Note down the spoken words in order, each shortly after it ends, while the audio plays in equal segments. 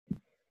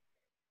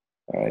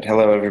right.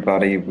 Hello,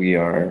 everybody. We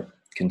are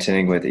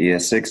continuing with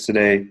ES6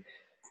 today.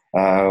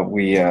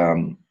 We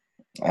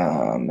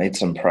made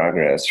some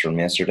progress from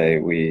yesterday.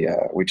 We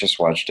just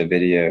watched a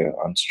video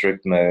on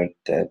strict mode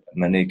that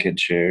Monique had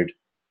shared.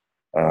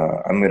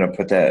 I'm going to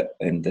put that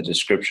in the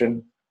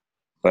description,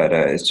 but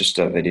it's just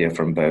a video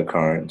from Bo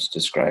Carnes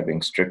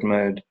describing strict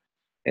mode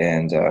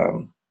and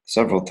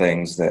several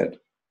things that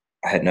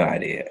I had no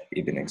idea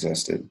even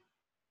existed,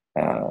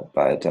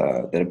 but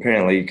that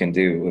apparently you can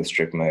do with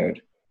strict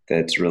mode.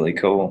 That's really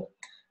cool.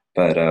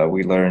 But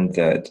we learned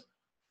that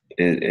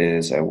it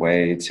is a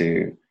way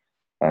to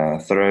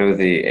throw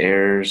the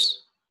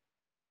errors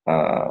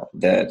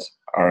that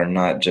are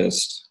not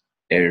just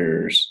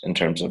errors in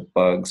terms of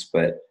bugs,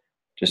 but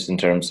just in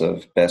terms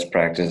of best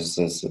practices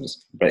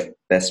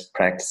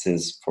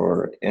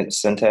for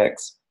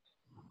syntax,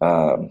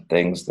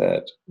 things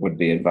that would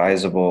be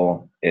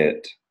advisable.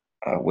 It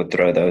would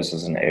throw those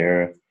as an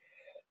error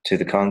to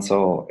the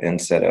console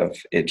instead of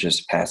it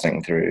just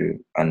passing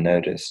through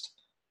unnoticed.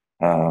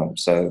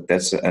 So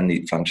that's a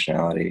neat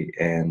functionality,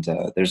 and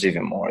there's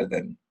even more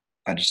than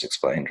I just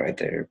explained right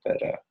there,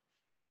 but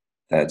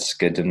that's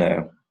good to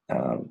know.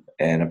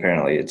 And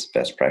apparently it's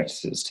best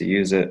practices to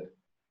use it.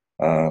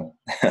 Uh,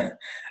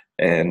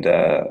 and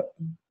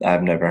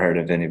I've never heard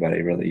of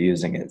anybody really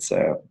using it,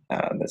 so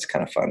that's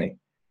kind of funny.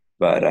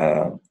 But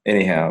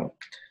anyhow,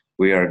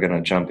 we are going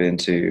to jump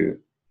into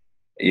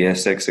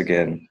ES6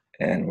 again,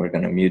 and we're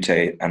going to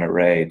mutate an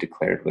array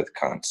declared with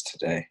const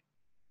today.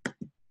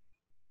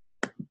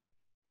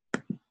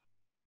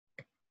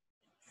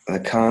 The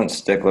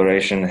const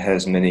declaration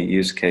has many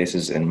use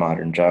cases in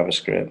modern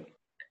JavaScript.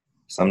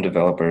 Some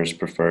developers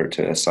prefer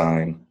to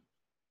assign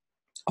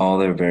all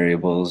their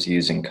variables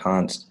using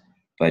const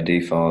by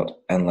default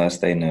unless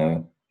they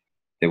know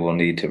they will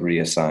need to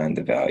reassign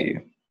the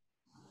value.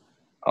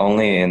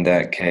 Only in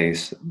that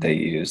case they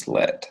use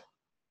let.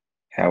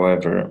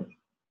 However,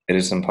 it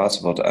is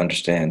impossible to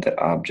understand that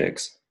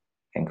objects,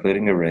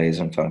 including arrays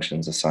and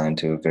functions assigned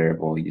to a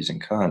variable using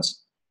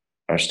const,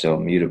 are still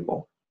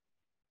mutable.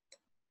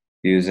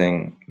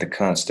 Using the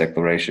const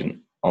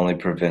declaration only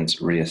prevents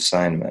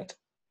reassignment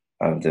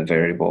of the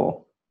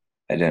variable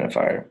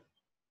identifier.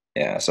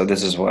 Yeah, so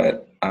this is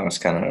what I was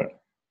kind of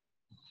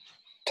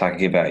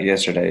talking about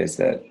yesterday, is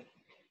that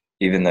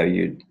even though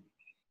you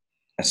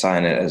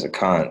assign it as a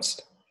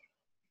const,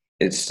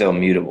 it's still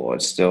mutable.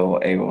 It's still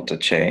able to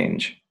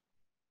change.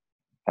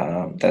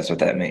 That's what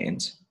that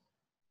means.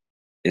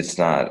 It's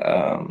not,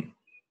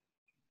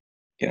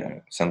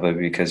 simply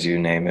because you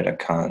name it a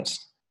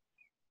const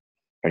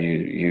or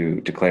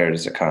you declare it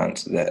as a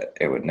const that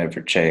it would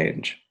never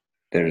change.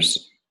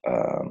 There's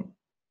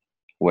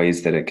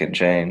ways that it can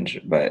change,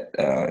 but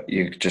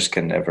you just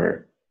can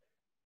never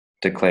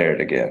declare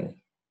it again.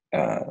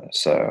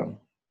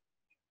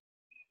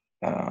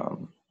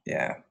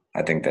 Yeah,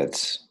 I think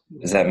does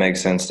that make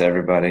sense to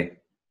everybody?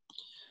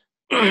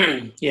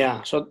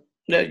 Yeah, so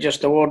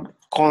just the word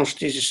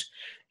const is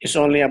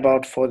only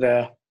about for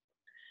the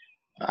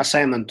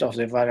assignment of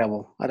the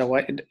variable.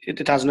 Otherwise,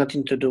 it has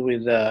nothing to do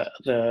with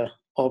the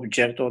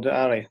object or the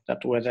array,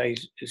 that whether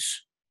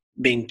it's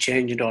being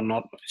changed or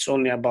not. It's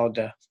only about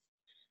the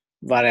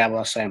variable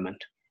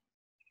assignment.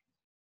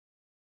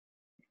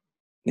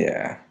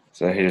 Yeah,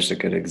 so here's a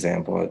good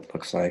example. It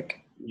looks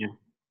like, yeah.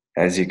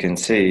 As you can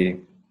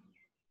see,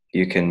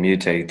 you can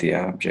mutate the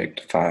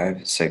object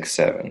 5, 6,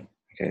 7.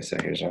 Okay, so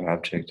here's our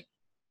object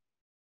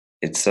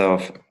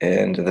itself,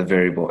 and the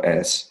variable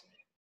s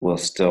will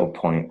still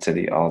point to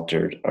the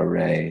altered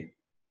array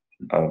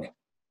of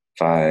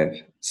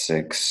 5,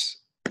 6,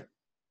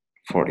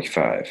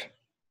 45.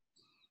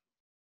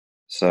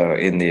 So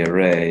in the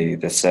array,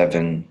 the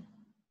 7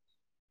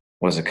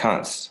 was a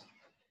const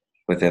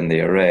within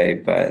the array,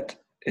 but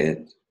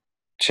it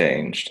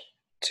changed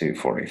to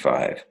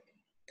 45.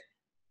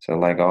 So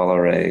like all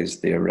arrays,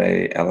 the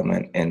array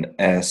element in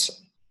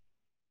S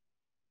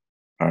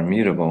are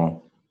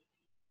mutable,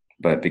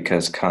 but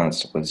because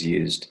const was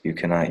used, you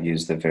cannot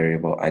use the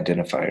variable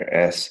identifier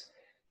S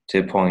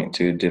to point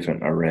to a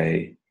different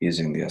array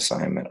using the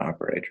assignment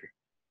operator.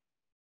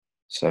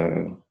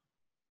 So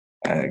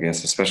I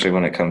guess especially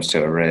when it comes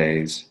to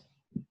arrays,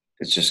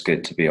 it's just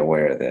good to be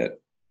aware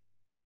that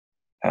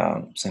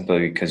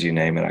simply because you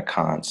name it a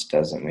const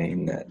doesn't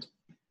mean that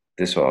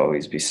this will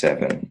always be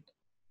 7.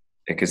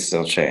 It could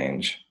still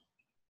change.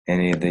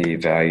 Any of the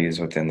values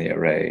within the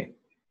array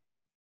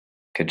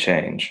could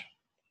change.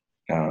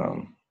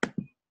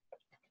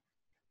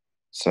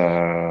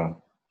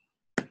 So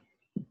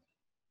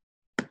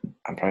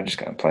I'm probably just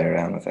going to play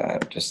around with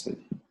that just to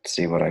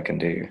see what I can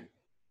do.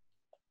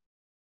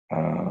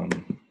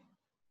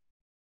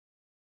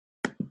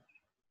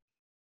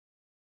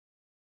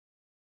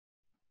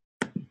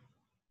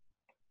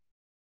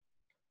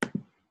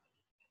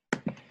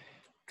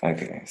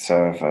 Okay,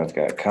 so if I've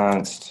got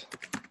const,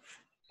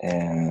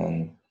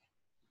 and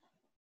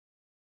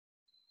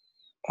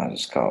I'll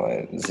just call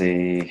it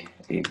z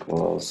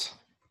equals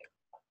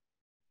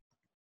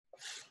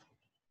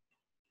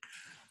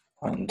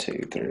 1,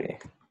 2, 3.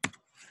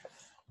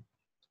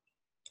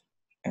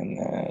 And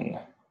then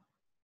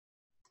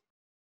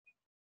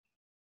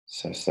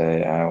So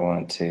say I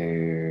want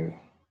to,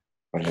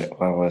 what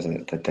was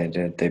it that they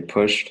did? They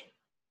pushed?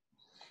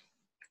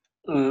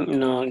 No, I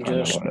don't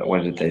know, just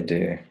what did they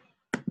do?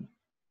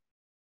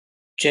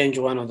 change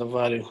one of the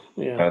value.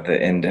 Yeah. Oh, the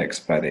index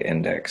by the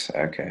index.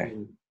 Okay.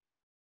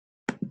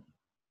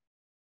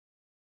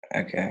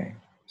 Okay.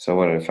 So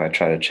what if I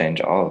try to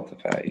change all of the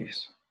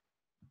values?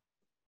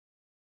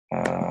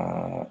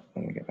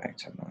 Let me get back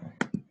to my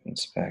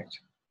inspect.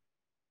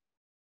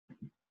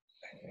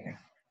 Okay.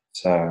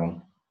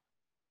 So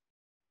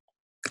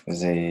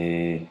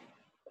the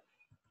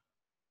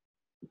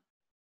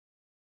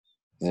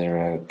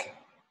 0th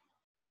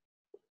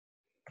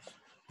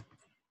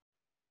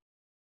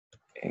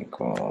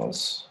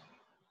equals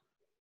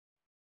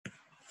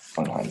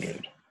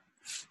 100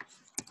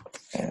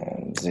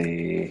 and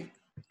z1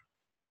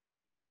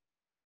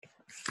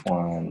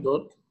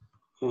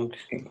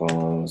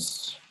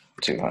 equals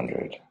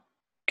 200.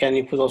 Can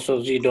you put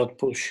also z dot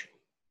push?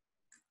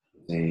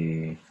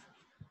 Z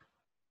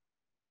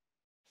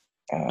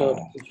Dot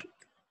push.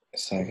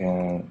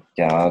 second,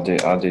 yeah, I'll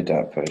do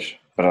dot push,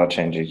 but I'll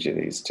change each of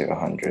these to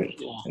 100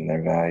 in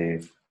their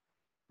value,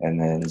 and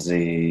then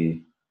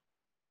z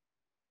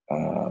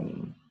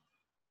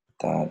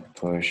dot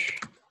push,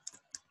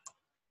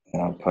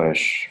 and I'll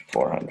push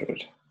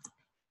 400.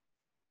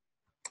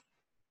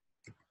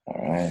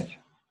 All right.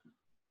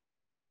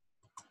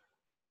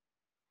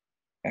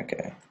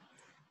 Okay.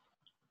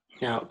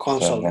 Now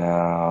console. So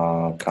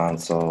now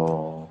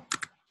console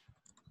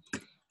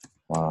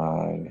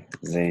log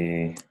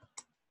z,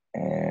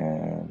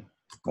 and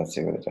let's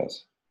see what it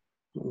does.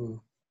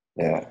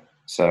 Yeah.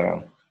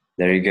 So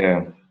there you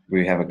go.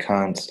 We have a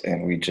const,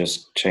 and we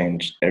just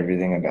changed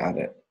everything about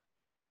it,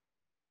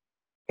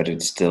 but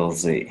it's still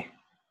z.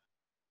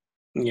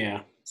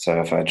 Yeah. So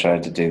if I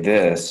tried to do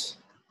this,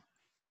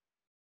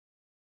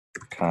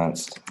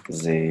 const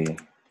z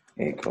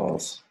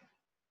equals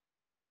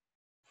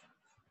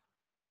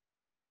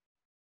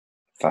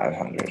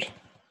 500.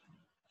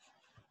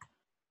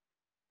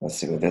 Let's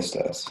see what this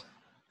does.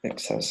 It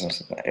says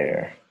this is an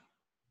error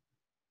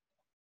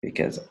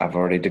because I've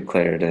already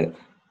declared it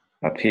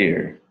up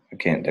here. I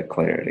can't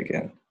declare it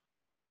again,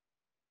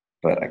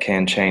 but I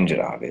can change it,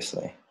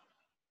 obviously.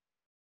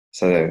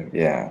 So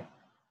yeah,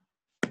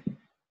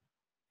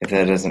 if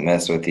that doesn't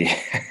mess with you.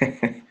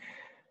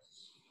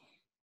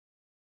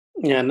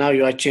 Yeah, now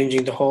you are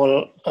changing the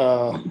whole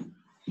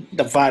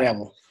the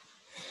variable.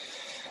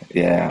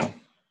 Yeah.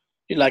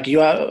 Like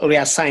you are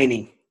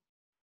reassigning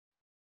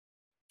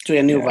to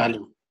a new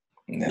value.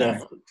 Yeah.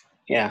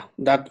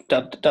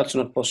 That's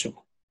not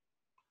possible.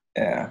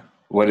 Yeah.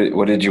 What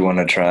did you want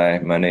to try,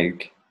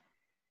 Monique?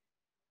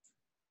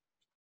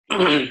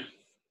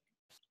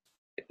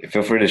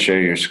 Feel free to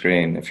share your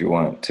screen if you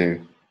want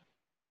to.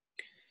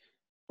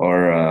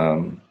 Or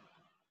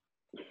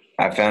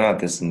I found out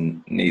this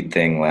neat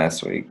thing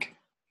last week.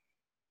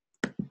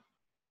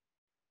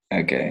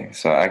 Okay,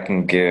 so I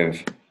can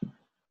give.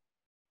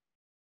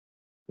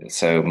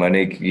 So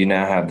Monique, you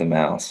now have the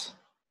mouse.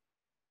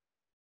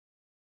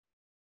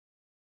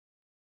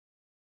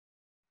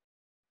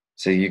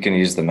 So you can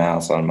use the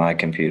mouse on my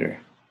computer.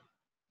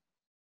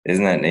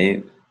 Isn't that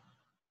neat?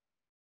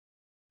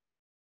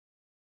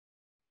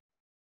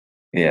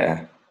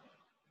 Yeah.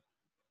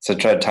 So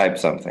try to type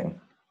something.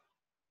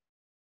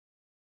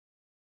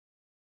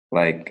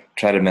 Like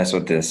try to mess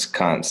with this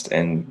const,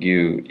 and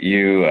you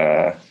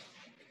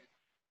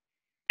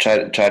try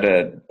to try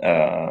to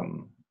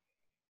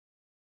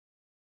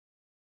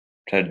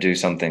do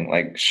something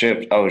like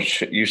shift. Oh,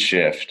 you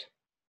shift.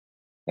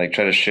 Like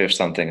try to shift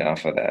something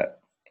off of that.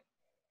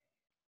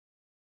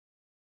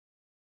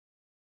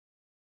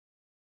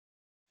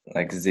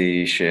 Like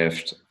Z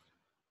shift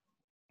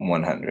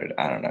 100.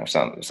 I don't know,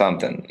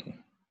 something.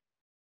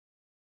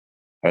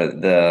 Or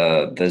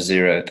the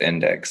 0th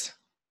index.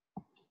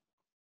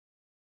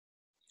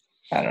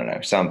 I don't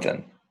know,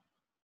 something.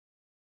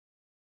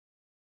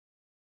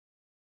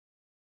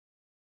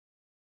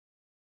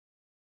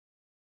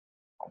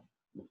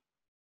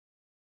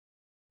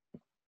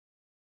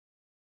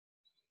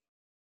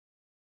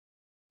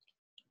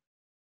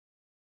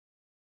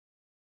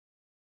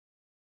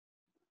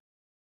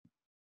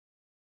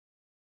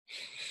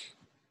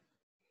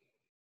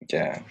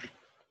 Yeah,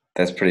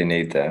 that's pretty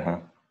neat though, huh?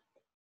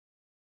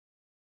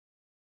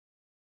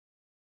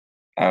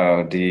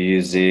 Oh, do you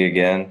use Z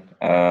again?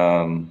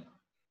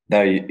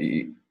 No,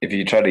 if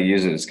you try to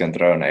use it, it's going to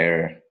throw an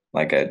error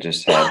like I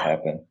just had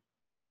happen.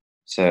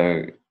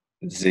 So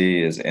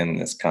Z is in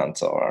this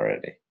console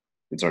already.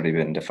 It's already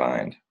been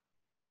defined.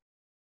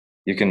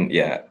 You can,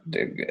 yeah,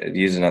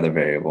 use another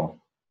variable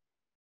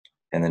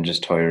and then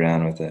just toy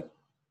around with it.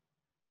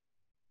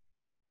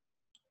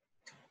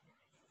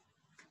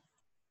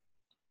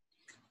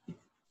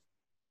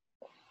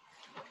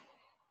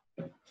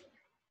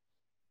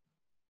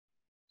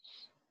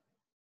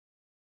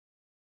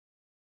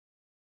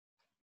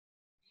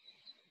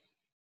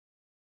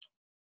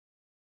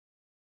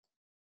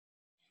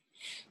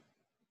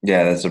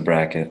 Yeah, that's a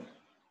bracket.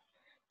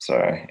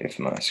 Sorry if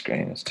my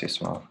screen is too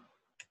small.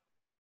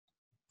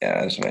 Yeah,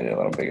 I just made it a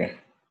little bigger.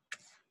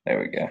 There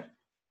we go.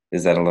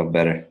 Is that a little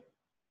better?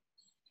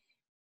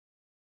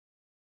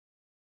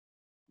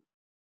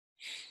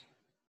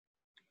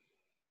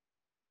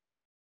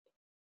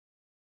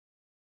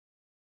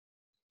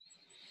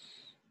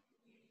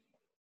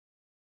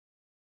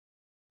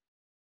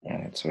 All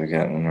right, so we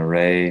got an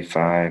array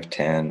 5,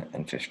 10,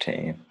 and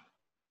 15.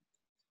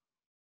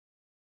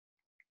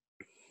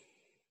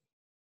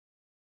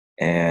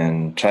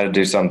 And try to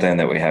do something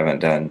that we haven't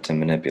done to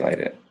manipulate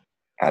it.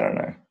 I don't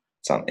know.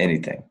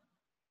 Anything.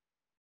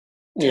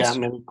 Yeah,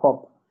 maybe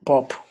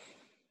pop.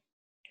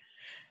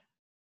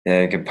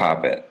 Yeah, you could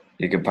pop it.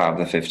 You could pop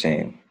the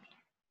 15.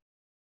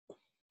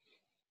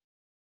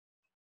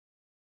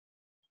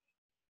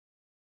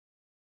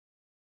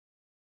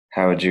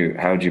 How would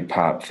you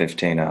pop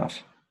 15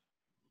 off?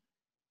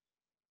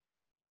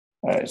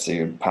 All right, so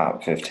you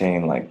pop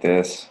 15 like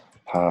this.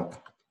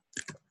 Pop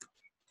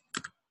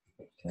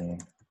 15.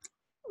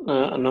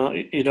 No,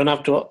 you don't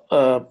have to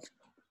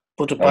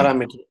put a Oh,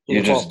 parameter in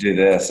you the just pop. do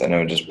this and it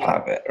would just Yeah.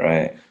 pop it,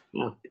 right?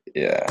 Yeah.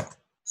 Yeah.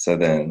 So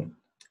then,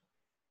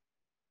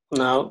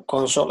 Now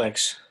console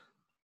X.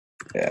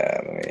 yeah,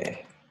 let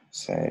me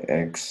say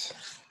X.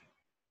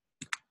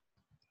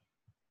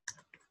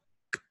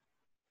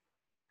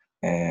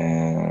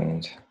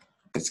 And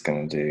it's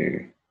going to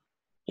do,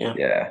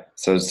 yeah.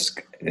 So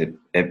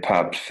it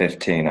popped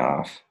 15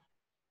 off.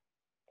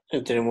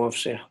 It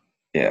removes, yeah.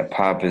 Yeah,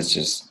 pop is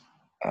just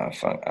a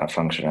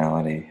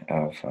functionality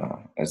of,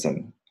 as a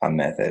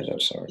method of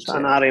It's sorts.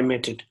 an Yeah. array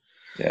method.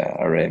 Yeah,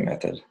 array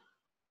method.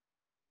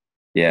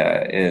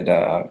 Yeah,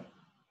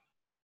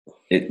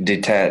 it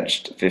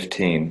detached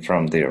 15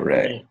 from the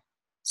array. Yeah.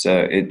 So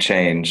it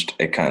changed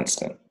a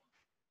constant.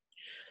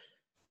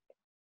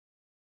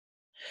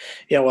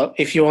 Yeah, well,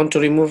 if you want to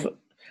remove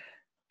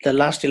the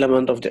last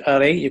element of the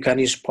array, you can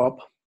use pop.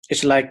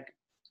 It's like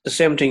the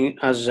same thing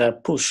as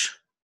push.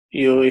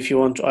 If you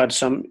want to add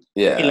some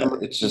Yeah,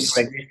 element it's to your just,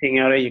 existing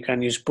array, you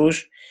can use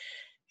push.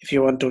 If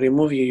you want to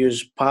remove, you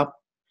use pop,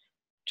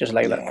 just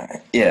like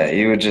that. yeah,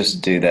 you would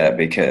just do that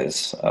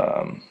because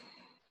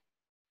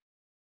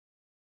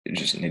you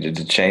just needed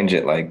to change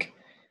it like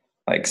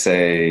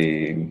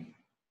say,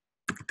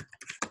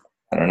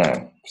 I don't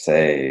know,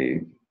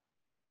 say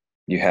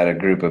you had a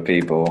group of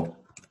people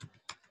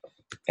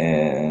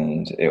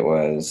and it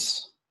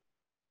was,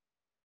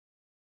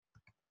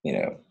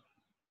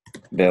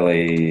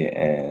 Billy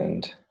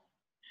and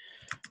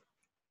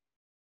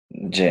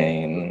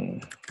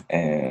Jane,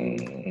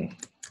 and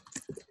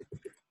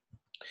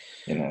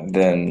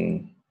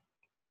then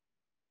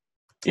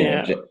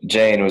Yeah,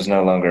 Jane was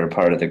no longer a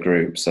part of the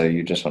group, so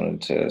you just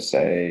wanted to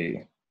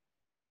say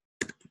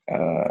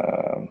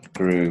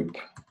group,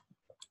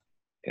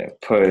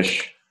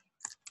 push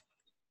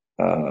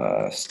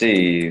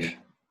Steve,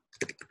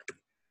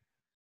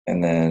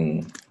 and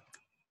then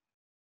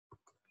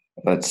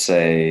let's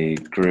say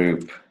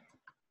group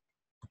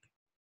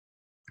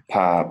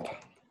pop,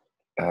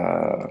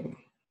 and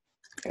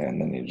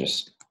then you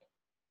just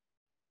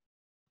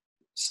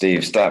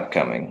Steve stopped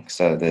coming.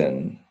 So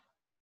then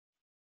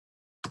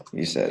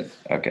you said,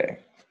 okay,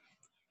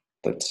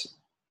 let's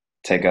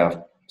take off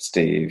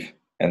Steve,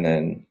 and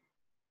then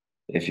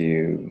if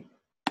you,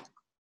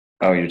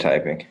 oh, you're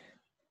typing.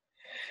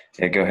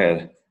 Yeah, go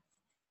ahead.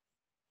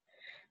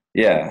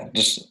 Yeah,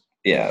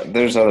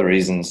 there's other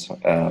reasons.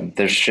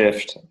 There's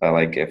shift. I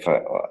like if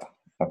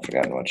I've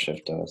forgotten what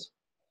shift does.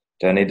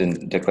 Do I need to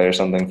declare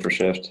something for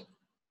shift?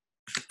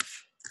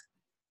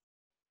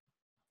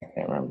 I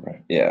can't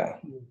remember. Yeah.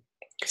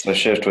 So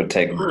shift would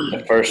take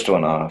the first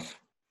one off.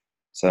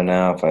 So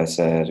now if I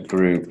said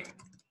group,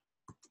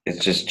 it's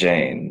just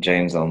Jane.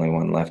 Jane's the only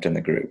one left in the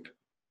group.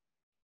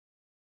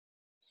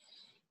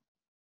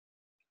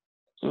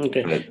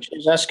 okay. But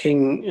She's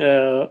asking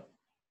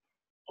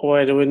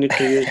why do we need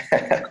to use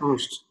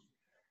const?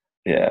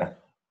 yeah,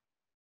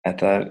 I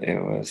thought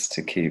it was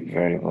to keep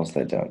variables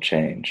that don't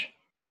change.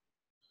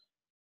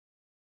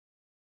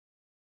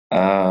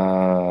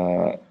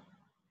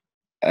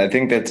 I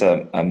think that's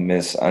a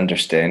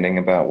misunderstanding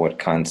about what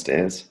const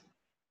is.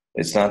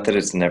 It's not that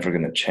it's never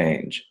going to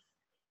change.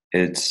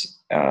 It's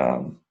yeah,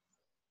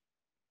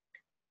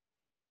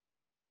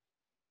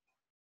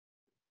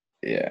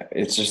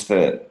 it's just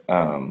that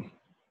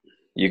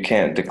you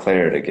can't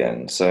declare it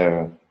again.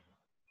 So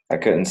I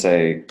couldn't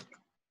say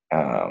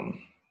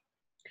um,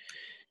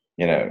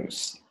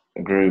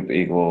 group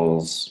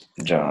equals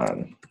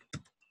John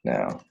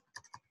now.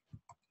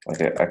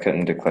 Like I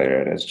couldn't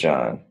declare it as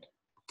John.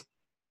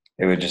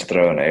 It would just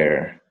throw an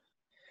error.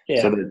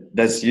 Yeah. So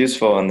that's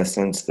useful in the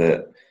sense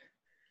that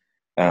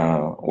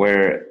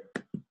where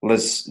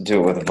let's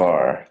do it with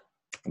var.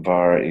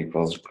 Var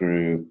equals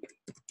group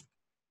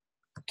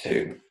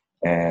 2.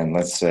 And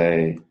let's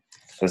do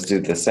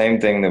the same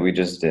thing that we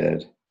just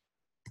did.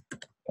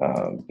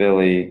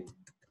 Billy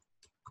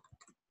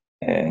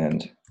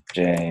and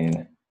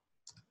Jane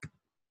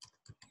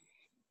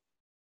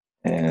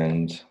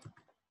and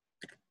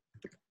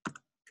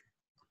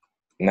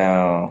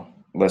now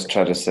let's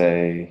try to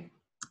say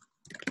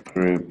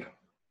group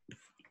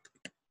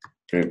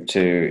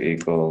group2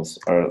 equals,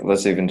 or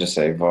let's even just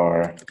say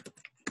var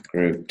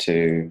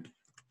group2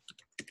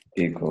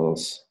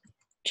 equals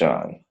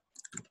John.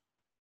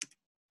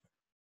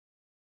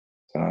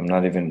 So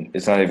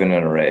it's not even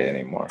an array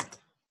anymore.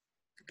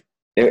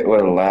 It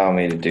would allow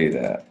me to do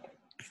that.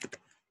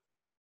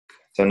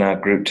 So now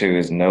group2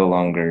 is no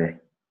longer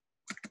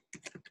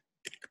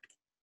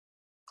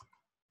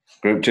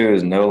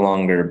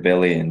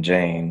Billy and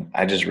Jane.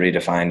 I just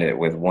redefined it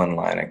with one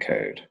line of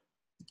code.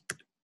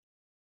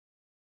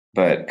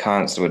 But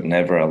const would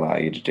never allow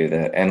you to do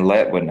that, and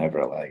let would never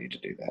allow you to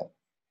do that.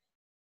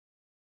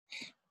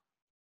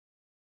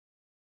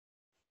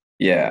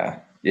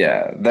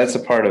 Yeah, that's a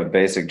part of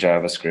basic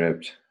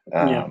JavaScript.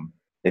 Yeah.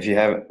 If you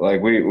have,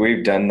 like,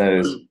 we've done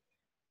those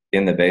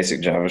in the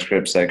basic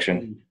JavaScript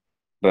section,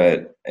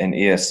 but in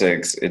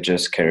ES6 it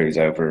just carries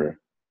over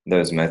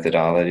those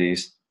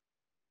methodologies.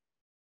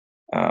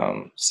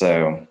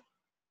 So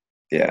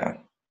yeah,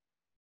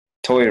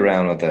 toy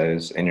around with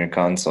those in your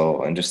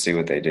console and just see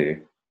what they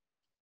do.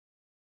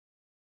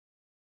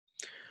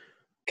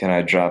 Can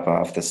I drop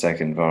off the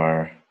second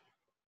var?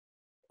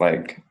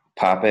 Like,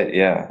 pop it?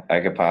 Yeah, I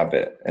could pop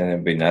it and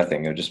it'd be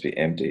nothing. It would just be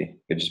empty.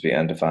 It'd just be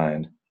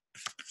undefined.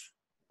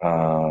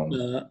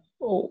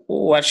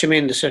 What she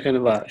mean the second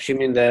var? She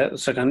mean the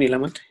second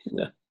element?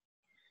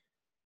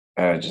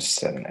 I just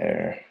set an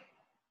error.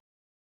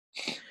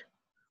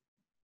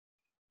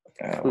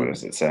 What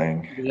is it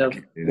saying? Do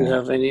you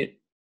have any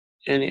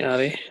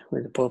array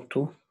with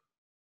pop2?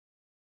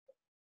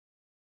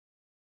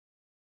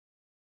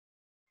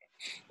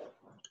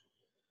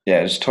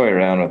 Yeah, just toy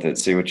around with it,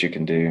 see what you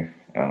can do.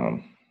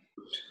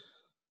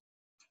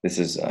 This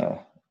is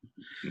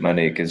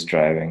Monique is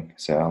driving,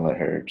 so I'll let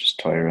her just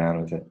toy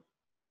around with it.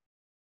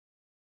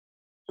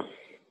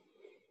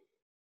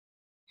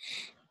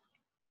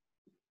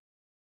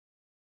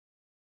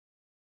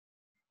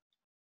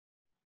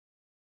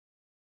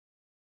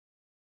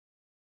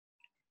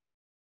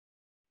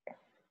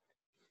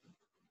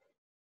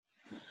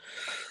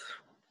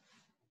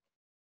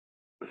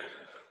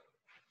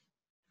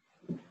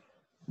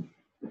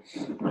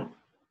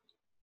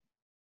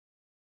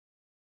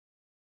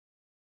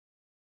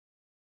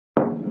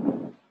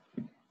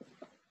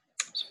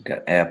 So we've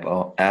got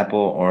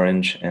apple,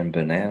 orange, and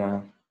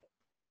banana.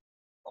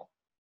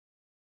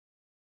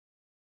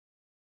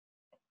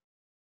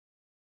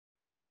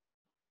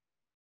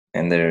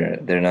 And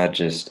they're not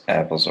just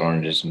apples,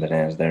 oranges, and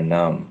bananas, they're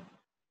num.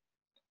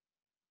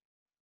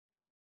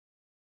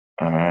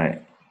 All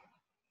right.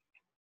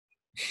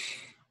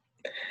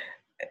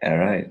 All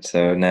right,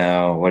 so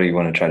now what do you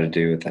want to try to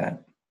do with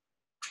that?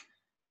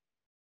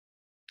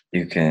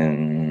 You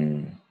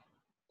can,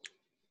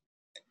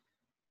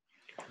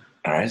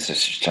 all right, so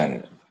just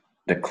trying to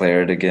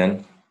declare it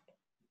again.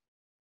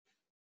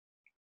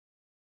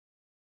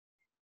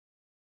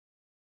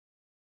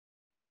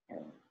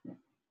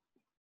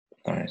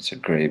 All right, so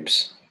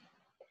grapes.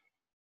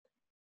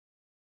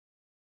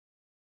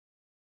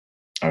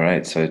 All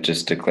right, so it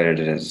just declared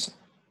it as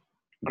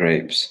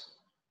grapes.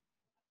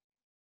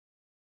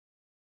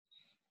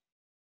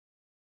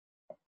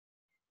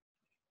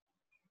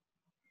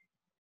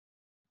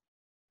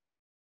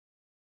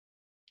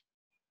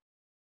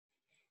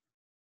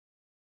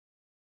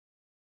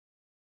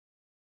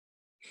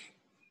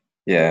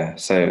 Yeah,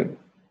 so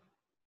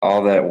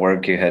all that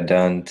work you had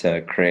done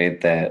to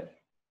create that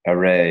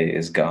array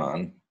is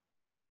gone.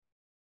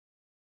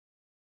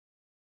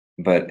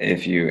 But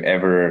if you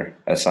ever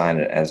assign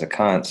it as a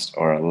const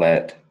or a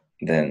let,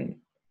 then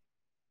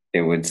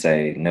it would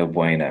say no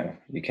bueno.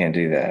 You can't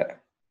do that.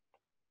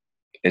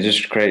 It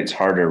just creates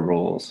harder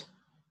rules.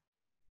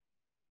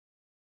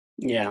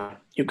 Yeah,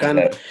 you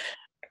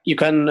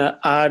can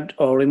add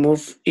or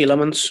remove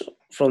elements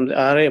from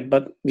the array,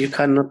 but you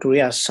cannot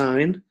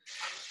reassign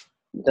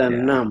the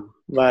num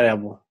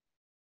variable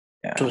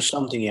to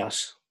something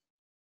else.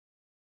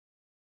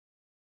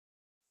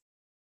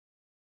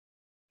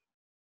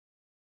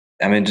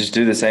 I mean, just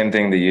do the same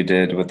thing that you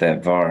did with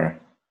that var.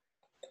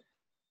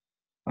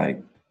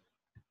 Like,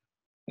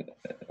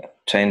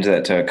 change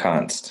that to a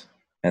const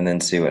and then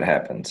see what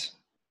happens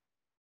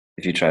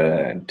if you try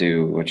to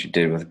do what you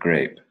did with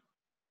grape.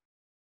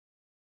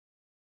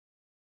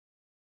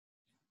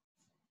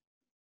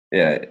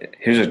 Yeah,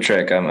 here's a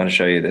trick. I'm going to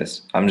show you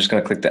this. I'm just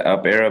going to click the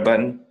up arrow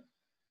button.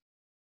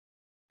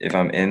 If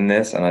I'm in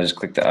this and I just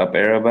click the up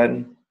arrow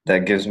button,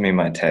 that gives me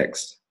my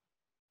text.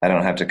 I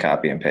don't have to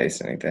copy and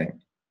paste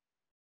anything.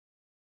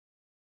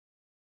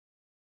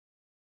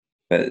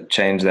 But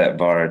change that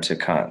var to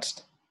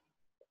const.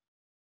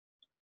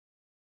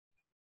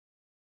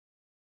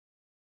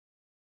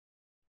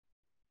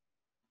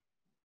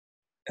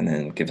 And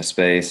then give a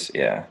space.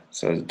 Yeah,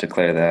 so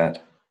declare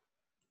that.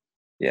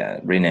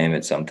 Yeah, rename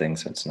it something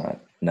so it's not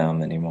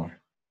num anymore.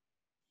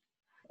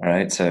 All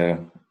right,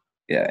 so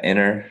yeah,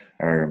 enter,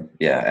 or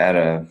yeah, add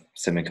a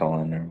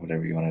semicolon or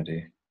whatever you want to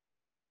do.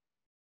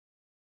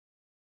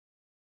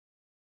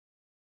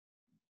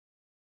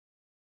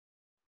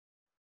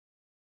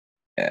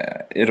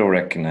 Yeah, it'll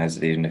recognize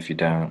it even if you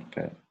don't,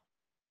 but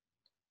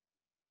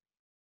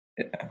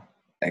yeah.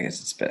 I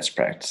guess it's best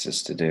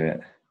practices to do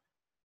it.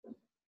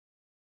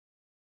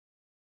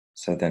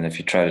 So then if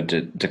you try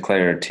to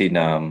declare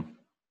tnum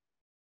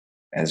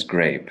as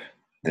grape,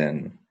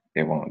 then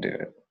it won't do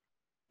it.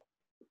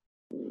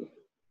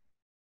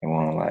 It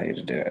won't allow you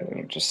to do it.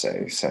 It'll just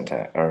say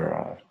syntax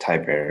or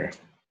type error.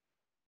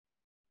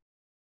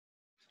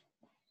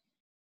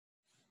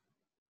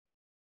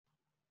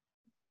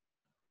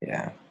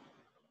 Yeah.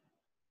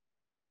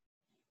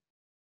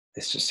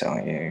 It's just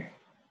telling you,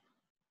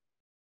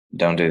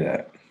 don't do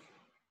that.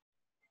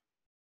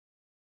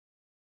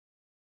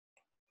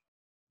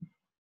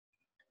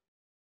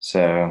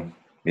 So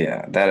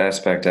yeah, that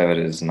aspect of it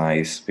is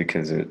nice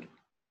because it,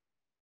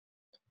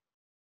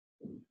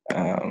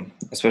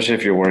 especially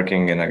if you're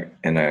working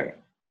in a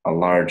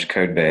large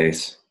code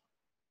base.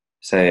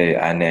 Say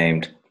I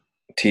named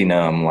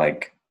tnum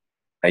like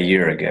a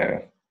year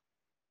ago,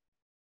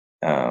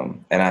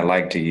 and I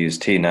like to use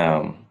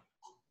tnum,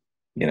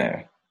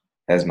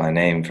 as my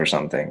name for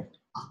something.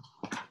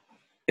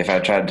 If I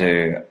tried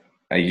to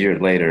a year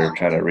later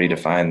try to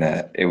redefine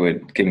that, it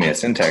would give me a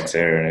syntax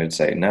error and it would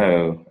say,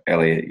 "No,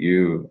 Elliot,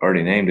 you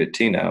already named it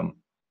tnum.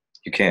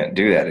 You can't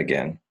do that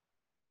again.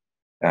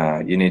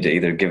 You need to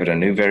either give it a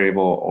new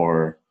variable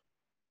or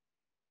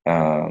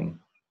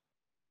um,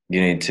 you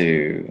need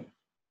to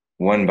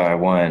one by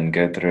one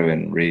go through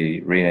and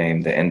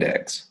rename the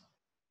index."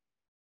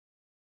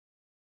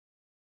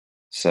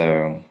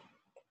 So,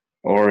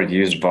 or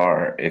use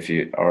var if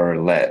you,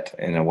 or let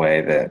in a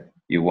way that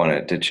you want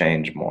it to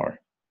change more.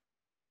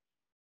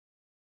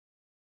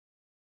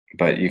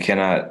 But you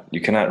cannot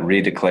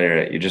redeclare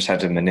it. You just have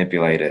to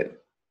manipulate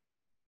it.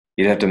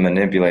 You'd have to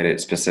manipulate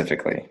it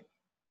specifically.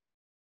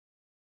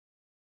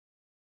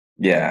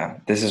 Yeah,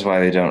 this is why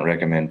they don't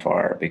recommend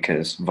var,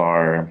 because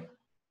var,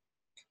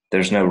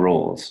 there's no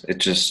rules. It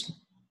just,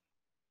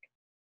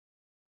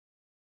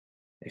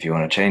 if you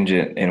want to change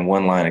it in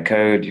one line of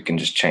code, you can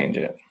just change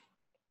it.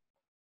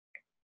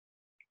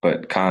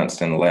 But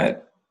const and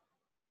let,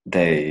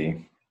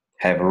 they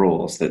have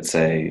rules that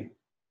say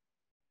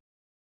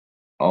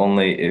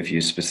only if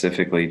you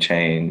specifically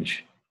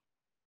change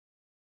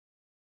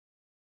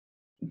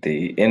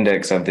the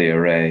index of the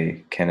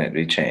array can it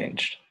be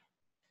changed.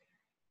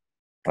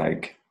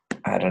 Like,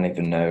 I don't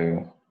even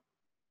know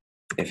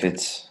if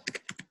it's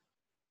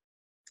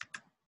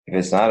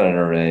not an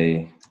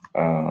array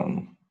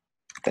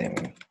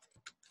thing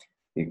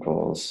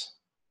equals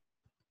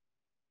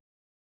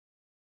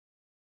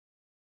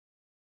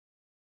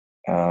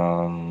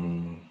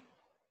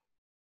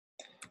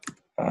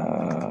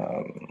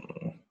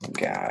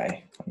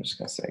guy. I'm just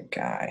gonna say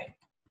guy,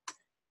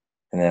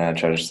 and then I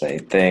try to say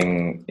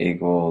thing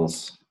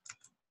equals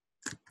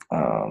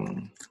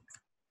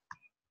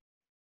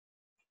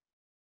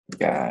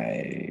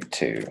guy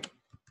 2.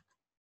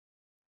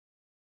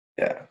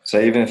 Yeah. So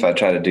even if I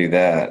try to do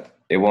that,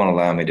 it won't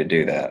allow me to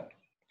do that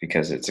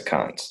because it's a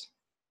const.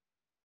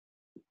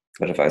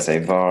 But if I say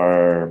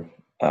var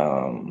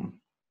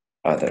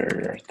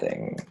other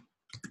thing,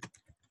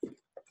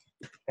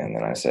 and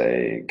then I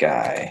say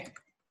guy,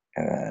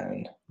 and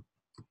then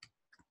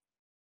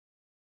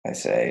I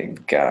say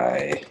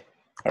guy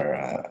or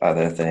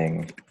other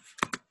thing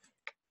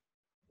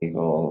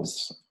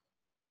equals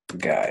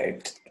guy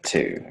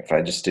 2. If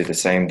I just do the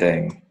same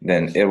thing,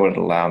 then it would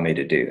allow me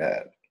to do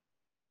that.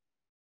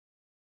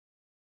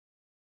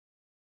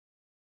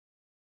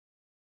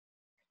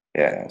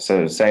 Yeah,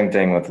 so same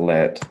thing with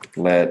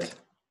let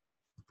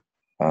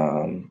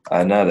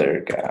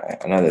another guy,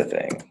 another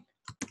thing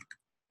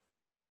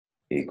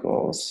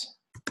equals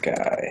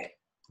guy.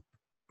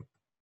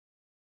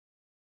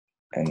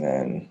 And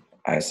then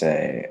I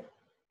say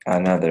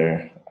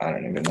another, I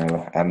don't even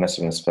know, I must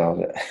have misspelled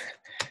it,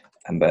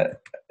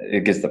 but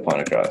it gets the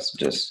point across.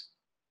 Just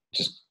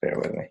bear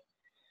with me.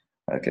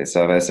 Okay,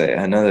 so if I say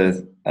another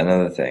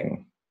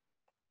thing,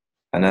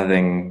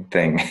 another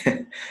thing,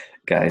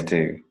 guy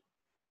 2.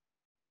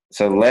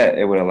 So let,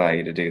 it would allow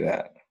you to do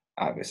that,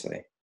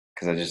 obviously,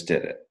 because I just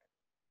did it.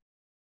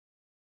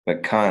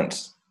 But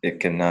const, it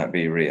cannot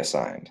be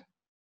reassigned.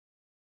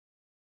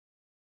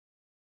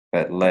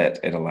 But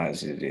let, it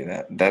allows you to do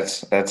that.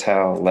 That's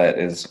how let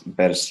is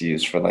best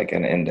used for like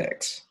an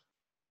index.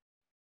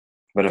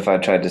 But if I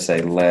tried to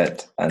say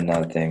let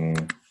another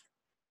thing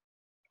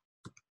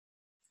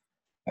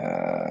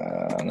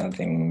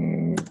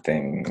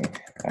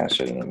I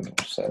shouldn't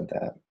have said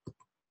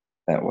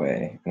that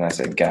way. And I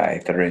said guy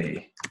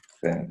 3,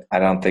 then I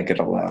don't think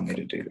it'll allow me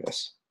to do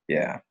this.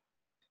 Yeah.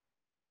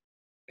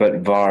 But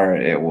var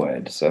it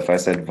would. So if I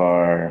said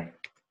var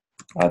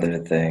other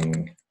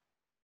thing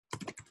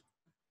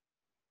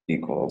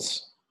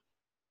equals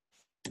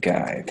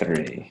guy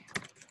 3,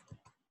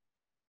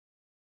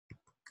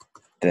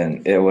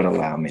 then it would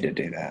allow me to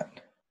do that.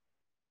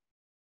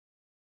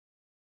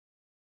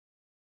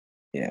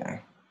 Yeah.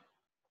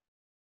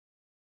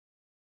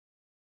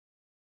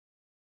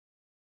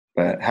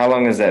 But how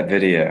long is that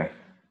video?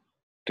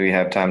 Do we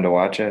have time to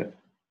watch it?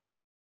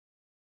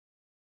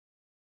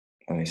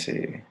 Let me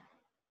see.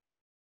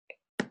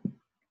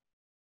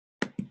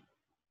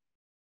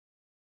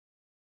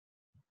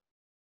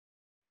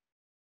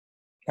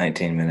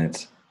 19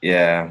 minutes.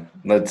 Yeah,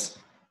 let's.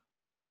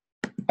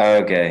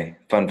 Okay,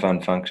 fun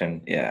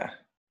function. Yeah,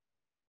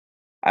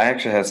 I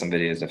actually have some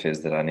videos of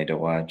his that I need to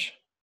watch.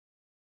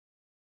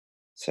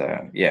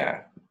 So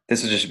yeah,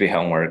 this will just be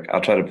homework.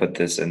 I'll try to put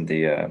this in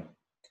the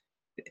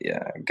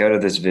yeah. Go to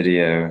this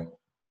video,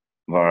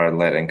 var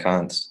let and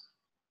const,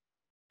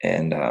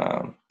 and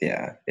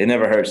yeah, it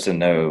never hurts to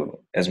know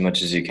as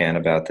much as you can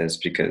about this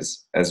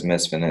because, as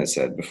Misfin has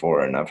said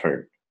before, and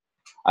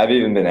I've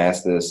even been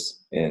asked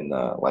this in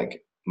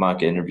like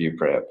mock interview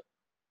prep.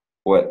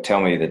 Tell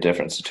me the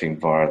difference between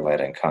var,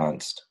 let, and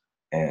const,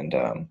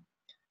 and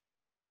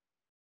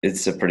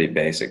it's a pretty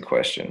basic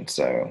question.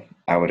 So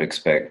I would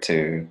expect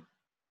to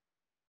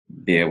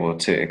be able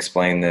to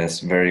explain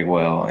this very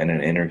well in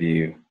an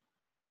interview.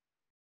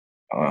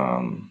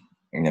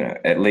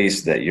 At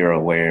least that you're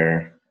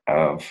aware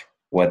of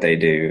what they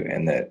do,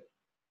 and that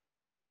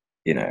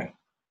you know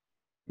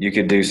you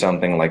could do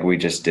something like we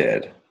just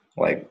did,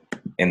 like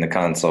in the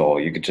console.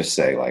 You could just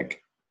say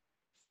like,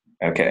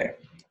 okay,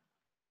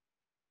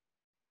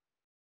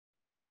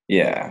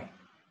 yeah,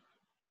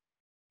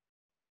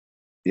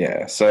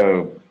 yeah.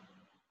 So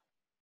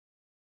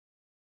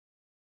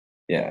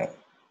yeah,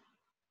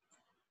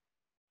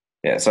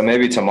 yeah. So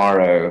maybe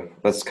tomorrow,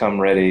 let's come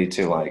ready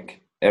to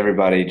like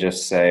everybody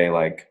just say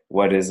like,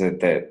 what is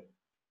it that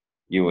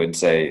you would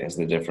say is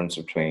the difference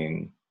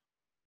between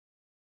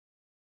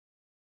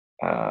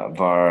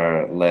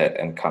var, let,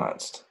 and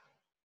const,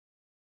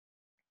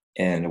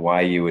 and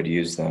why you would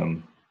use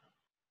them,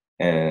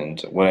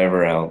 and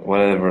whatever else,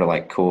 whatever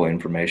like cool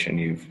information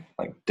you've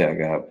like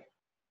dug up.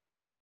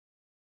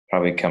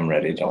 Probably come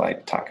ready to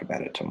like talk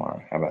about it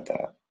tomorrow. How about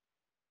that?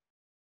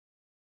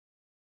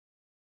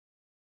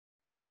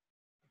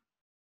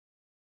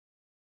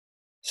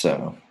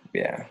 So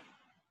yeah,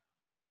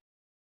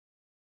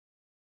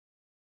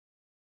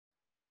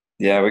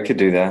 yeah, we could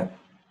do that.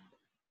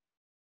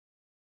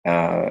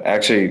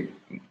 Actually,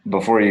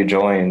 before you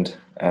joined,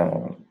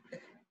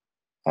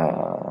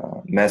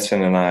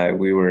 Mesfin and I,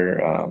 we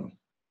were.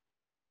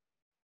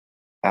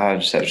 I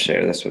just have to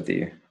share this with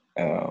you.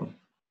 Um,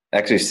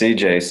 Actually,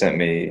 CJ sent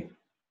me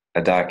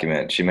a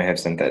document. She may have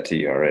sent that to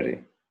you already.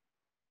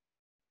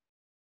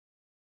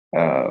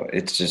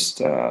 It's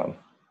just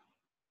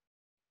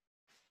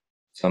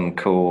some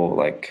cool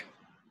like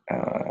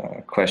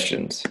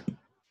questions.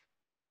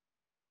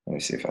 Let me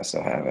see if I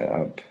still have it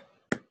up.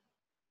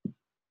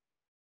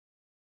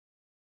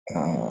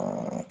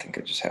 I think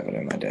I just have it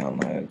in my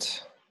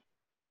downloads.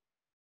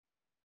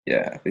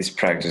 Yeah, these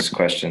practice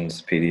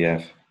questions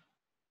PDF.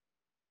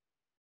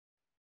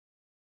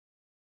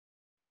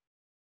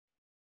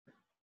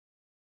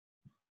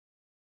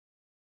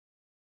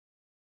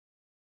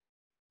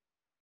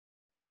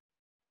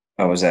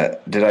 Oh, was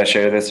that? Did I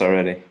share this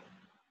already?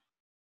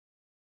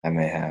 I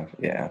may have.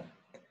 Yeah,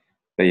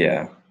 but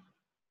yeah,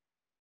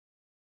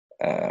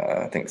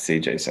 I think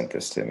CJ sent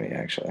this to me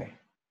actually.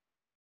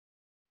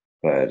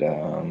 But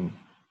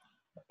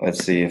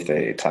let's see if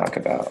they talk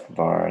about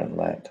var and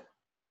let.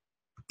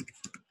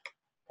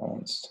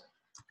 Const.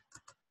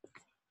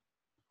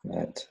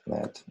 Let.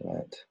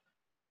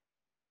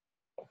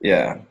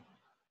 Yeah,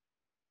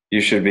 you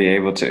should be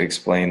able to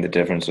explain the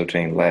difference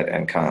between let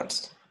and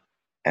const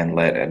and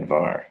let and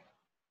var.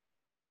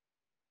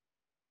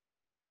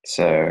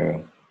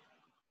 So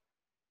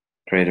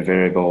create a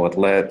variable with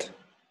let.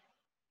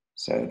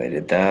 So they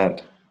did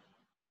that.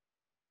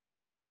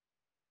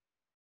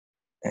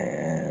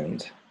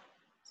 And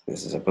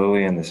this is a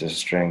Boolean, this is a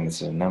string,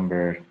 this is a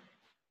number.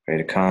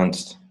 Create a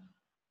const.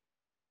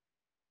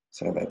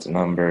 So that's a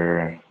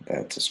number,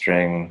 that's a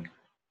string.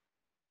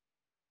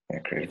 Yeah,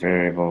 create a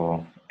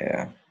variable.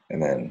 Yeah.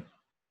 And then,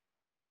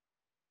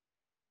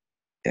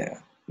 yeah,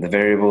 the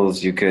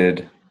variables, you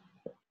could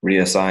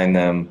reassign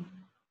them.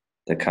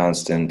 The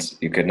constants,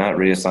 you could not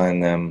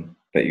reassign them,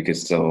 but you could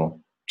still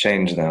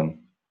change them.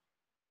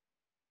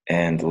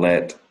 And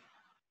let,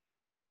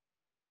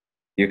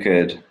 you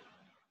could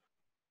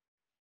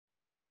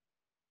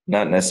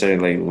not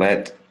necessarily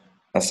let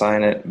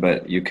assign it,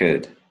 but you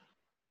could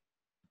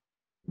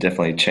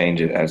definitely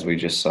change it, as we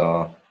just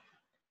saw,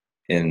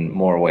 in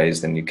more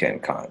ways than you can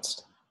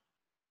const.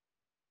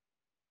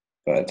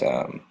 But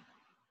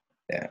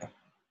yeah,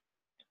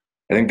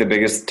 I think the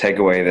biggest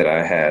takeaway that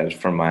I had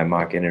from my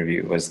mock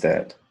interview was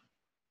that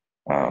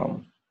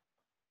um,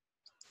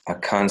 a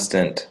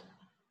constant,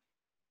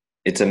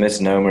 it's a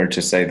misnomer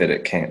to say that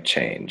it can't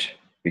change,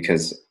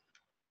 because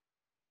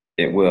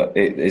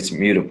it's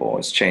mutable,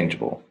 it's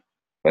changeable,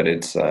 but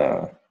it's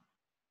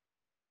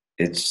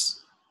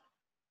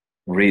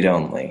read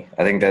only.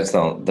 I think that's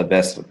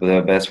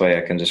the best way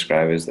I can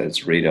describe it, is that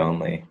it's read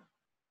only,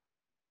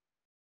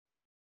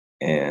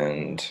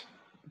 and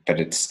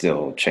but it's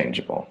still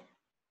changeable,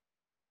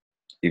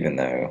 even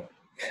though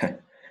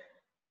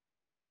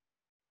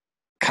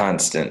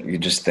constant, you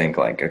just think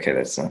like, okay,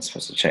 that's not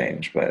supposed to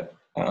change, but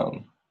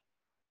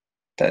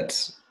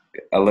that's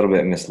a little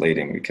bit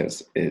misleading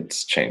because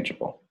it's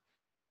changeable.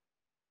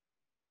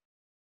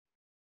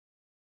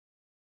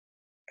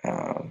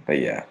 But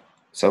yeah,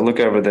 so look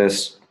over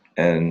this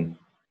and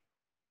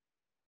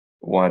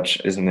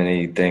watch as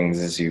many things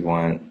as you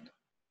want.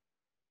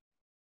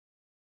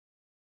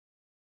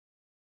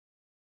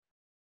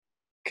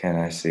 Can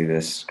I see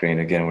this screen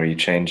again where you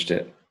changed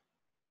it?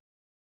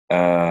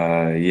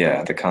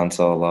 Yeah, the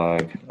console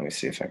log. Let me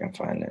see if I can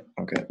find it.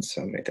 I've got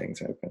so many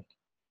things open.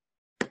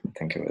 I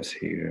think it was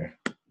here.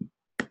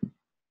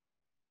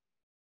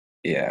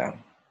 Yeah.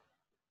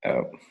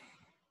 Oh,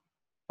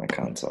 my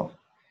console.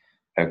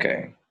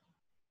 Okay.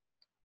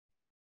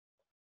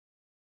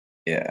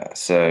 Yeah,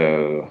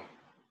 so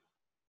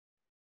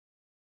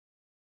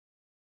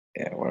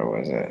yeah, where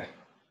was it?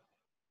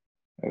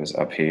 It was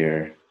up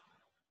here.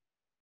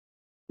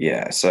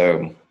 Yeah,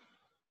 so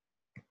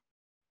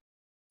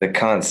the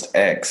const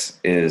x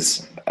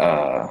is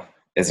a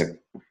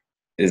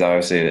is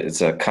obviously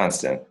it's a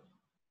constant,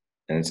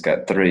 and it's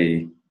got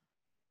three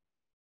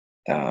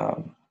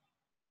um,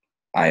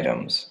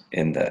 items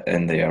in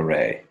the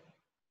array,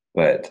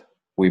 but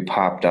we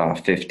popped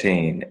off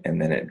 15,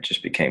 and then it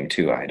just became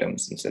two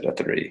items instead of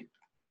three.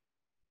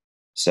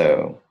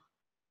 So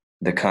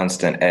the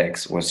constant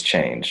x was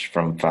changed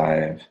from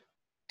 5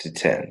 to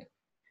 10.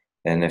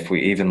 And if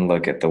we even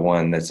look at the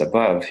one that's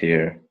above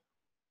here,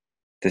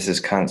 this is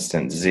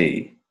constant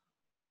z,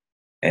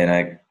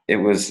 and it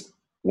was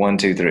 1,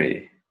 2,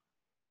 3,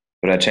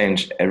 but I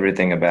changed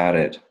everything about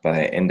it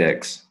by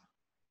index,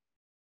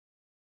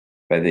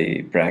 by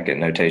the bracket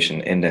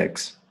notation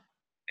index,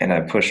 and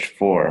I pushed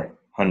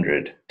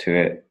 400 to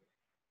it.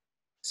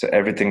 So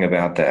everything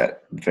about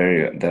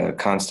the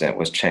constant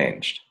was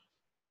changed.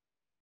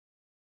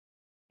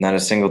 Not a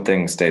single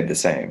thing stayed the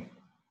same.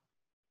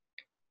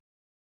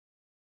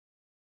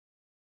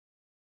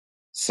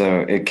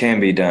 So it can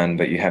be done,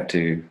 but you have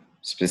to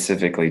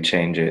specifically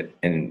change it,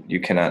 and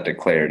you cannot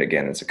declare it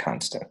again as a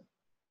constant.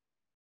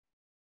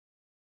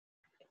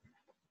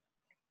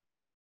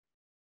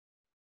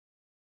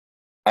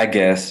 I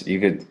guess you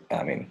could,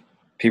 I mean,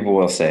 people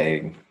will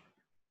say,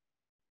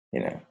 you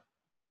know,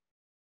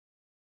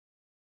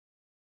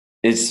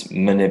 it's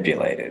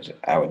manipulated.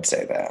 I would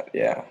say that,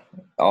 yeah.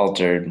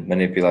 Altered,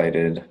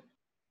 manipulated.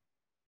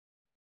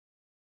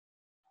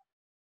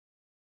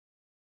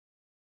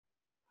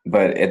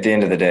 But at the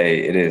end of the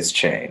day, it is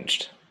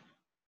changed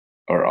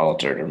or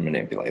altered or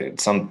manipulated.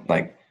 Some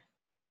like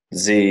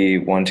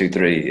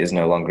Z123 is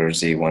no longer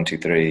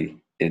Z123.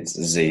 It's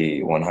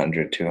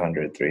Z100,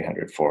 200,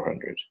 300,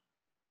 400.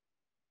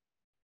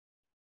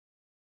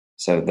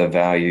 So the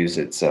values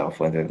itself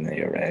within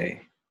the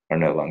array are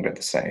no longer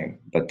the same,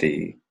 but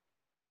the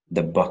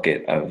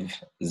bucket of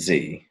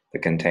Z, the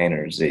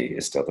container Z,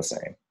 is still the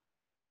same.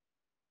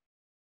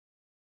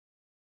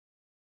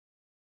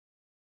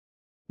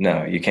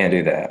 No, you can't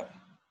do that.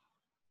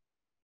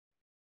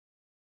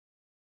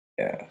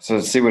 Yeah. So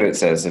let's see what it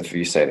says if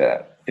you say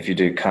that. If you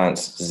do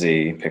const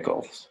Z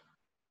pickles,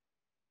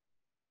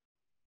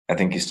 I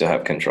think you still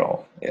have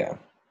control. Yeah.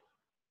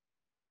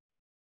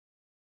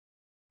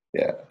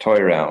 Yeah. Toy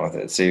around with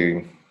it.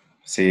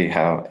 See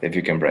how if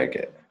you can break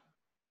it.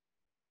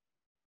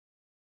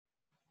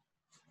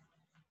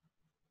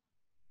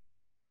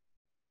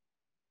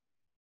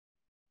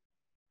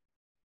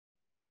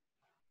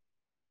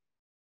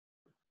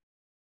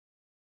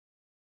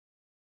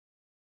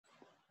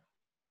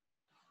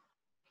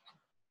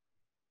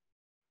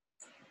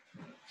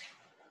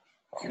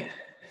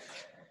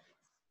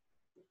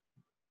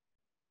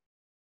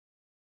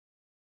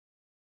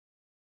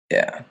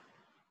 Yeah.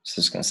 It's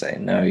just gonna say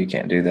no, you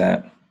can't do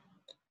that.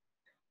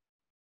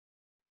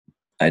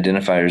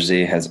 Identifier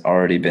Z has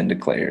already been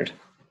declared.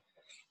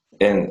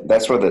 And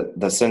that's where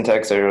the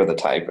syntax error, the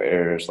type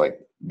errors,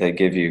 like they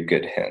give you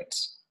good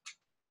hints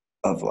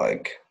of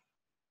like,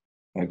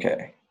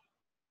 okay,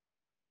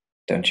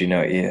 don't you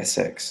know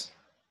ES6?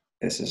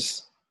 This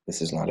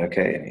is not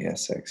okay in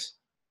ES6.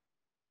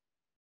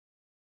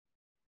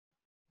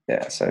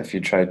 Yeah, so if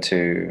you try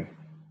to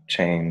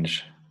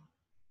change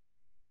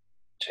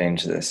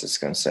this, it's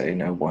going to say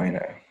no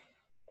bueno.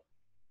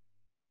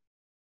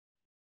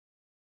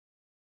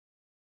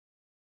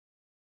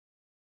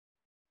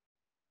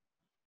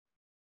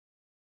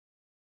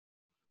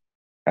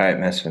 All right,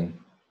 Mesfin,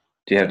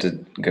 do you have to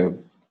go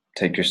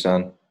take your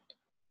son?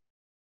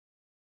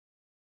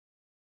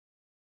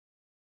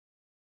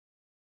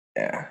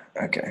 Yeah,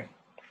 okay.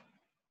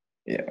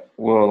 Yeah,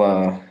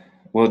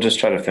 we'll just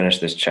try to finish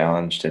this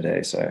challenge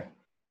today. So,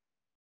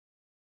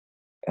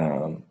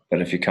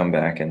 but if you come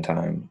back in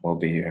time, we'll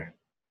be here.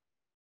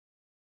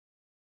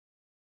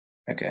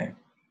 Okay.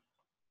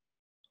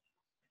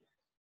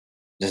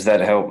 Does that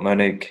help,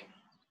 Monique?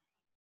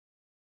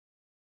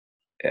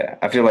 Yeah,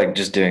 I feel like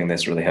just doing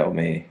this really helped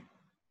me.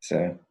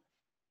 So,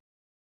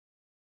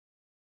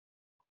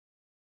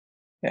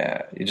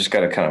 yeah, you just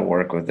got to kind of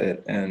work with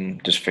it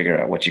and just figure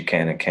out what you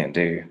can and can't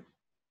do.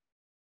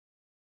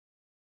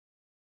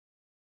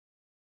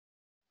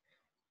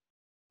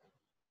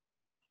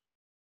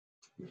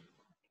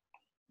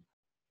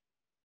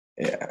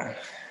 Yeah.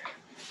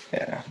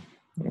 Yeah.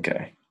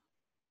 Okay.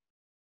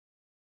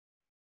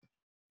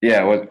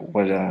 Yeah,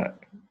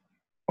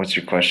 what's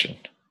your question?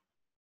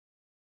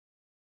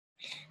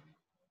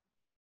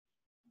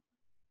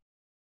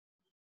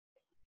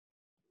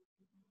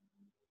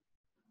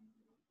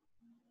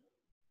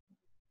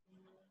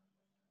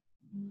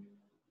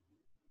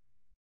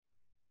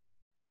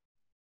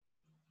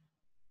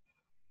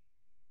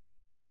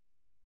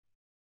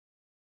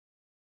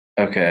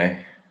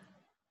 Okay.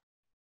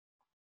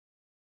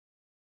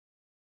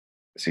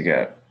 So you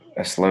got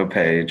a slow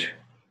page.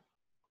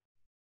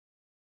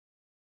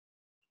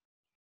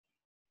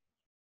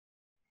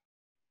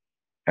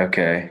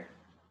 Okay.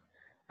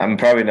 I'm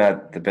probably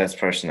not the best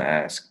person to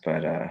ask,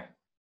 but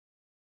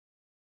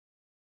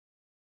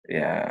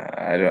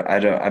yeah,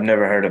 I've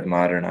never heard of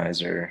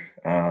Modernizer.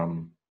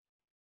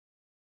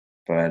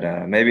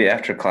 But maybe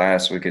after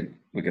class we could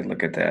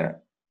look at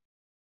that.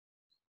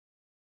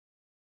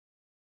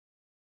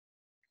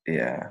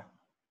 Yeah.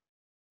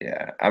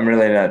 Yeah. I'm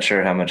really not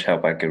sure how much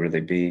help I could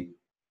really be,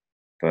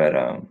 but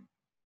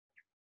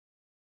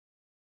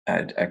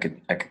I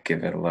could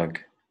give it a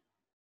look.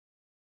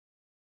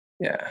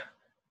 Yeah.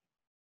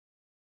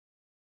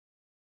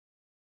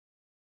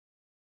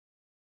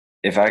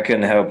 If I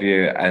couldn't help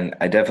you, and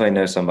I definitely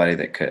know somebody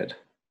that could,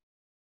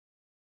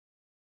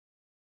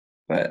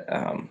 but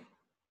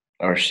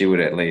or she would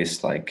at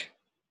least like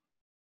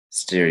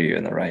steer you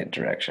in the right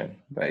direction.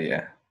 But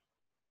yeah.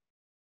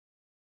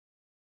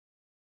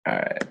 All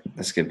right,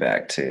 let's get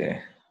back to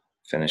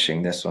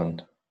finishing this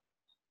one.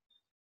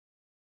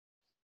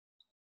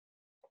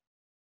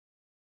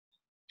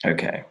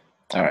 Okay.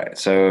 All right.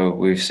 So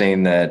we've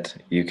seen that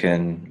you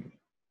can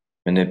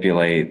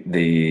manipulate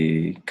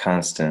the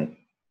constant,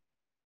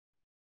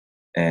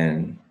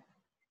 and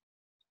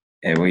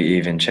we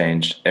even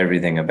changed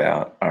everything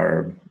about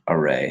our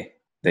array.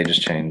 They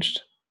just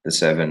changed the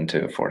 7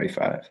 to a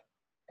 45.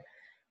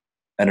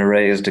 An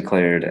array is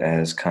declared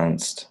as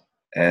const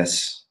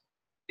s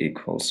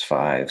equals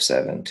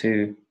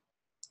 572.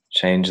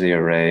 Change the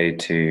array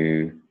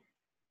to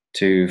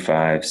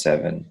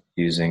 257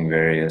 using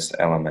various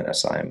element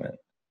assignment.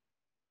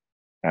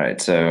 All right,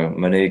 so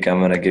Monique, I'm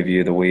going to give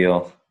you the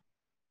wheel.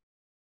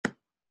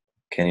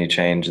 Can you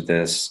change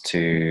this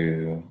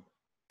to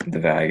the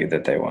value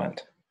that they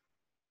want?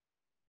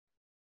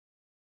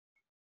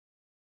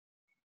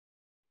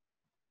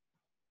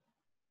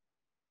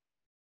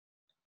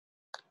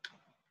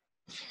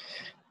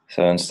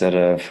 So instead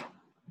of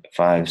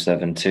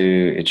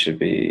 572, it should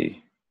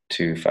be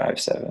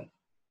 257.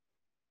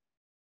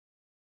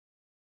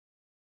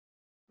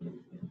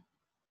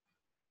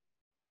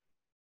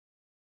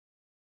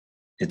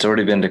 It's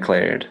already been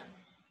declared.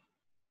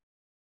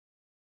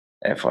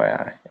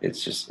 FYI,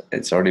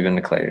 it's already been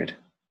declared.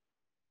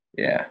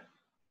 Yeah.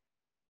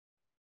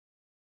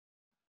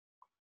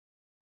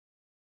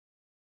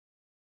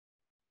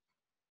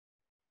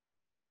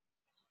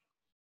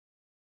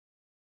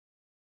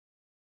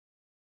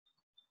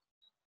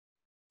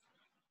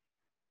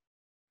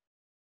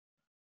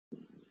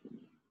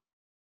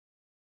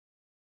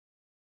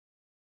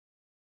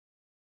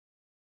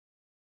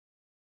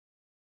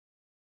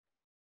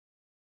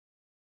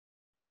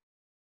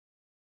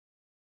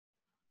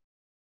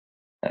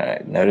 All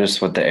right,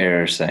 notice what the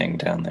error is saying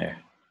down there.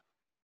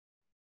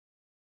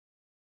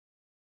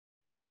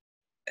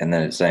 And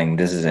then it's saying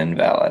this is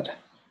invalid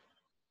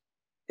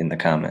in the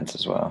comments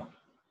as well.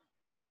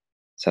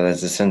 So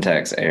that's a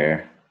syntax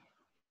error.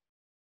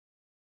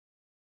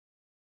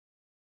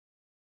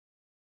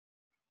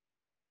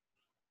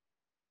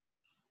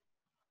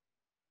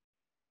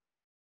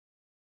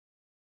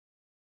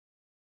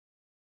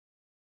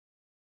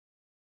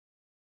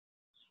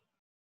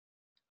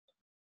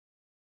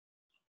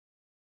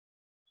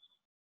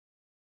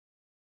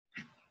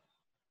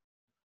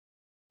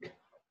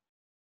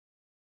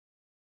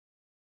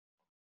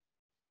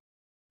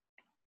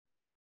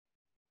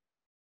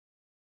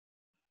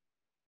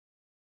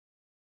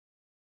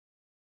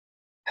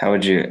 How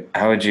would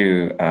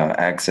you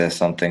access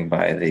something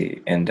by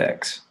the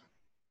index?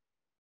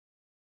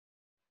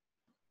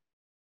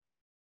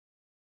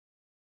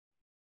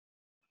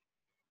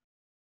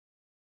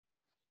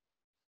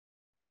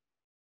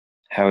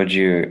 How would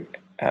you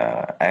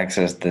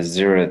access the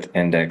 0th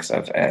index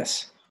of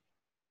S?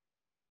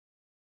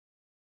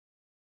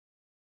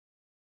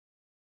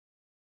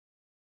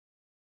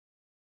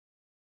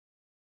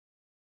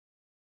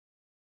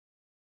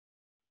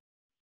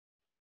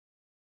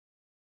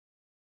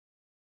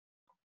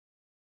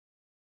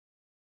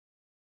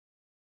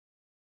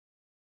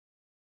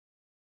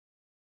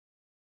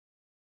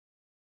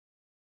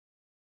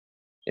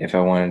 If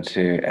I wanted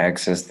to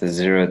access the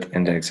 0th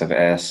index of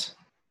S,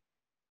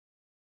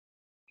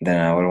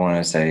 then I would want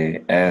to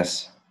say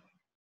S,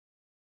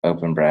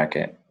 open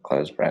bracket,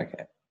 close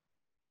bracket.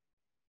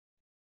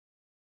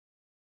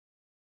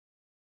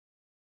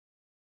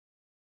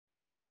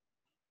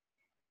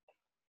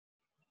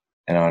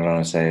 And I would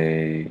want to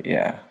say,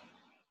 yeah.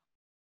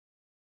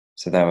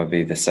 So that would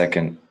be the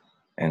 2nd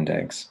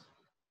index.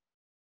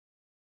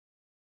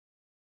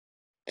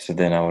 So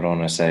then I would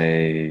want to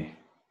say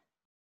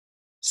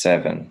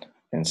 7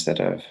 instead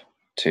of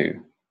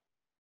 2.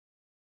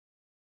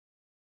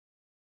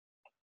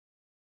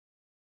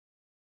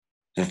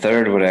 The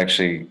third would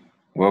actually,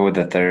 what would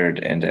the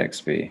 3rd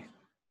index be?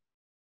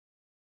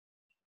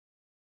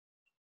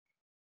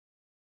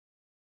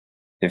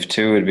 If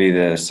 2 would be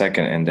the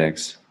second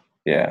index,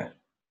 yeah,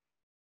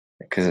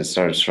 because it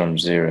starts from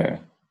 0.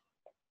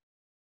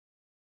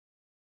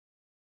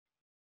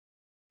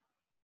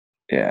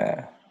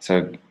 Yeah,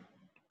 so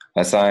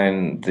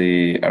assign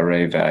the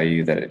array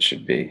value that it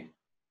should be.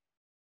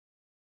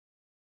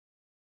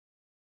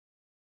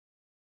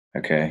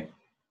 Okay.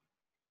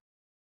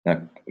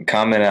 Now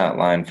comment out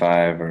line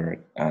 5 or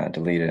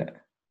delete it.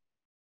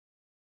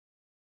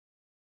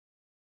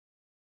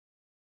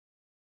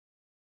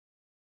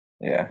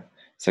 Yeah.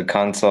 So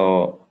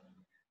console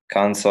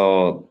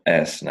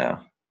S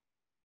now.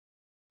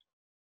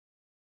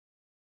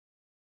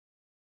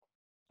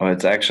 Well,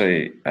 it's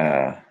actually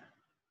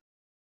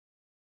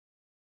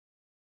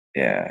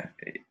yeah.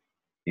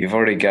 You've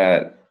already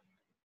got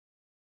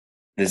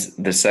this.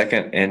 The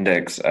second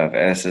index of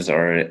S is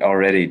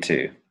already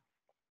 2.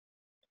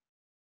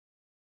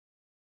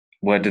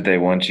 What did they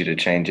want you to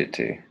change it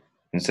to?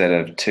 Instead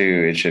of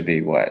 2, it should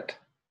be what?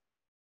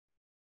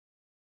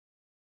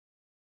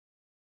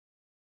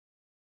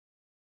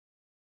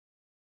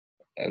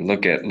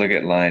 Look at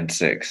line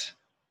 6.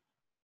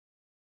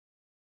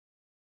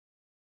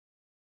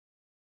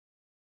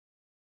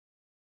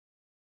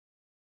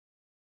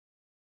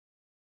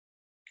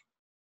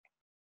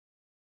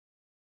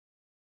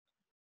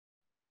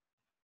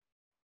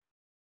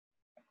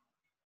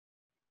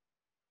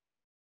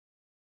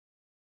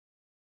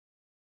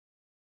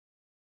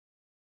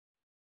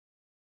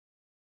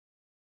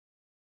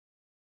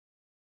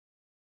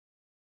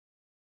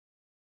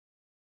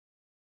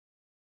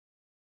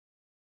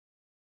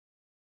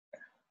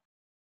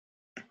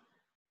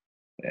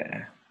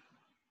 Yeah.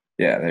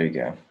 Yeah, there you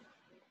go.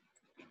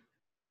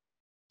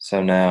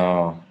 So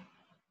now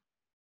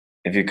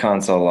if you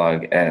console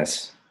log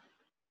S,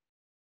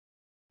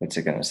 what's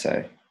it going to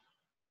say?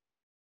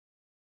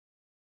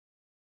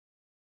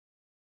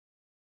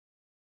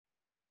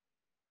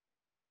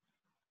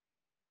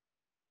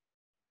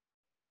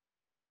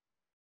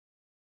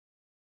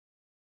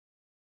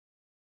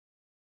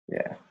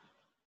 Yeah.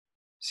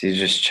 So you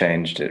just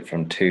changed it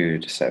from 2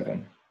 to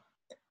 7.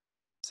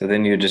 So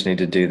then you just need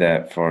to do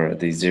that for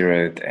the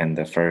 0th and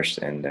the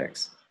first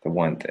index, the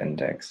 1th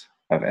index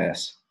of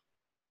S.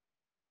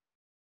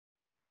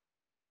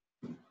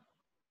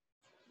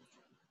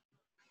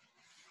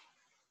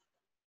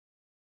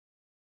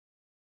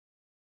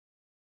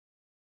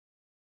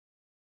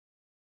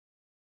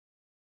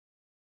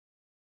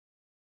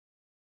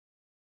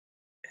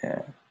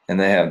 Yeah. And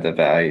they have the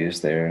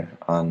values there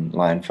on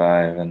line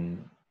 5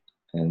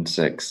 and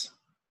 6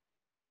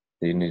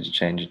 that you need to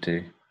change it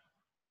to.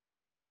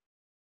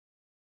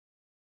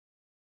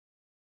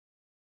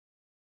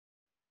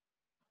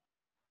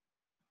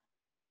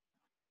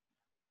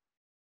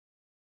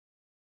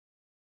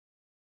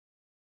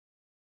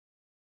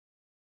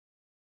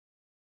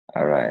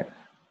 All right.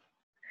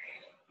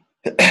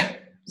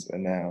 So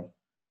now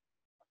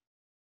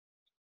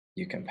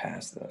you can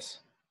pass this.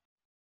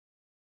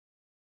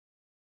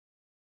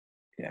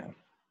 Yeah.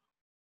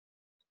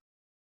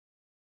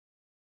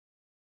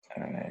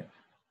 All right.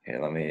 Here,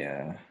 let me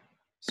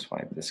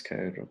swipe this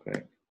code real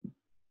quick.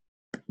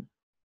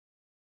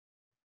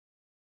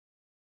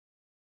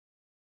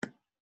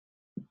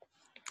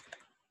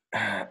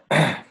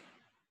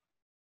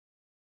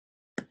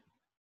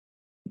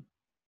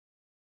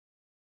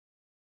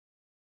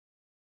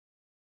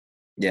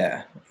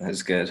 Yeah,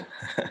 that's good.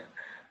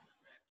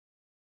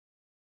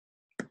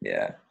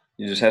 Yeah,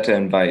 you just have to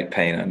invite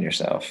pain on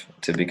yourself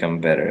to become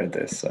better at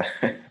this.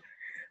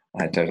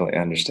 I totally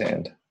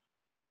understand.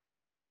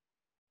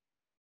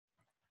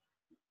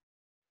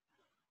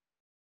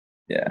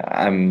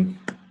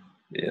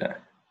 Yeah,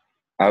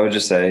 I would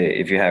just say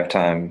if you have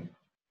time,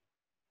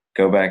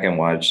 go back and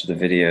watch the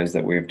videos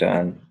that we've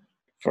done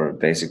for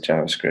basic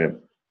JavaScript,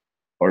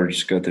 or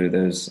just go through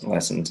those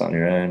lessons on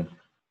your own.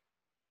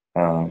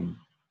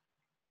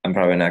 I'm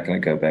probably not going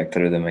to go back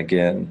through them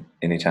again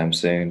anytime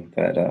soon,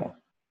 but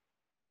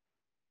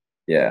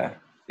yeah,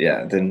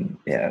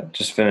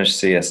 just finish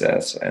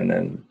CSS, and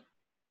then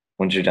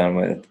once you're done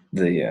with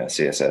the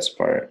CSS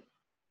part,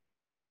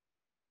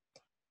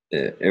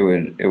 it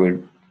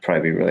would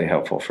probably be really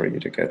helpful for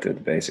you to go through the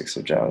basics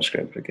of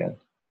JavaScript again.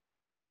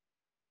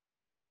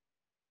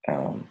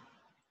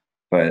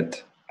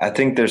 But I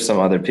think there's some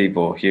other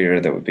people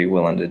here that would be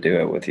willing to do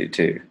it with you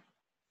too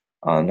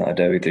on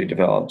Adobe 3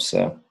 Develop.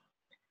 So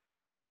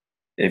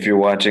if you're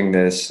watching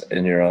this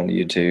and you're on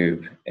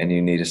YouTube and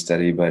you need a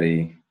study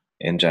buddy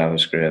in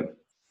JavaScript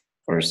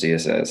or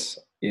CSS,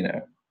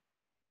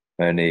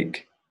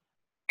 Monique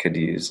could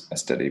use a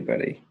study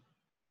buddy.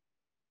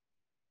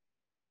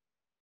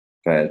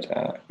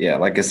 But yeah,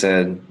 like I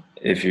said,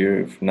 if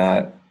you've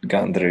not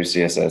gone through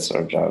CSS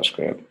or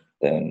JavaScript,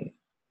 then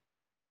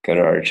go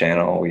to our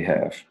channel. We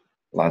have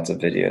lots of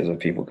videos of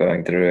people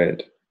going through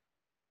it.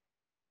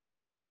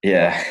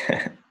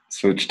 Yeah,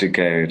 switch to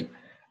Code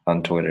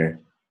on Twitter.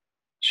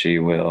 She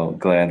will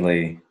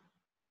gladly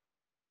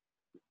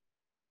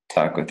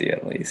talk with you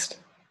at least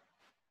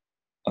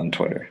on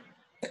Twitter.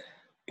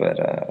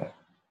 But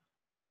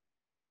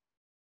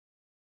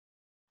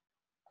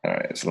All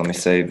right, so let me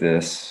save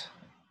this.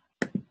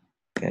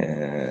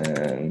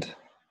 And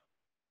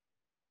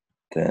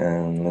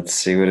then let's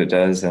see what it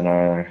does in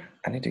our,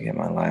 I need to get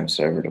my live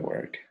server to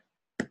work.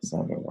 It's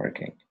not been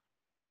working.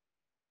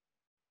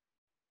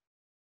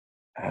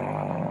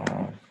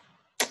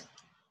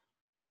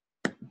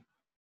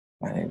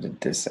 I need to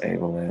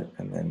disable it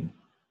and then,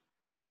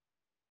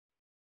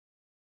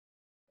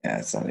 yeah,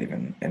 it's not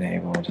even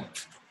enabled.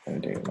 Let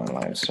me do my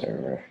live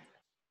server.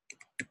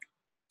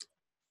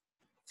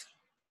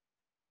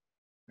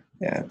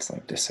 Yeah, it's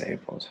like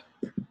disabled.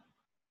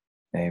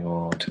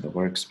 Enable to the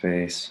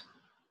workspace.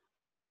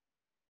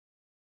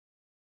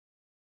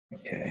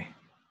 Okay,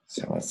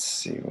 so let's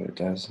see what it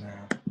does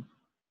now.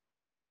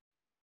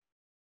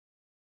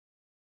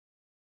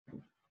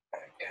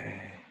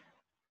 Okay.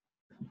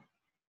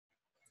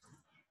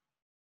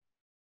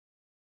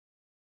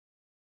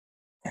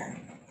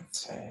 And let's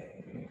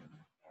say,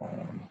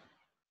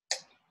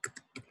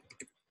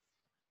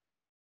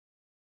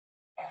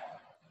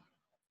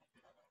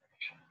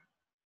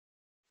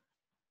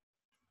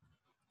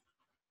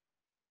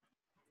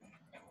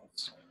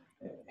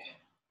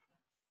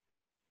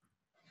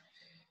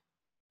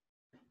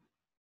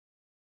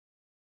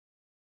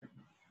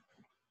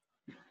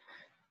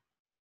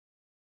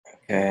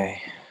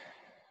 okay.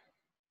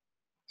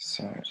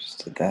 So I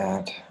just did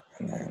that,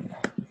 and then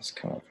let's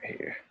come over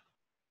here.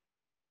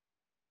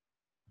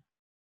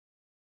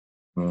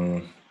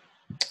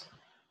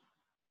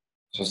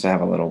 Supposed to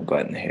have a little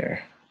button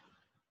here.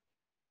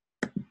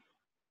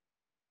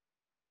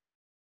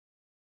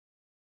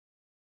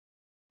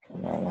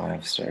 My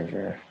live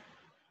server.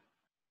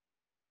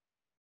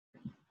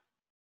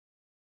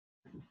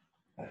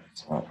 But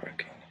it's not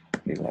working.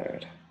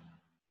 Reload.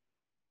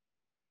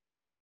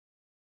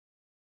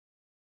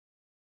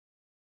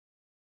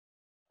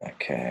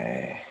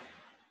 Okay.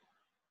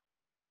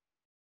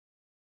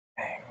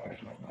 Dang,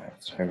 where's my live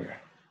server?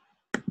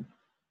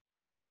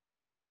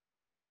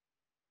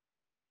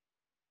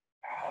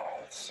 Oh,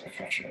 that's so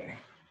frustrating.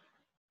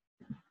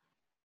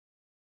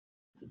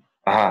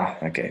 Ah,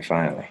 okay,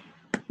 finally.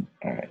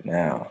 All right,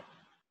 now.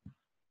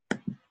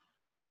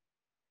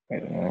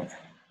 Wait a minute.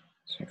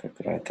 So I click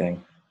the right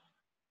thing.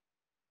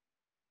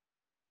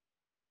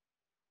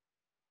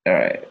 All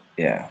right,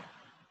 yeah.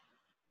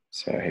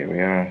 So here we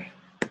are.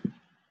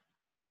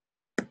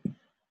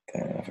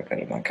 Then if I go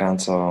to my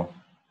console,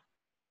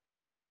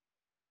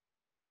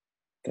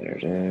 there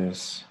it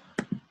is.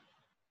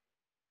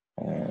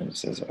 And it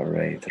says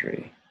array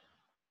 3.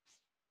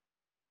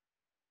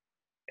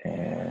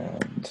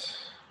 And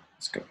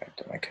let's go back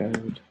to my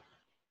code.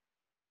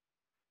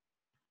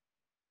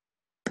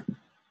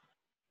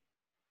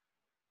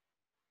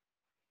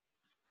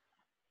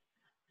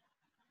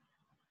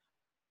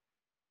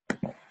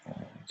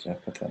 Did I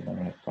put that in the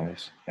right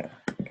place? Yeah.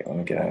 Okay, let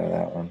me get out of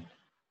that one.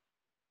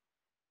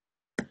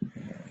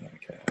 And let me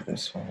get out of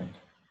this one.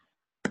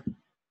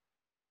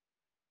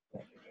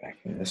 Back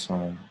in this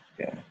one.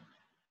 Yeah.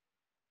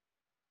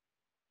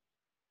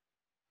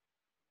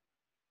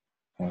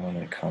 I want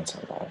to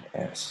console log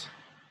S.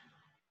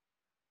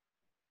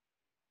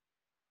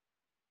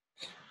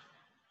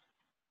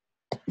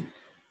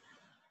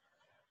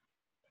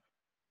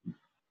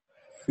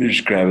 You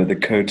just grab the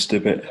code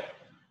snippet.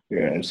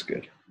 Yeah, that's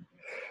good.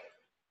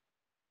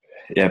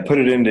 Yeah, put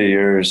it into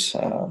yours.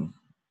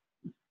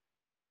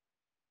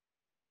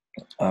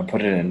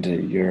 Put it into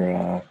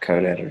your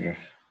code editor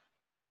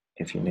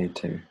if you need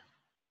to.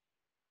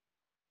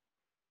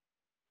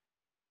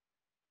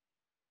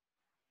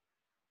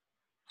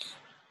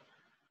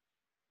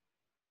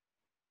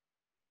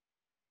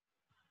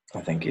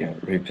 I think you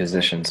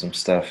reposition some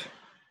stuff.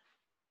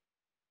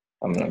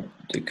 I'm gonna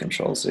do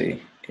Control Z.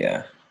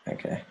 Yeah.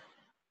 Okay.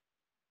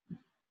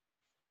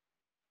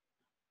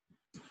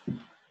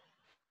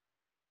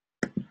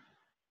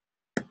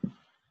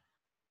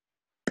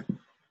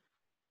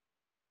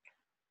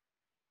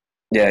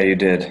 Yeah, you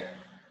did.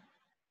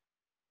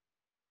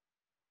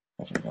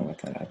 I don't know what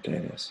that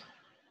update is.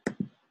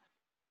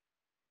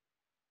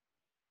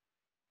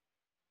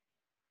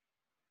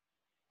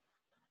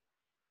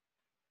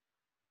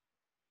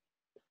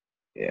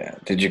 Yeah.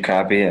 Did you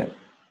copy it?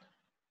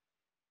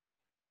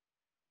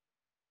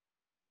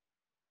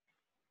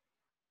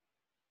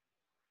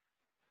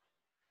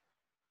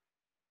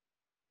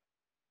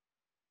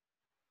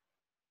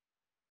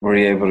 Were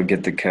you able to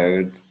get the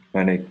code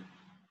when it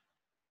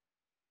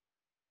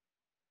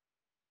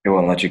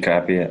won't let you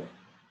copy it?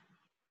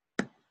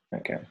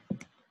 Okay.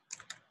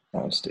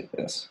 I'll just do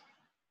this.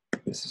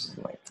 This is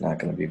like not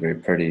going to be very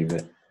pretty,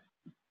 but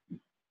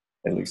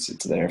at least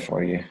it's there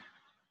for you.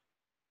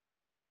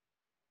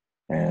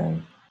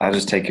 And I'll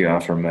just take you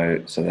off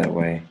remote so that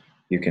way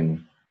you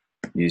can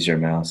use your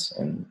mouse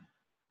and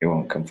it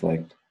won't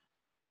conflict.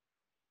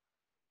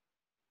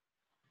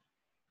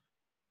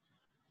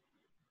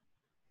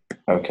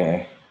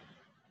 Okay.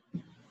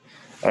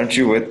 Aren't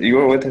you with, you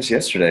were with us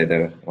yesterday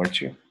though,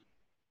 weren't you?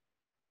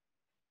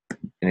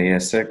 In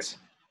ES6?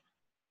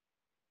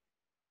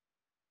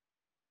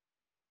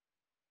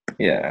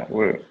 Yeah,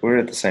 we're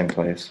at the same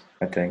place,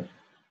 I think.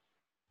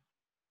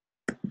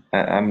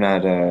 I'm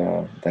not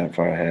that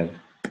far ahead.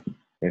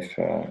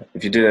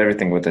 If you did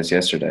everything with us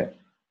yesterday,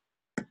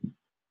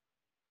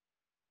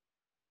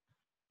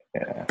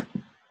 yeah,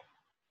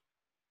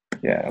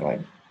 yeah.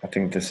 Like I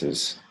think this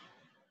is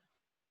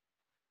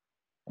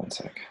 1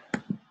 sec.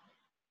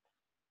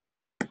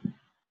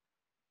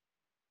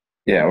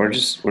 Yeah, we're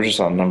just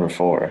on number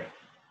 4.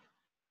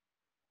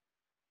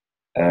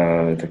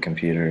 The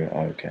computer.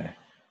 Okay.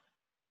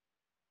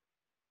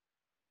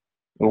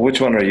 Well,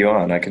 which one are you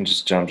on? I can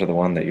just jump to the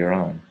one that you're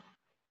on,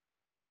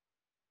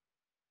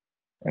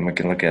 and we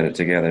can look at it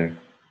together.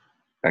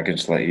 I can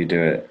just let you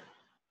do it.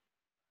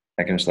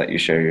 I can just let you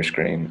share your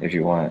screen if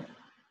you want.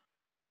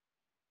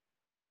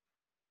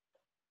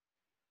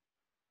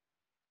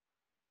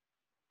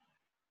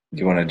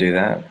 You want to do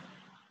that?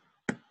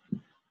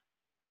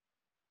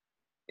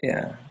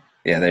 Yeah.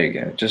 Yeah, there you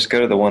go. Just go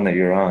to the one that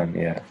you're on.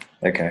 Yeah.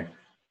 Okay.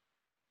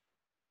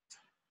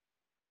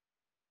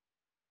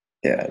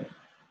 Yeah.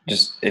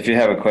 Just if you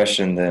have a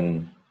question,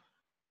 then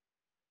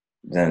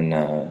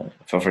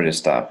feel free to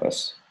stop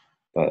us,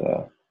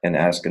 but and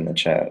ask in the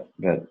chat.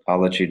 But I'll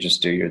let you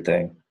just do your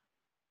thing.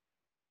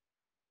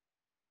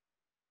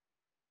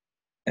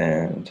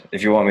 And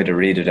if you want me to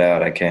read it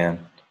out, I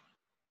can.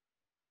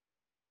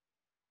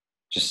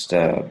 Just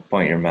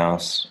point your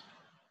mouse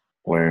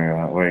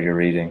where you're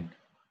reading.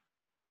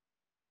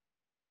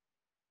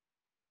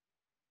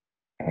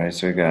 All right.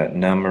 So we got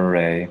num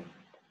array,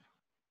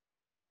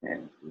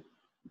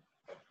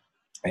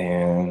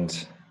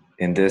 and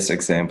in this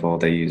example,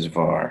 they use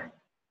var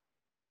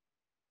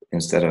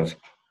instead of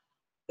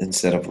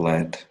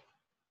let.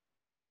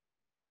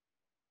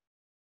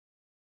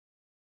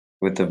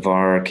 With the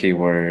var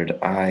keyword,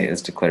 I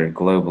is declared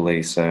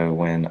globally, so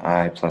when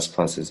I++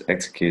 is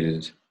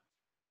executed,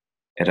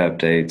 it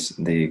updates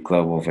the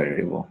global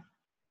variable.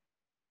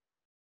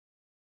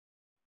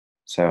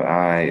 So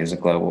I is a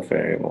global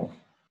variable.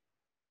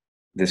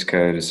 This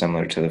code is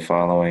similar to the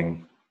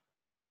following.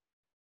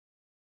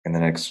 In the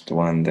next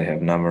one, they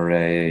have num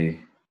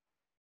array.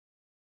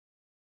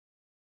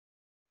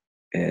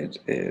 It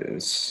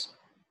is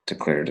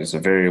declared as a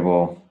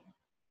variable.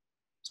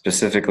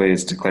 Specifically,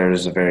 it's declared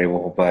as a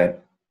variable,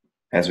 but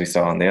as we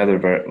saw in the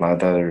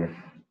other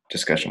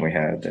discussion we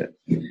had, that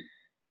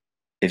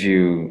if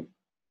you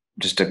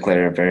just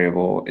declare a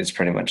variable, it's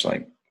pretty much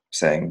like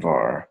saying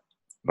var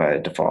by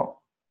default.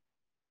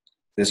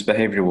 This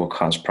behavior will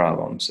cause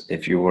problems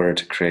if you were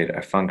to create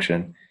a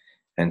function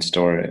and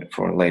store it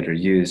for later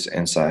use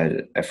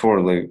inside a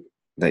for loop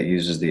that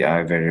uses the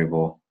I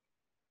variable.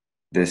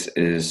 This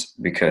is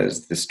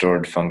because the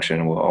stored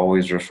function will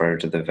always refer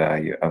to the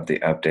value of the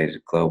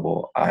updated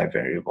global I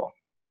variable.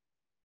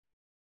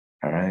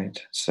 All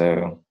right,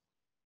 so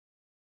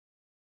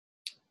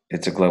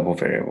it's a global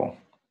variable.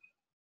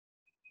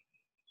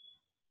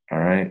 All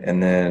right,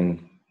 and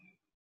then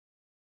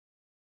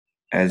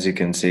as you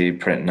can see,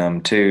 print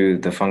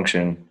num2, the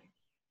function,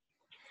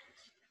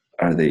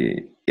 or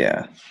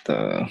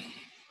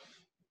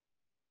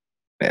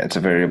it's a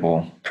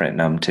variable, print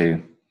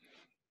num2.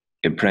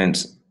 It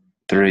prints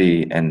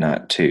 3 and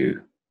not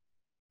 2.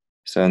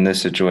 So in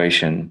this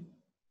situation,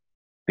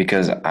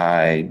 because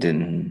I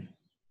didn't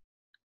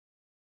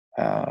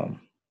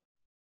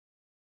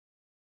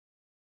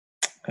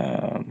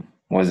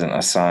wasn't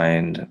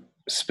assigned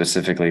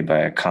specifically by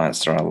a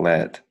const or a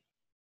let,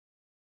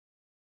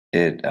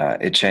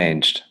 it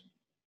changed.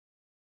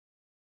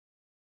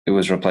 It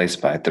was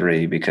replaced by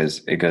 3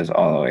 because it goes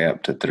all the way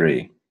up to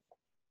 3.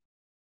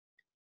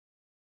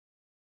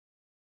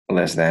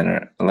 Less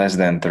than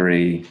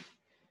 3,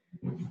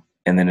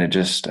 and then it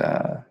just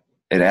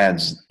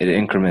it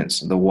increments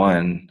the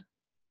 1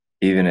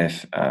 even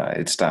if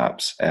it's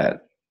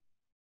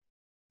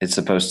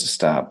supposed to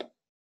stop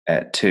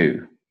at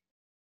 2.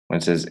 When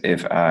it says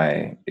if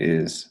I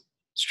is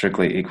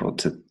strictly equal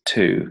to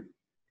 2,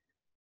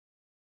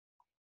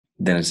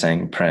 then it's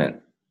saying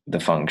print the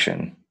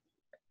function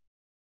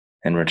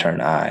and return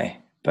I.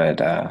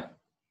 But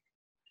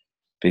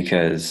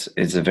because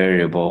it's a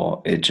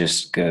variable, it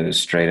just goes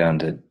straight on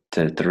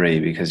to 3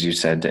 because you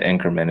said to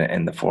increment it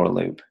in the for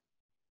loop.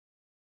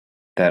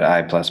 That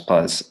I++,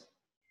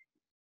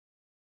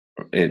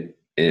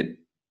 it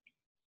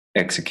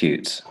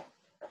executes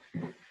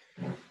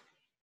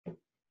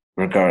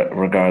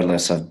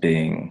regardless of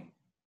being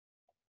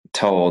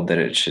told that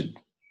it should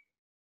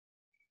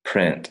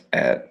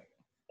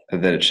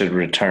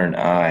return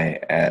I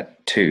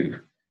at 2.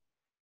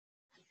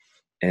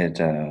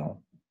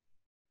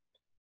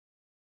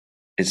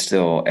 It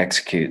still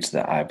executes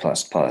the I++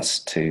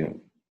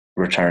 to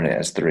return it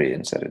as 3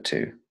 instead of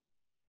 2.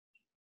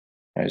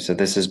 All right, so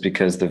this is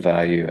because the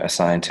value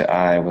assigned to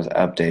I was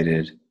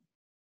updated,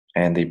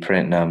 and the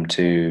print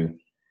num2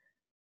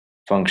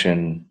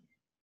 function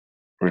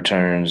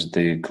returns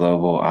the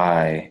global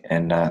I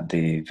and not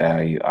the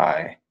value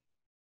I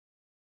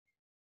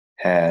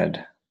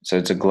had. So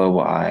it's a global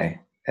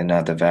I and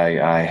not the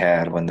value I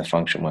had when the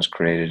function was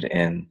created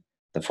in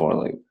the for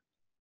loop.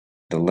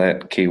 The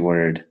let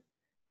keyword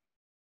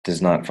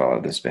does not follow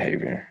this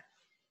behavior.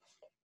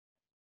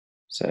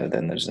 So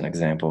then there's an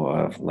example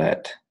of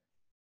let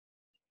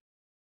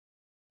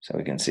So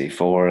we can see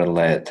for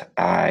let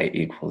I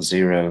equals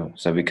 0.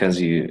 So because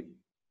you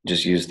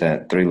just use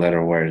that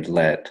 3-letter word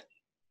let,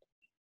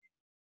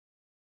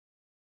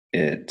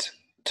 it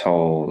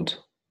told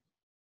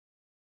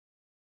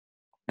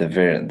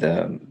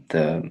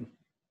the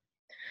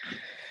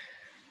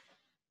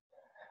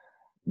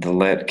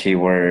let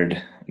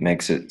keyword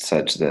makes it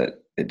such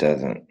that it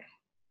doesn't.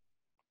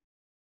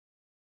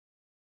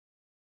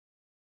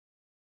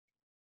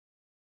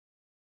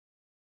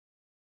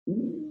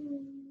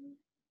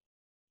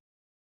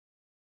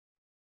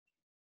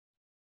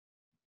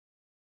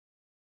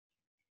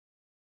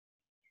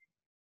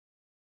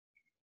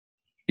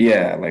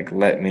 Yeah, like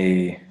let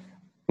me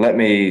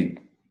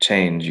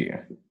change you.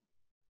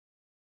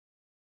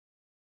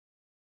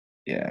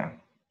 Yeah.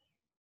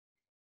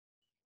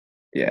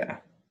 Yeah.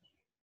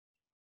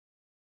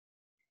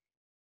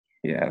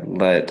 Yeah.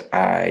 Let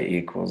I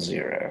equals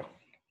 0.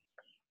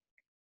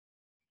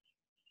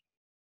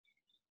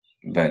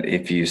 But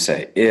if you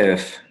say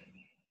if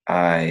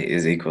I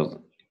is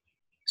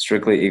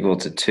strictly equal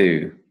to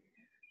 2,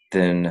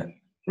 then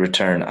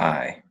return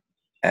I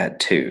at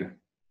 2.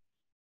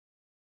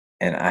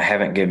 And I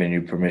haven't given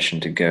you permission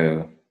to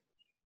go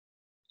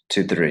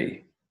to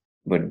 3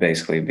 would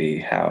basically be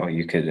how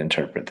you could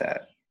interpret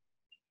that.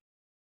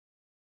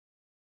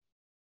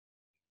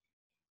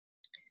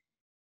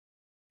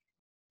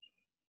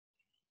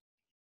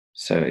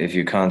 So if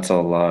you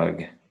console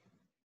log,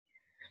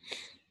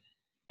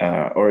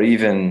 or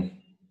even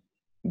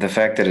the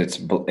fact that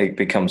it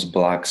becomes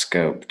block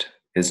scoped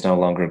is no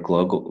longer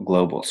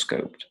global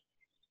scoped.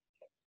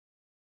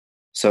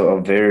 So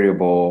a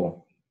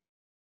variable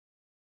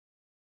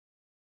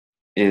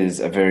is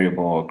a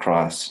variable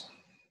across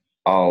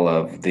all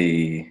of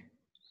the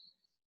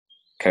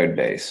code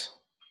base,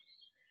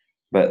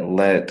 but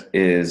let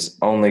is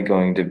only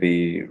going to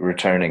be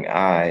returning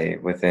I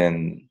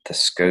within the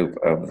scope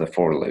of the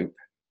for loop.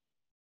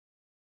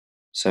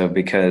 So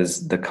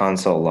because the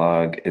console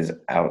log is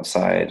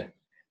outside,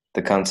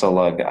 the console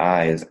log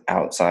I is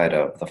outside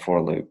of the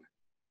for loop.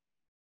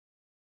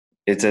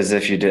 It's as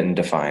if you didn't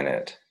define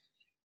it.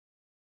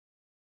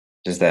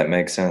 Does that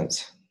make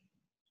sense?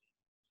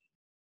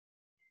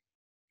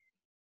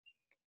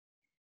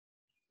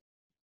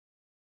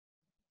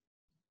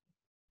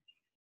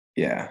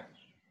 Yeah.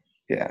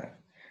 Yeah.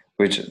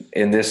 Which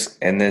in this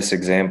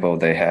example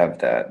they have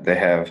that. They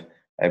have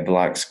a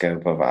block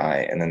scope of I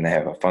and then they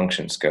have a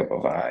function scope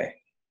of I.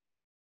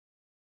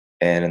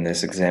 And in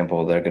this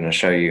example, they're going to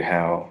show you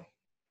how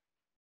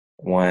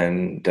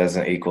one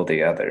doesn't equal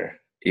the other,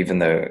 even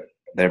though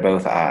they're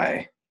both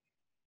I,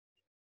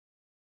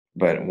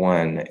 but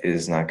one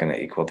is not going to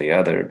equal the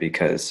other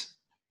because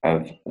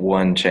of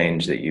one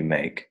change that you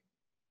make.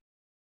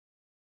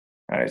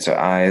 All right, so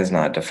I is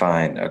not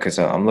defined. Okay,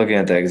 so I'm looking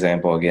at the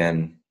example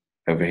again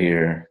over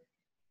here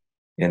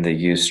in the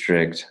use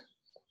strict.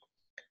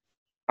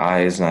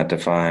 I is not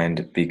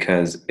defined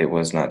because it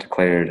was not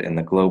declared in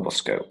the global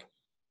scope.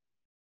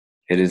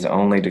 It is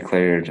only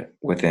declared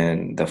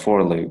within the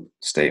for loop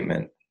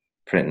statement,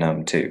 print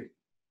num2.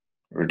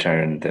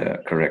 Return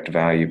the correct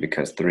value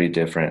because 3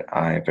 different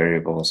I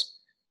variables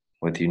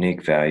with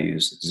unique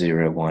values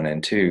 0, 1,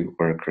 and 2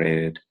 were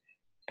created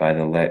by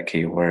the let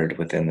keyword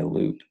within the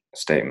loop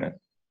statement.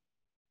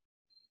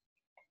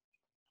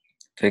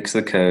 Fix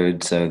the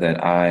code so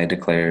that I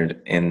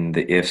declared in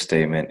the if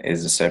statement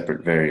is a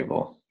separate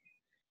variable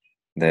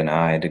than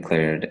I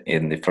declared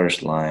in the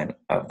first line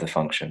of the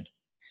function.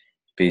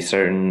 Be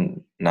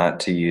certain not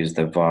to use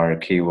the var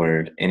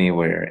keyword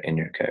anywhere in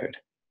your code.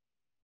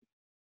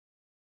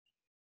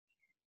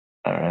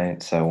 All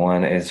right, so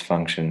one is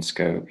function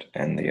scoped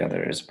and the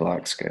other is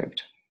block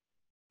scoped.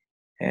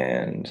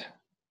 And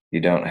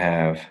you don't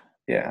have,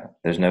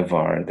 there's no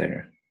var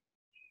there.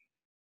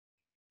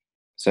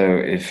 So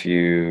if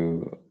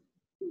you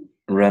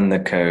run the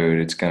code,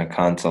 it's going to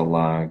console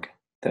log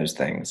those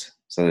things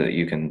so that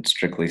you can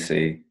strictly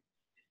see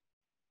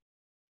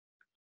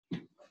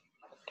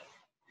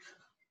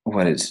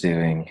what it's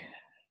doing.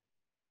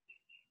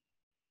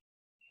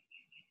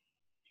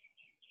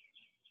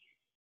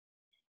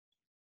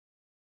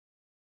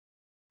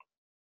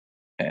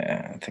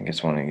 Yeah, I think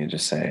it's wanting you to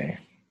say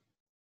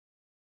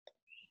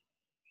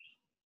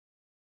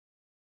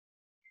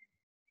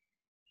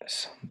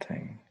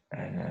something.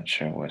 I'm not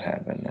sure what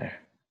happened there.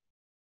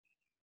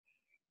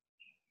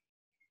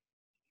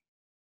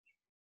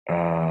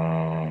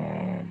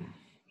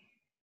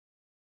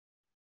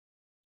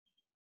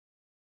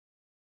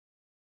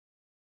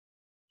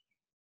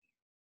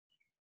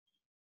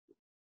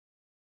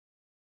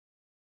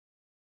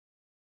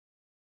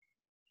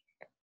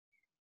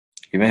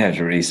 You may have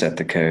to reset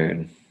the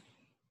code.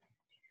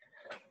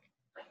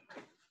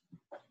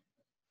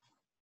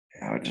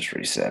 I would just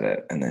reset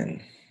it and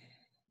then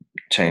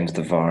change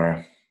the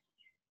var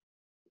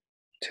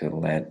to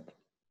let,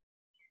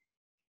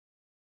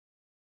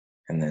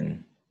 and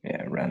then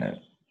run it.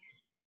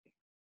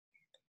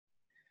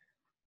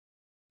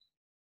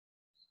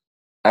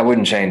 I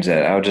wouldn't change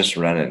that. I would just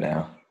run it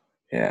now.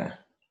 Yeah.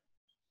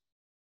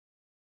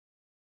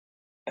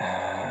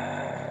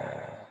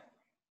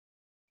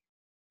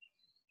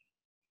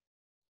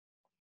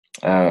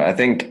 I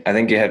think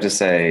you have to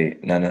say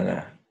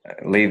no.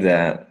 Leave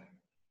that,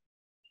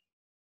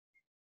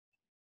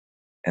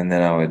 and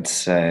then I would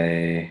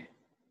say,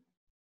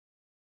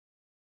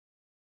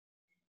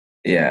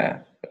 yeah,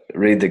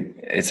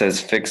 it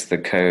says fix the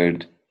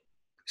code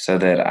so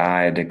that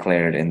I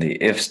declared in the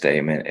if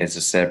statement is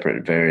a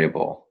separate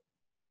variable.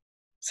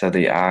 So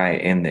the I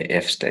in the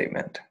if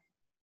statement,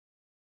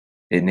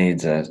 it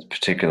needs a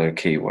particular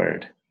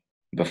keyword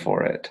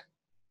before it.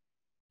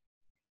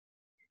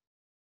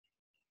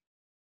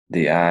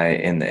 The I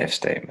in the if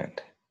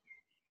statement.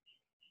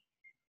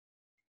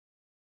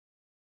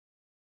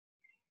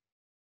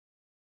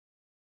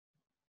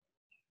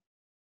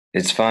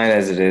 It's fine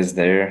as it is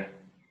there,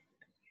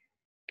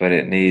 but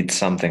it needs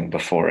something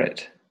before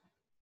it.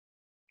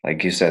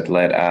 Like you said,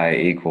 let I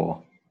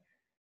equal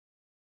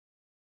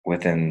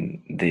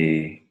within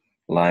the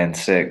line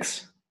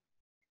 6.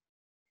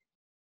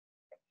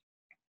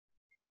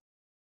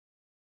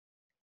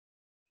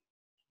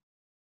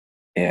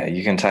 Yeah,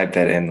 you can type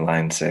that in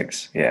line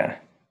 6. Yeah.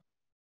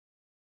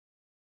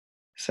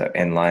 So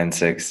in line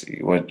 6,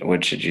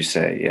 what should you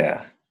say?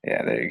 Yeah.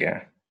 Yeah, there you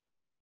go.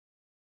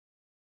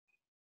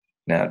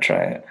 Now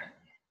try it.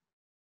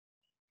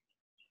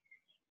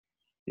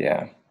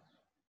 Yeah.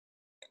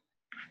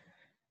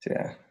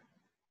 Yeah.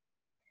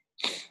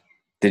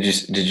 Did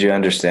you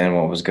understand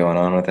what was going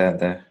on with that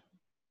though?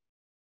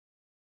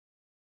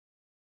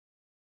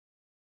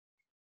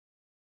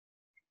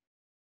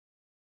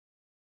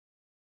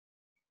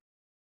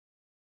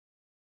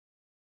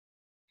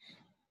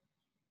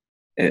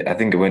 I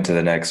think it went to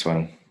the next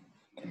one.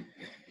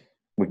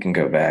 We can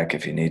go back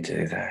if you need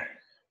to there.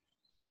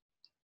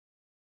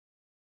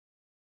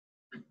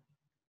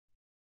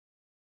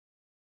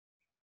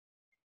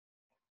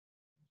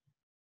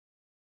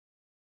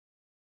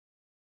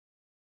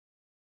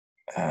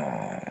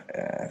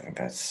 I think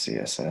that's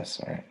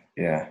CSS, right?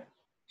 Yeah.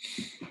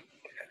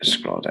 Just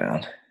scroll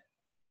down.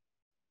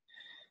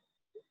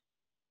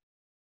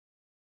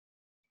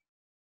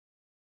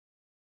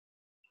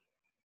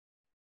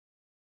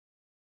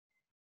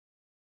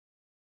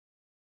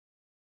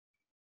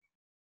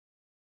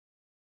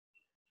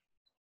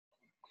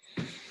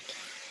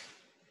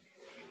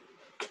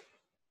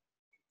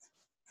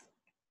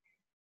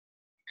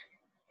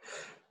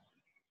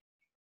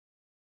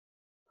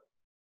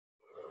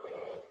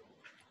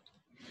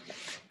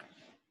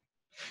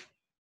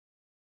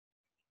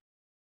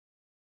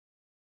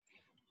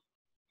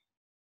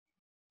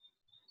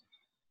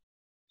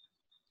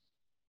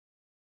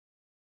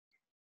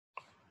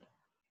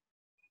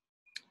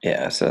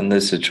 Yeah, so in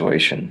this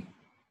situation,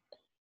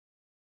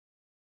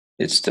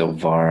 it's still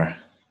var.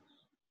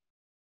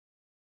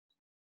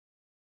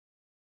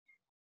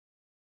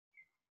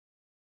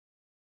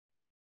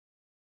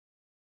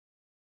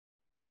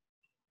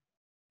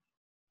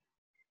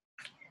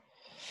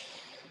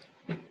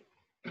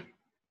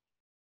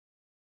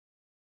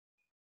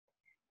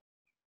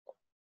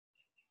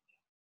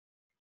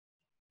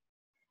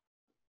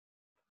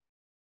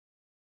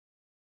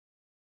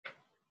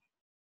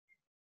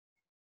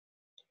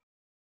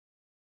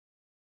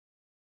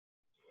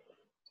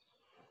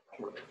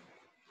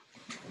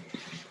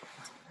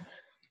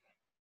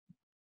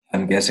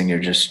 I'm guessing you're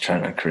just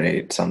trying to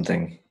create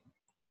something,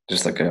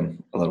 just like a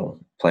little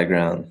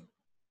playground.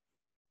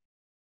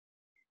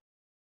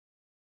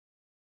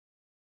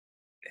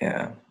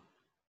 Yeah.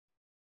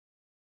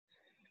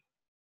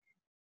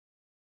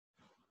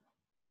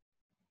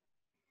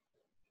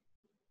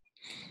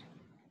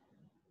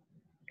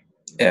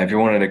 Yeah, if you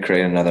wanted to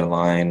create another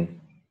line,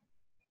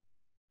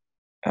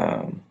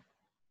 um,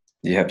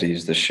 you have to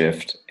use the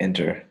shift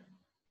enter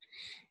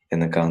in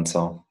the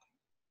console.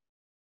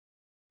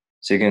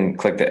 So you can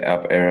click the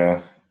up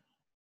arrow,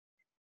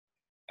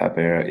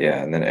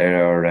 yeah, and then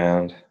arrow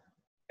around,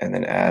 and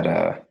then add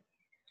a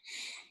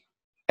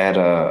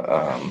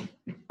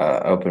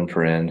open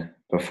paren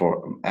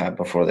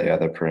before the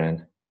other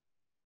paren.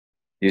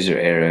 Use your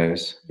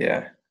arrows,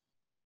 yeah.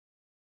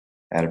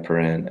 Add a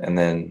paren, and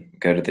then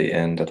go to the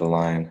end of the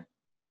line,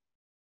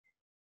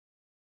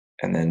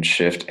 and then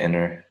shift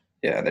enter.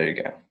 Yeah, there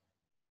you go.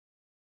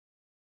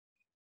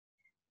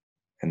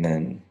 And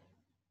then,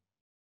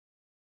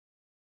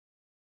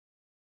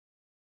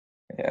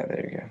 yeah,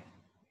 there you go.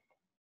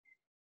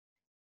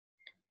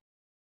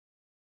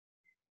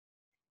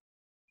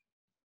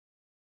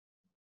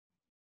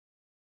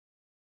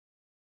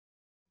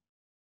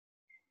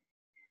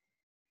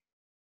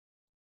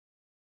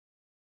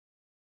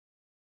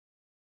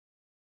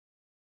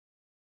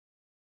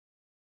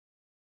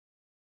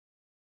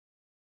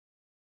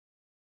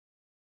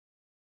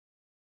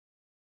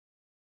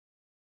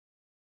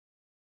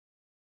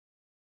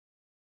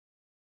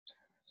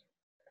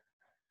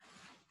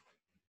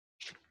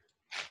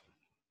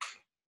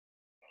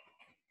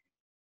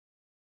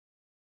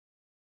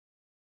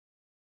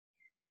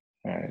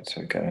 All right, so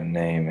we got a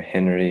name,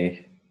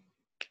 Henry.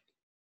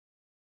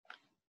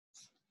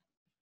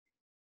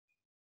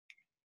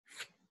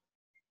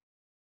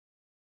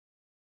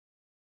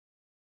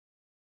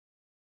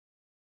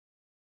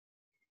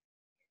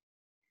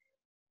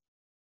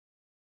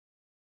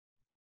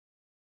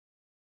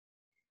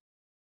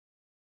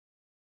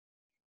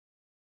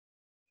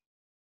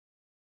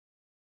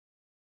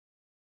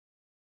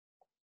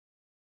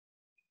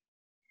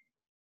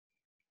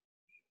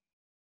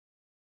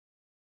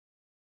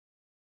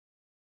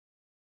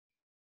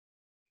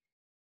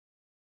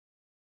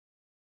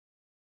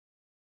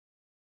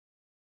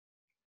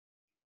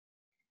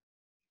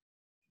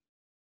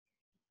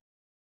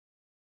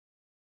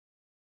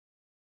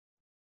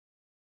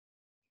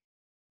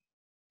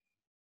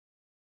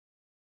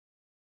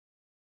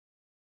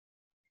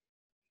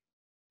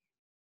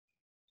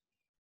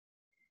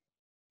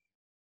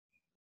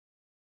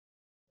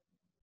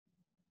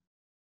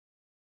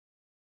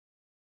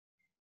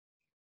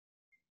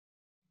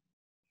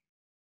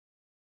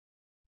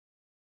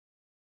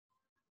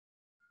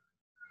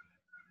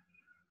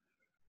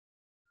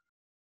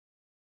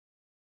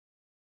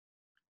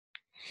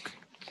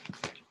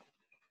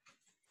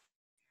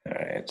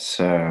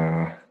 So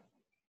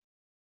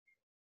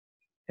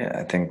yeah,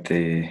 I think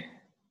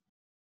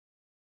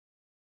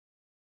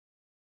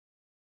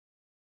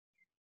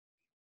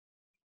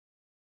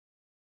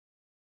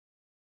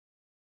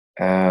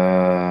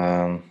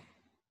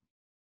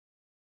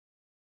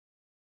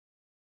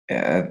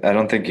yeah, I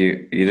don't think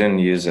you didn't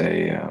use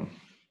a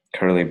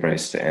curly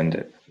brace to end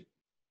it.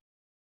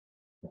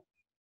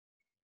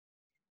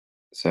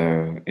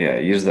 So yeah,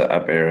 use the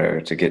up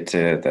arrow to get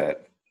to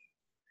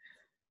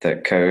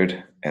that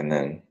code, and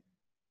then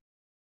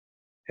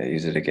yeah,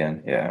 use it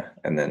again. Yeah,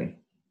 and then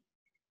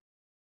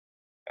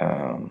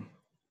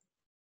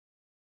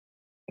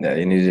yeah,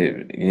 you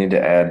need to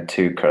add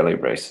 2 curly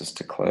braces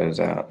to close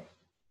out.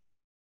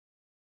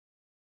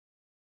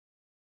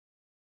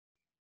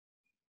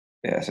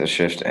 Yeah, so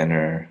Shift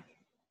Enter,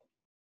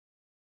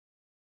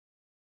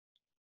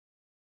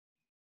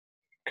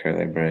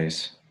 curly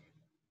brace,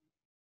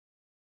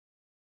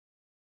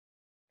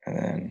 and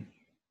then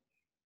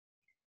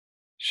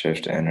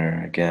Shift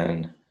Enter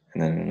again,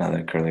 and then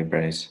another curly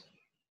brace.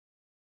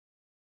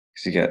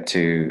 Because you got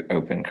 2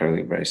 open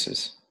curly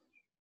braces.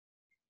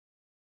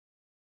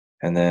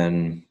 And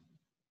then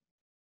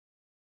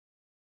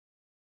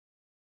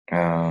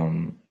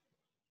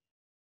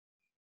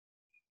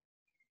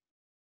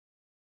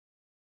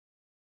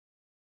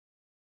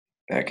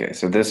okay,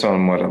 so this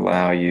one would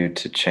allow you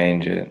to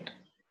change it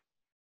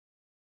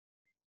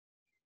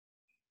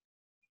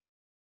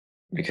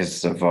because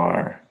it's a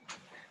var.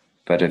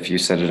 But if you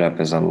set it up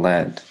as a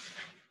let,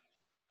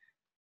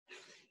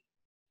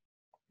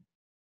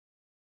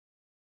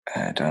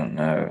 I don't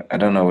know. I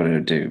don't know what it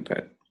would do,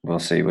 but we'll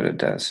see what it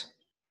does.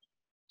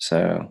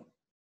 So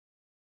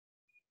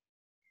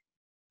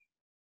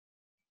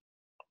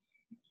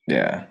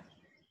yeah,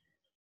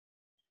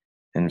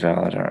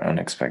 invalid or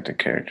unexpected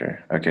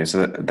character. Okay,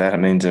 so that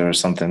means there was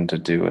something to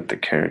do with the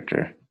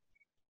character.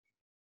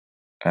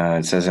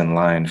 It says in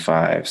line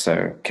 5.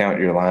 So count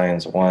your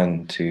lines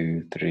 1,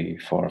 2, 3,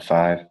 4,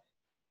 5.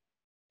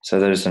 So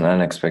there's an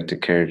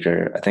unexpected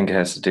character. I think it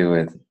has to do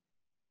with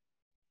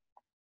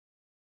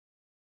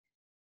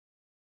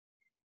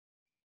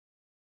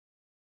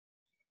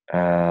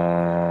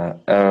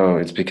oh,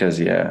 it's because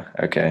yeah,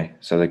 okay.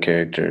 So the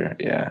character,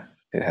 yeah,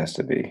 it has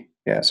to be.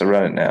 Yeah, so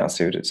run it now,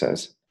 see what it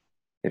says.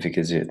 If it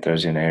gives you it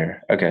throws you an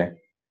error. Okay.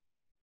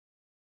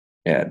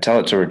 Yeah, tell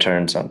it to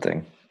return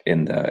something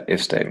in the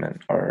if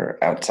statement or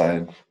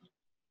outside.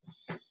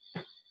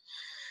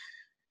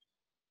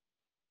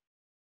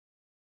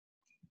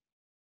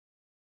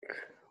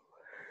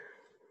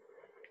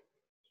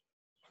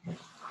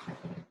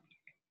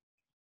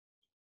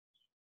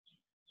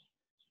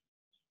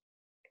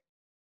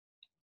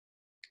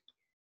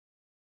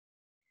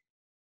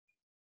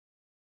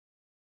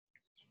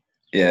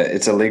 Yeah,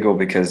 it's illegal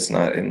because it's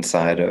not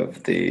inside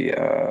of the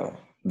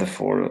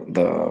for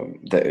the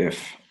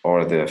if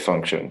or the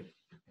function.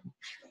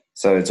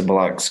 So it's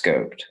block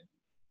scoped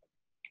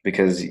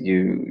because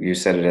you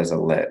set it as a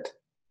let.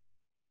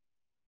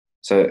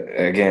 So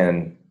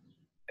again,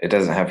 it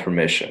doesn't have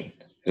permission.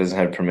 It doesn't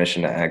have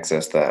permission to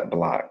access that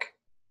block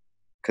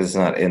because it's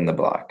not in the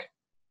block.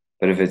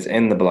 But if it's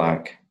in the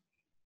block,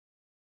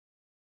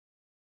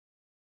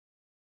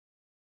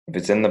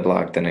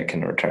 then it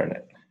can return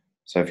it.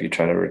 So if you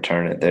try to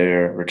return it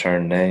there,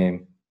 return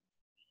name,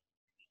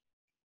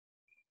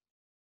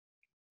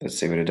 let's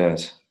see what it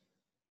does.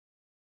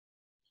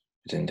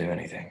 It didn't do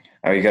anything.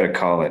 Oh, you got to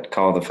call it.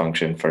 Call the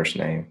function first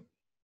name.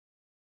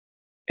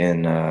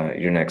 In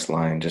your next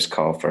line, just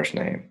call first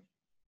name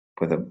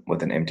with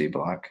an empty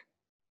block,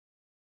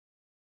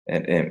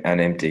 an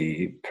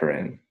empty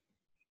paren.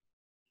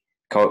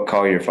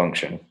 Call your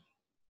function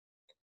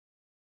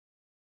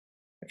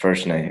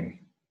first name.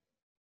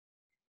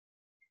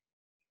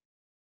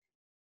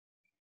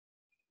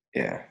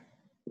 Yeah,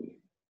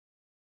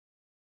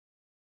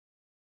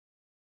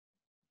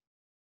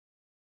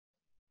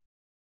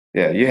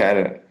 yeah. You had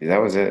it.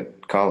 That was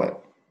it. Call it.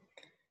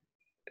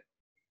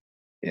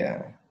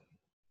 Yeah,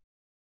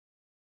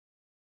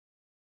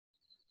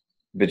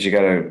 but you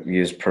got to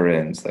use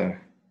parens though.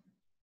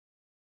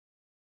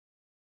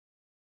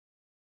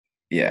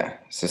 Yeah.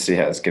 So see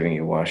how it's giving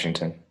you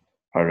Washington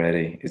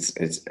already.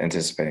 It's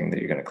anticipating that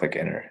you're going to click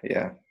enter.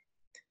 Yeah.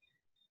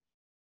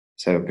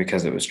 So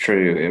because it was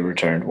true, it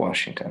returned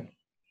Washington.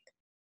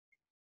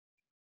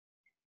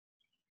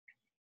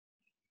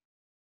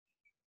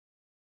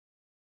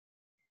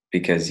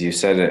 Because you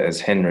set it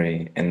as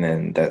Henry, and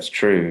then that's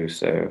true,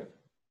 so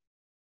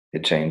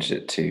it changed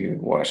it to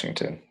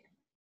Washington.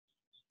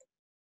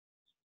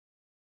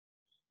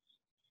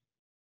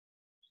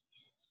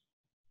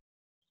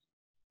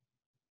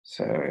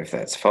 So if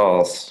that's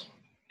false,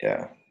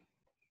 yeah.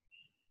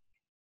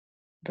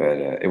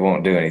 But it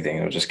won't do anything.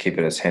 It'll just keep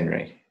it as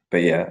Henry.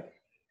 But yeah,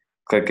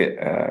 click it.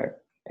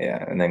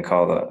 Yeah, and then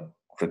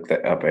click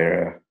the up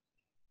arrow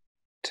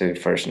to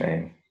first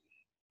name.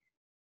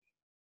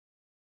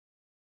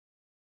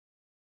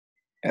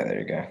 Yeah, there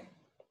you go.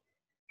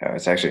 Oh,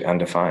 it's actually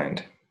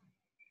undefined.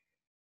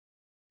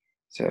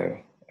 So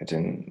it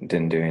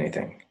didn't do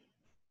anything.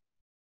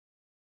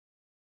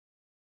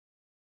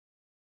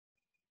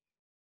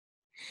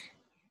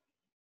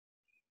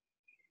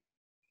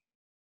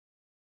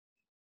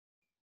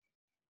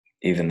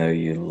 even though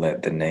you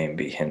let the name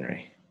be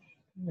Henry.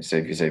 So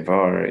if you say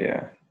var,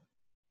 yeah,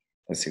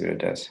 let's see what it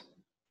does.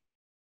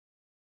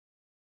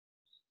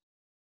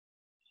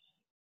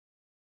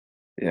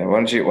 Yeah,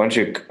 once you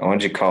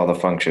call the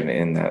function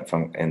in that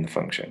in the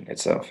function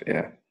itself,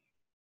 yeah.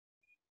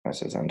 That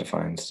says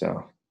undefined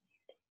still.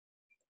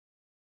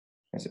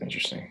 That's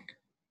interesting.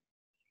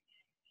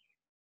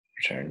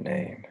 Return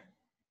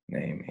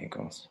name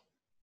equals.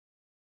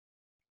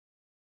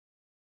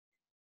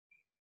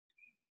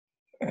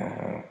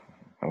 I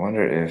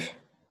wonder if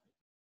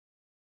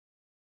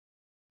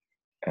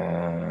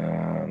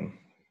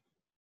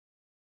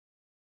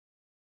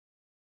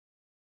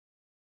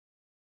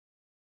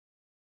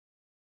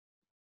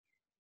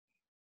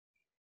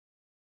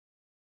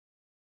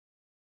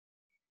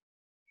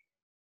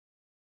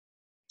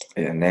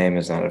yeah, name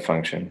is not a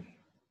function.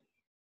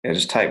 Yeah,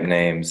 just type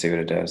name, see what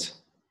it does.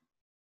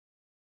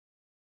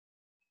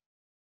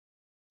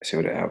 See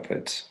what it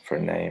outputs for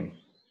name.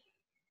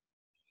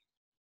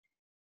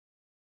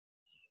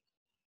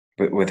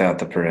 But without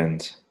the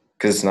parens,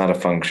 because it's not a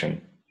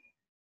function.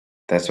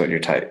 That's what your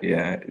type,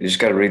 yeah. You just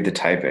got to read the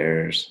type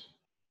errors.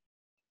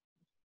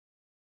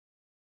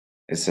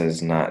 It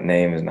says not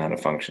name is not a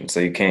function, so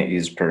you can't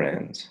use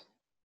parens.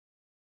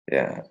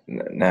 Yeah.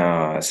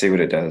 Now see what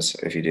it does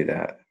if you do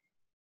that.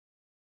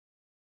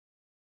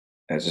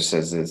 It just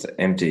says it's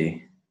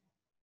empty.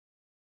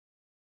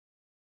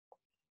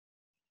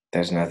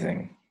 There's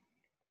nothing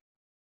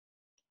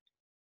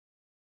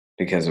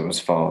because it was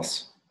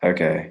false.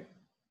 Okay,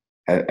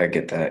 I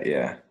get that.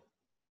 Yeah.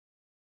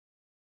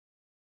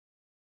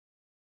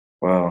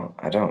 Well,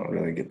 I don't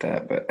really get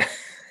that, but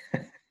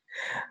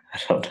I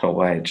don't know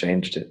why I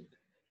changed it.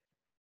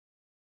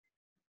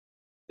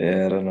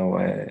 Yeah, I don't know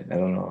why. I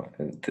don't know.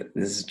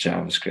 This is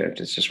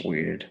JavaScript. It's just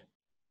weird.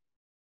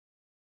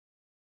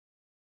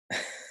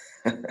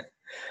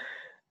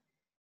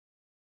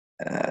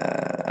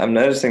 I'm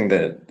noticing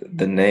that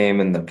the name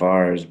in the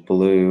var is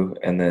blue,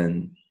 and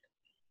then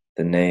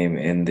the name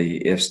in the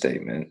if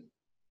statement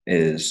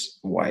is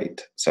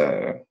white.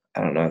 So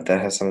I don't know if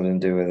that has something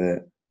to do with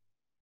it.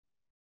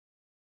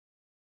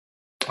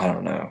 I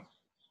don't know.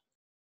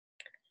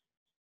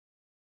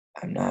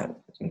 I'm not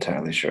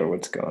entirely sure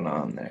what's going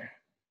on there.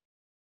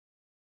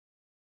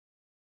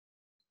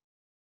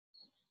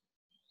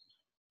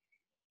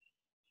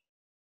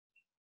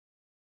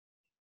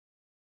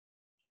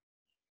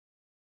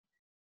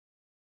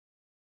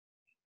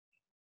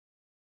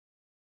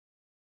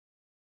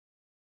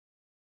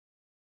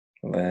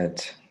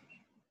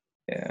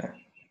 Yeah.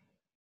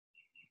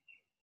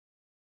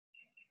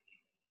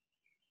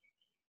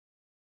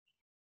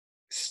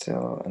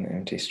 Still an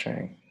empty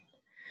string.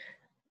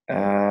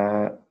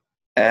 Add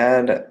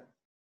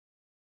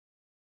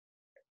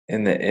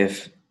in the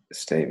if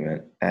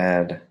statement,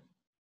 add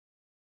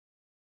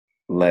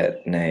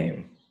let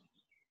name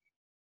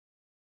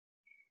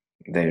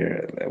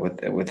there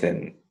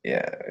within,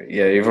 yeah,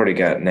 you've already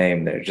got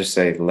name there. Just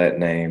say let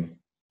name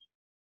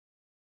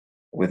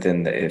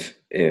within the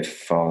if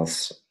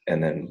false,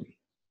 and then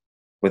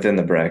within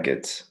the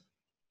brackets,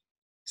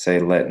 say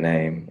let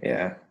name,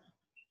 yeah.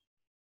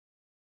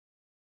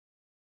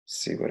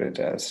 See what it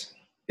does.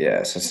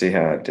 Yeah, so see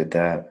how it did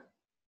that?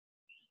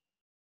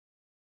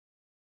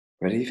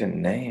 But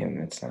even name,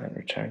 it's not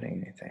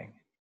returning anything.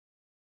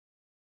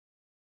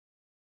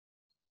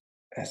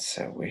 That's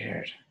so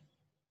weird.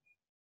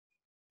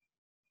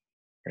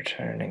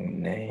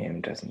 Returning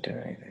name doesn't do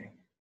anything.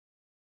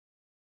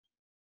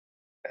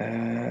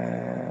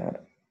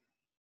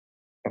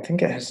 I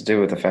think it has to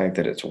do with the fact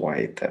that it's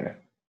white, though.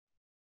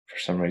 For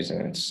some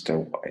reason, it's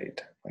still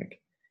white. Like,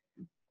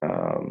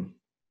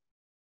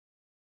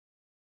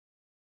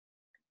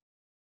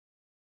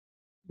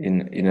 you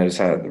notice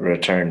how the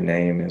return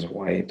name is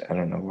white? I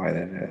don't know why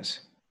that is.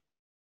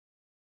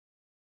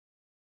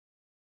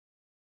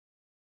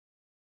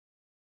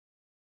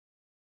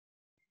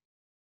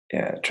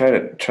 Yeah, try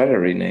to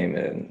rename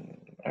it,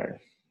 or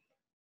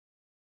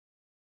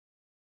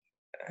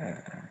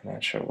I'm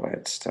not sure why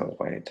it's still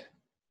white.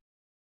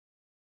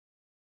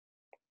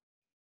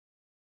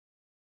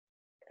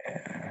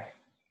 Yeah.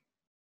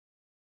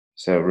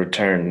 So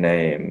return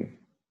name,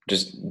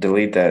 just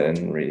delete that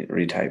and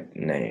retype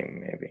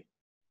name, maybe.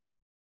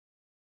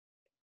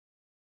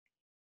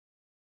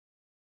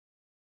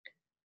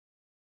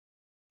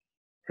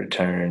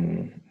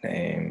 Return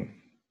name.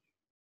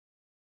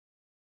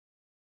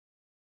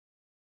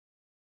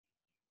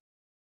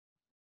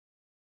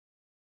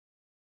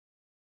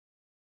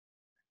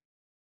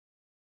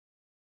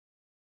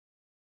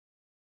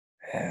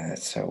 Yeah,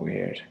 that's so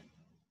weird.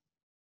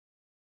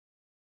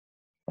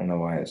 I don't know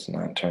why it's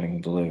not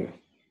turning blue.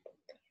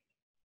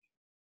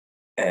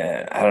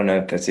 I don't know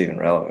if that's even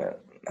relevant,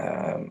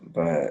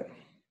 but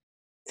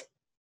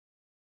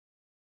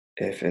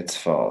if it's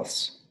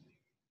false,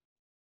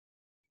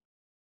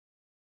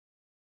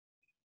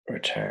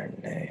 return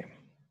name.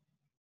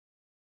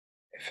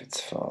 If it's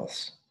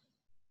false.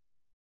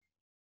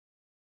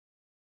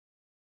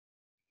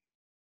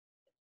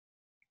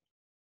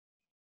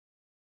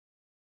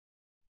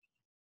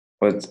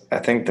 But I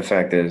think the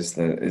fact is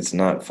that it's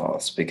not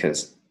false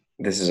because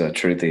this is a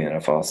truthy and a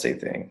falsy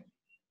thing.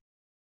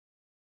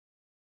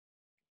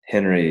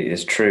 Henry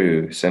is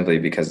true simply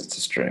because it's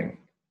a string.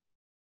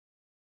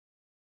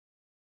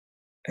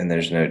 And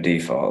there's no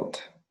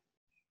default.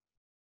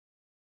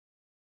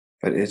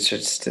 But it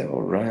should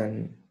still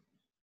run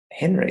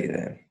Henry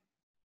then.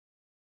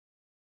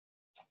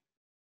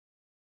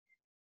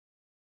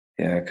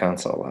 Yeah,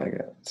 console log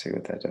it. See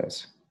what that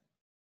does.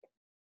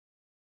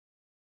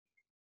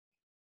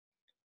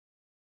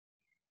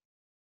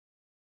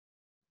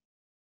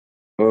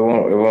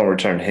 Well, it won't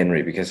return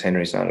Henry because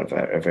Henry's not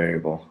a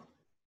variable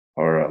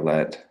or a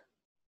let.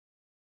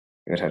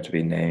 It would have to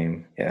be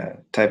name. Yeah,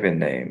 type in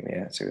name.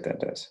 Yeah, see what that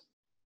does.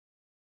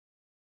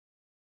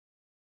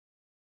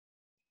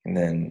 And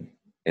then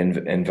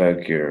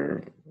invoke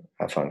your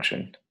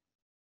function.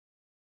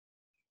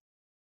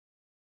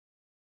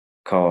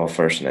 Call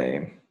first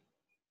name.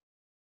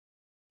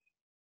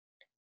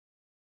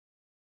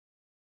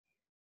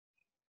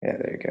 Yeah,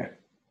 there you go.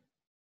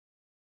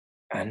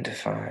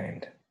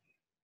 Undefined.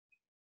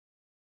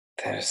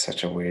 That is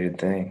such a weird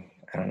thing.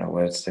 I don't know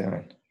what it's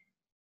doing.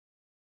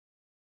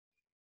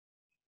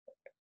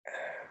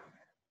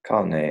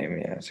 Call name.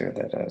 Yeah, see what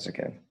that does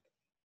again.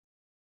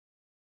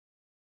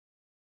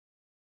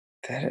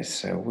 That is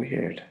so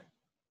weird.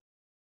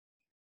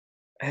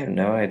 I have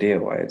no idea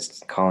why it's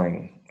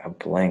calling a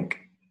blank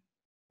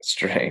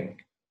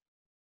string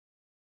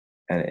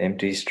an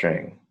empty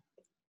string.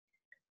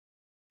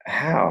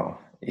 How?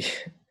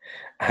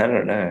 I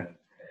don't know.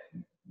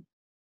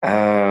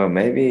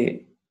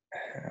 Maybe.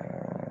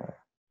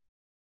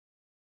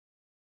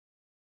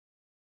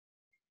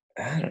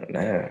 I don't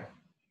know.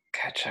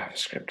 God,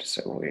 JavaScript is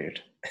so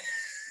weird.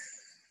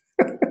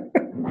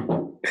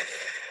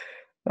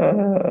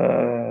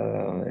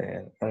 Oh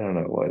man, I don't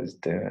know what it's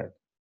doing.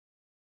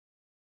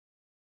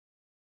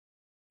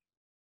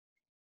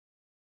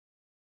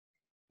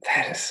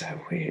 That is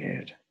so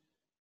weird.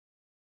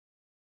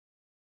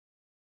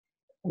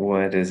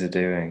 What is it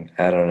doing?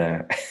 I don't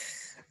know.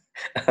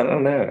 I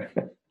don't know.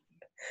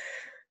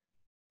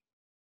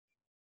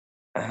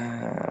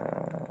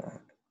 Uh,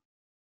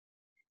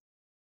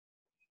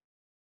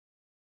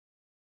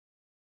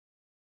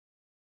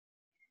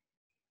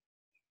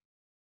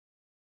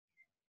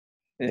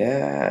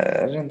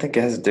 yeah, I don't think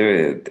it has to do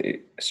with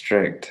the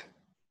strict,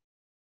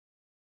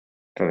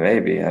 but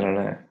maybe, I don't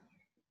know.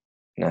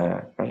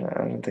 No, I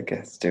don't think it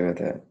has to do with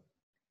it.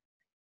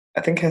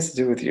 I think it has to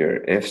do with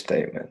your if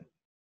statement.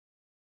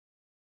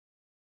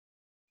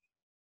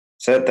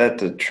 Set that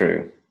to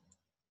true,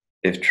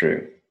 if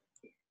true.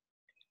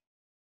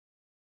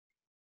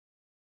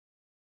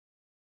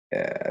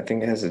 Yeah, I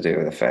think it has to do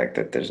with the fact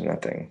that there's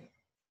nothing.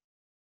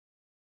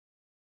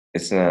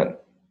 It's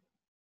not.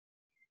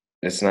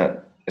 It's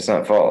not. It's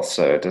not false,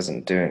 so it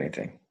doesn't do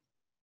anything.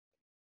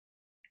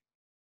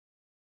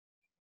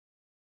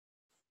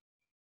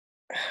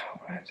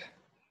 What?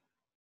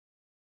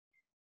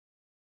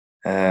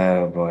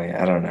 Oh boy,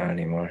 I don't know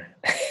anymore.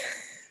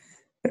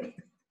 I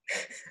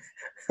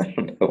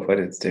don't know what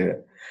it's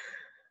doing.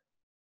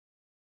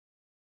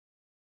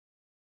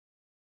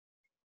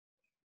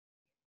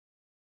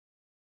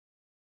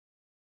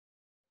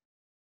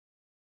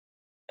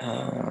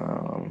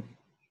 Um,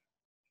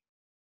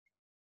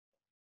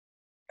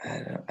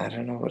 I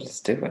don't know what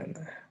it's doing.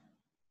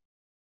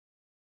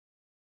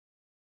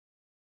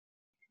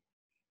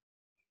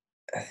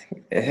 I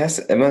think it has.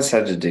 It must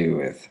have to do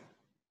with.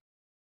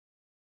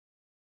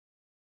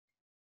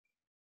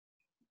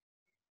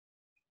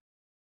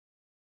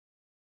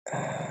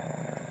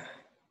 Uh,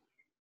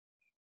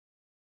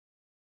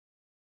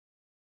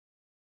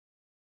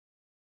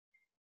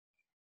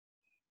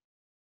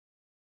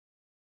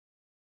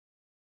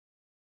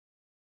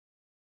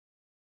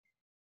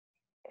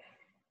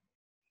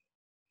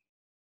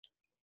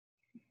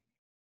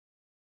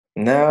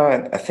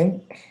 no, I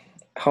think.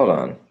 Hold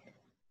on.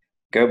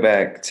 Go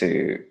back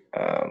to.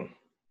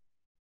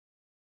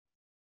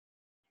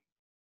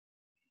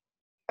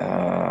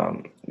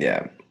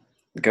 Yeah,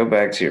 go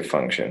back to your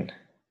function,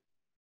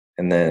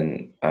 and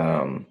then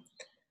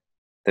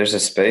there's a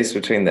space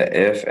between the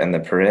if and the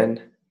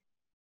paren.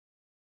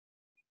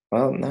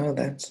 Well, no,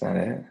 that's not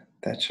it.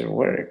 That should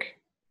work.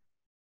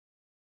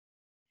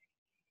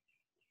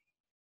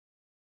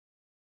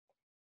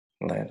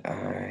 Let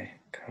I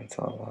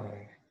console log.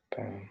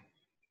 Boom.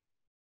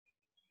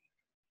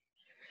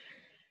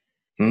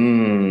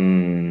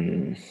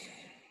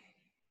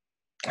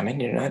 I mean,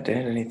 you're not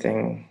doing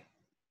anything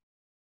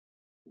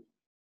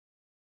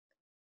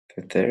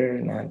that they're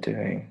not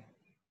doing.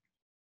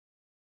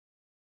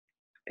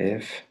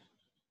 If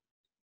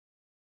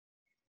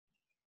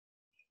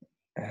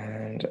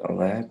and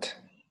let.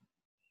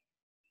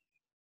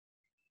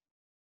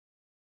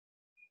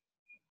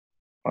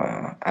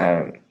 Wow,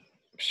 I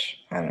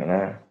don't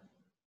know.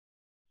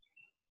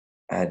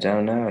 I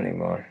don't know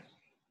anymore.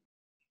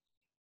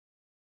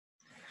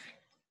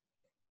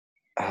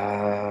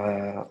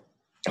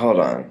 Hold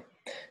on.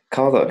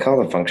 Call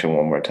the function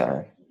one more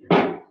time.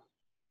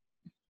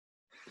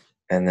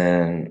 And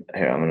then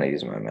here, I'm going to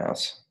use my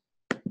mouse.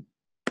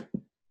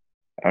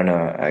 Or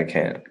no, I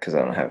can't because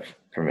I don't have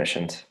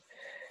permissions.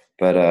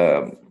 But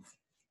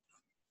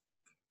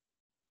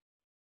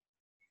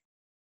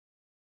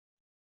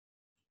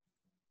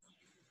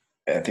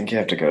I think you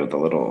have to go to the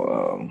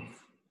little,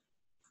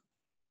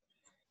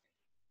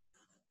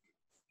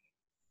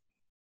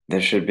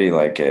 there should be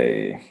like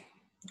a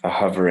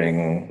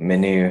hovering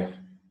menu.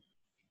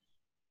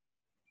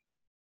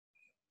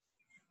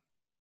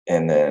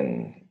 And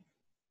then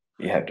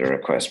you have to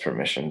request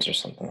permissions or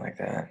something like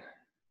that.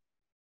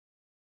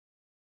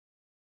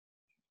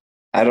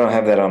 I don't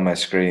have that on my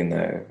screen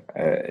though.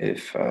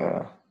 If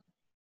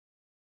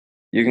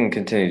you can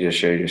continue to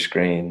share your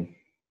screen,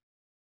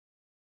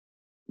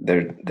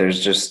 there's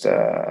just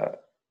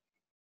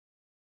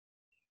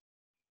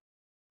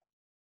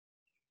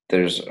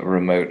there's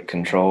remote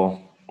control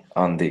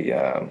on the.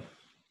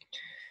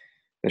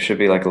 There should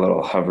be like a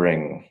little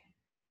hovering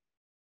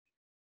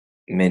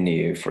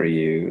menu for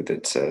you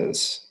that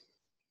says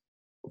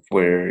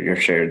where your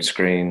shared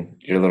screen.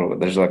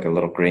 There's like a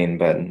little green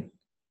button.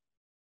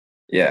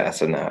 Yeah,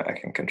 so now I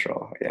can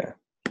control. Yeah.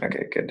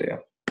 Okay, good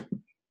deal.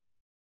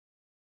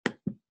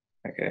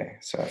 Okay,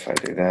 so if I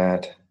do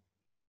that,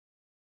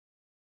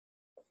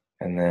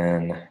 and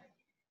then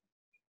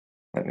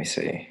let me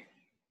see.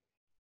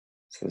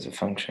 So there's a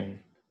function.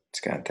 It's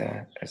got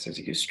that. It says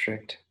use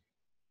strict.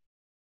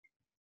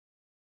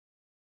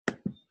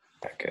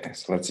 Okay,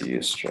 so let's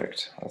use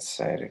strict. Let's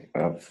say it.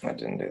 Oh, I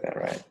didn't do that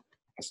right.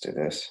 Let's do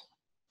this.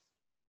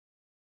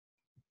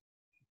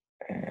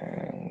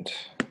 And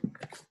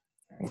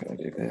I'm going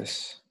to do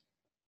this.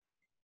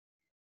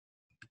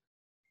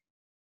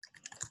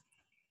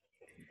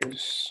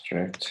 Use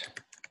strict.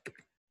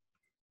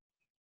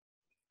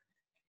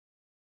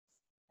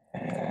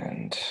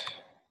 And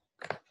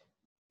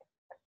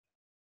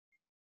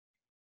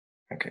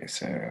okay,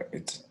 so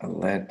it's a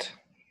let.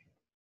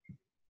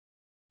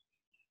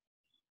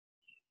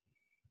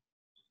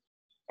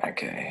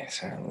 Okay,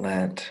 so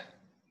let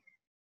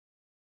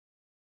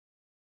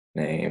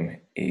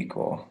name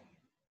equal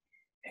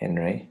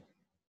Henry.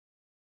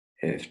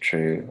 If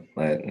true,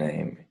 let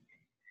name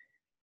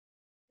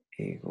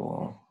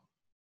equal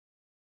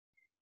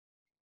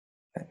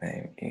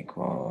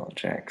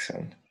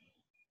Jackson.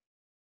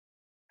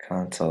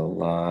 Console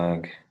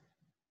log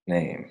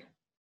name.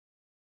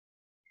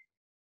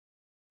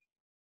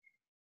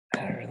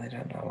 I really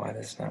don't know why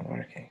this is not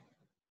working.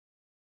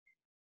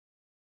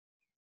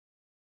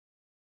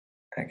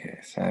 Okay,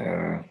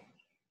 so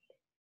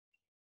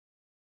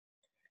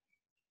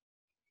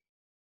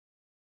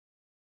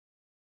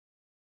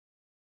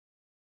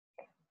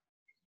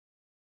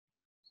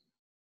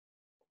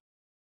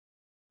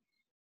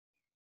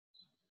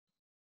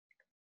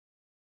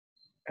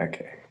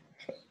okay.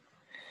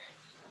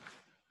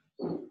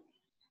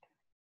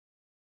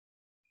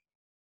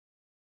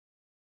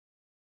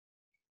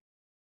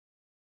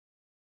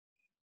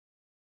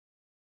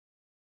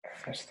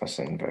 First, let's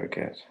invoke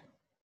it.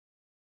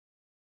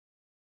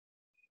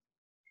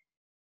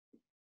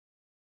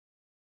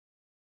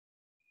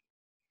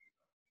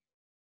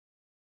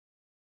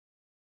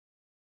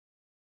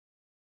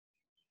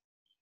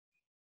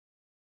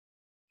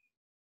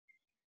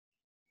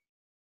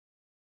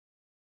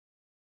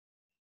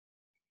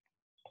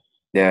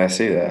 Yeah, I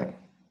see that.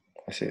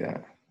 I see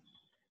that.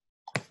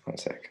 One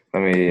sec.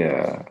 Let me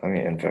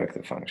invoke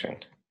the function.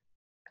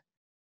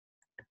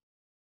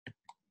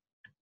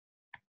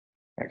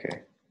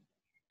 Okay.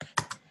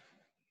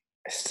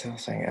 It's still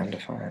saying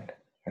undefined.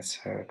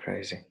 That's so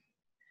crazy.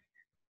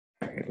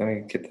 Okay, let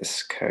me get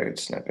this code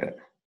snippet.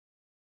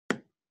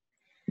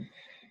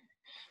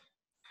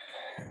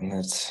 And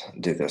let's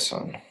do this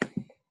one.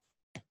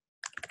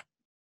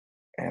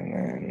 And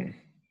then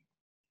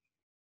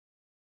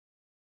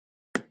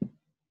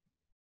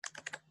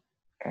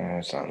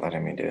it's not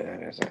letting me do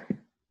that, is it?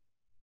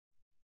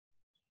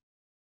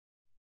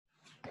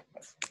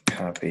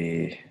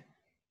 Copy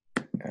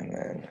and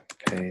then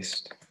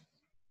paste.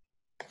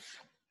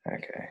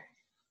 Okay.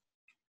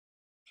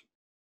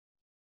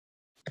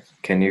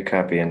 Can you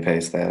copy and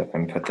paste that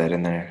and put that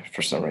in there?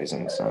 For some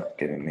reason, it's not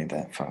giving me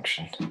that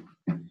function.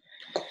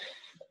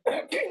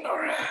 Okay,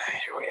 Nora,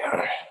 here we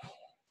are.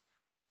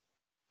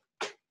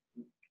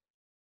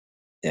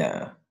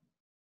 Yeah.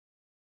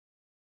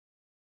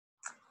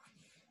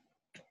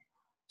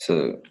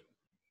 So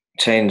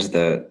change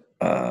the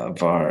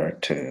var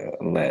to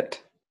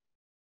let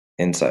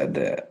inside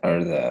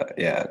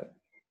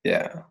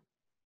yeah.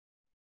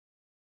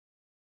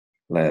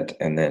 Let,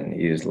 and then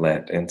use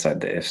let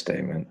inside the if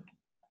statement.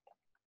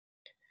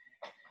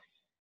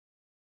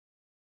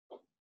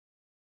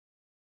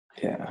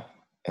 Yeah,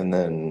 and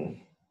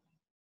then,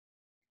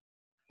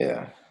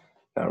 yeah,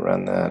 now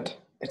run that.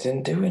 It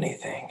didn't do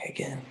anything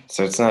again.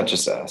 So it's not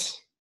just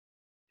us.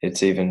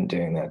 It's even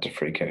doing that to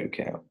free code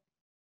count.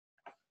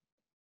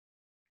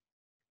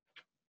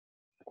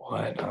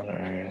 What on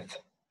earth?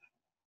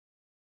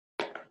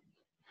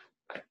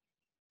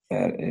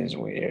 That is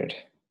weird.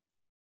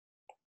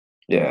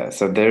 Yeah,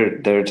 so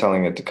they're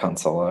telling it to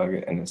console log,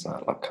 and it's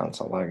not like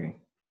console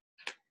logging.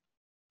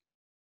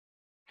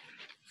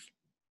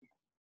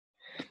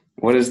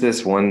 What is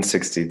this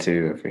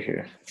 162 over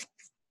here?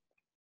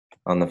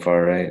 On the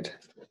far right.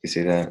 You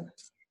see that?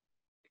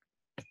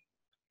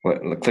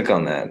 What? Click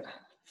on that.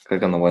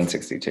 Click on the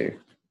 162.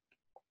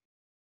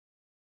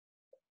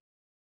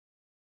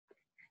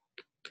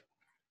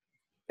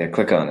 Yeah,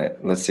 click on it.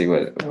 Let's see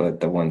what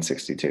the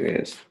 162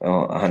 is.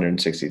 Oh,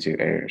 162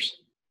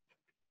 errors.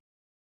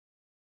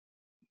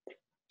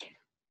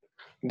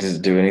 Does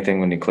it do anything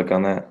when you click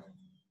on that?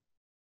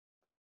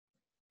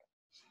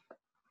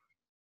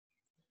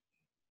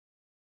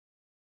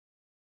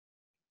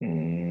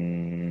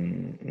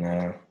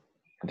 No,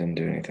 it didn't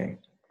do anything.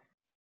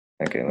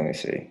 Okay, let me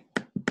see.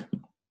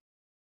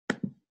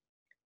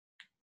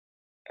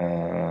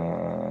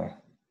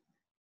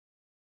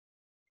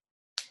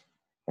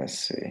 Let's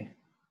see.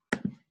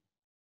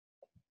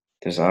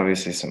 There's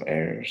obviously some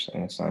errors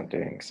and it's not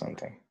doing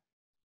something.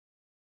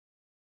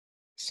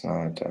 It's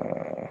not,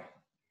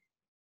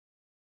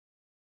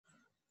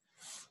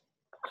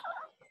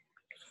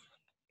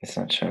 it's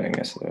not showing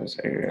us those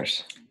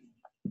errors.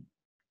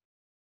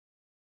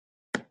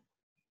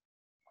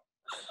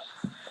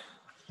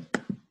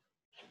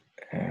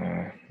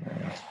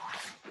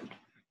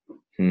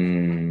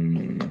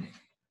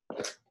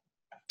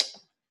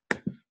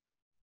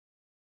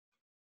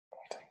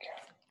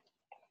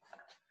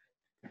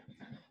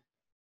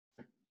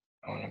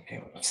 I want to be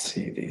able to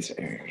see these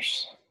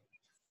errors.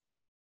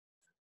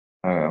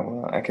 Oh,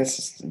 well, I guess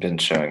it's been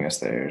showing us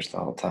the errors the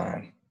whole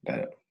time,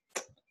 but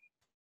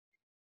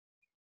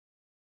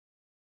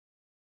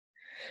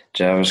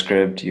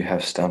JavaScript, you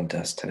have stumped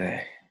us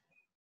today.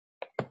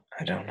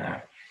 I don't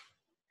know.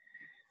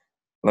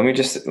 Let me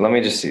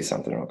just see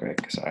something real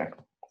quick. Sorry.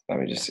 Let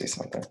me just see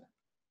something.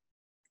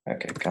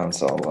 Okay,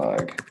 console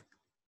log.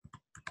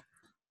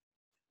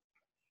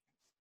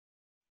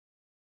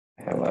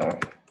 Hello.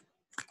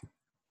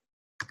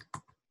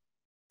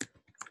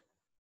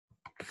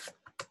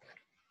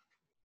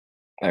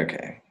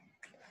 Okay.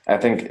 I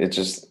think it's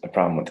just a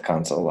problem with the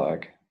console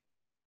log.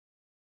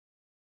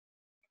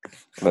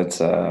 Let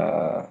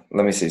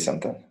me see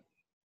something.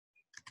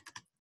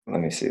 Let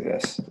me see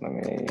this. Let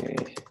me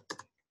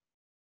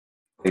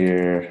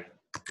clear.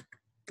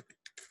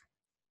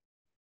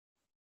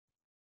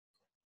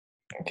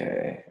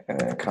 Okay, and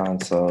then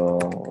console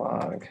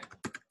log.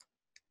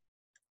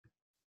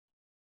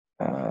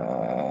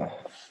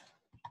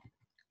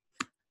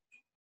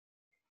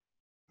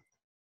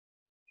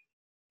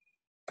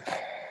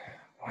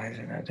 Why is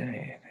it not doing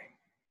anything?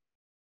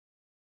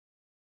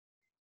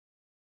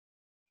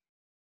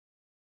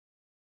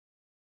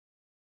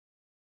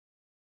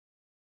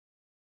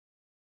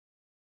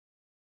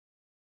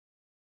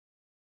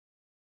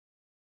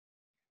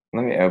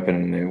 Let me open a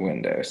new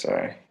window.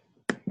 Sorry,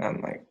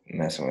 I'm like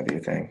messing with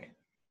your thing.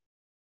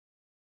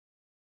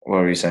 What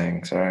were you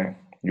saying? Sorry,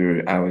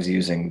 I was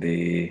using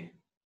the.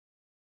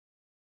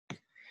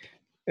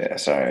 Yeah,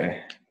 sorry.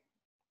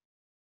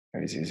 I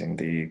was using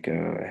the go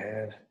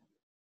ahead.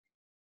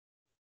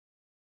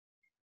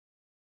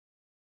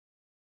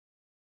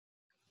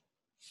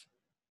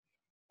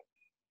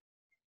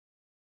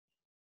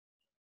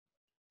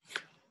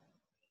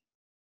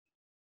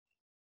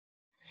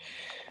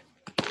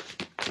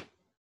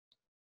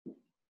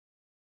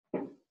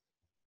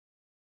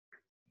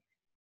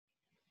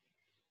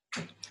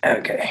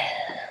 Okay,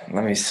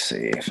 let me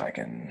see if I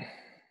can.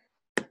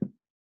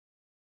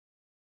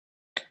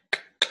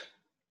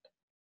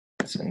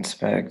 Let's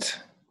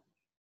inspect.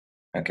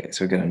 Okay,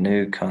 so we got a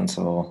new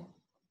console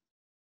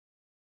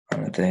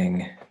on the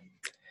thing.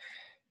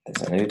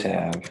 There's a new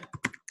tab.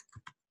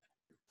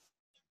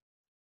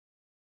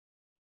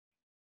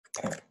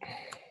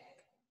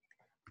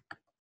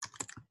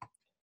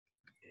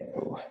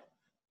 Ew.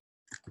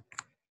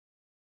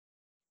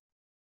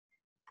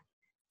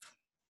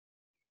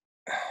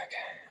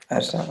 Okay, I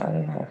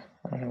don't know.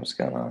 I don't know what's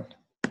going on.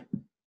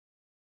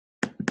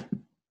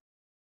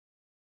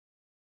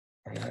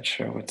 I'm not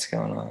sure what's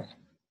going on.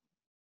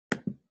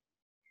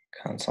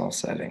 Console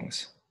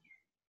settings.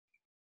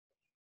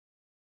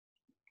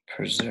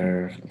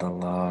 Preserve the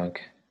log.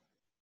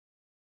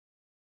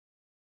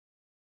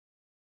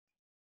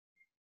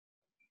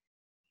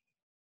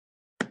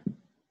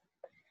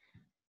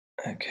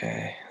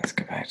 Okay, let's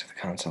go back to the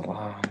console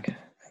log, and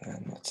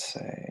then let's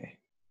say,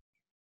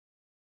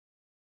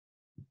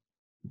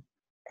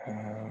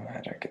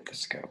 how do I get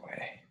this to go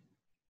away?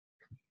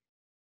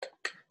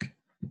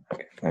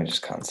 Okay, let me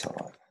just console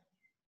log.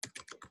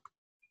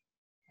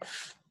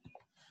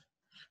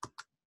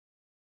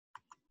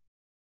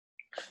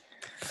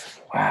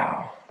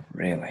 Wow,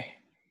 really?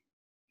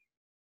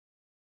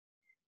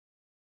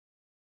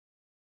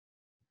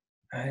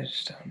 I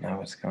just don't know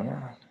what's going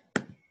on.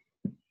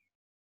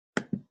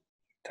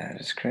 That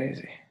is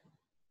crazy.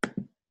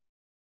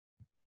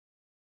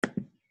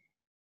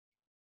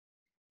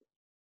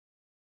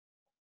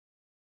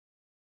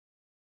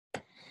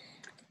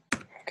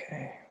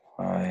 Okay,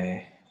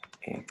 y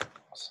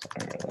equals,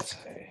 or let's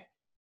say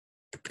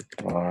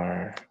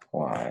var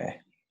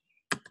y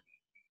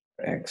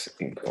x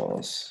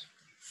equals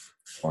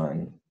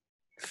 1,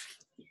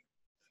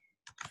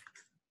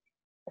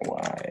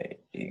 y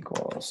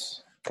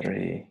equals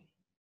 3,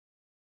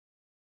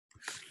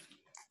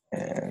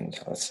 and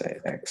let's say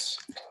x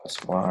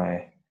plus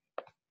y.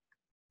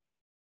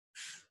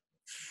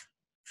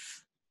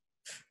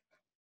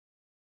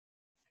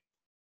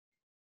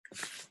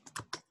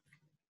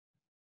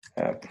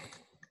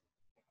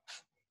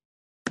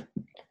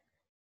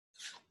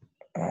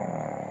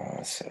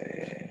 Let's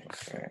say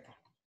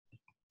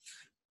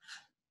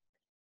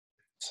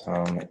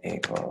sum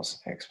equals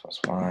x plus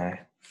y.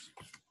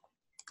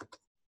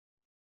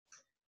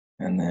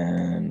 And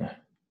then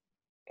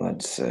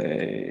let's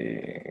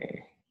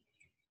say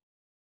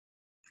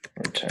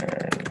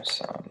return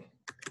sum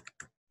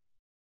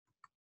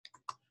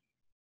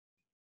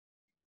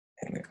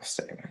in the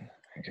statement.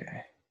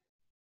 Okay.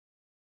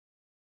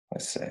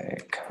 Let's say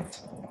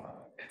console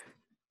log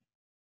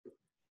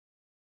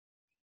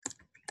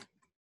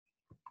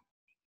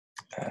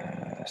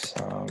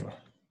sum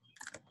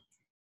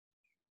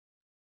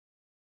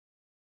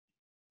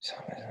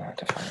is not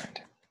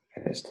defined.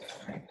 It is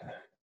defined.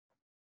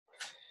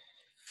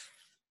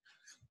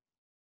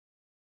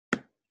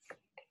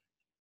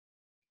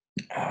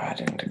 I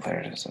didn't declare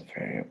it as a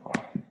variable.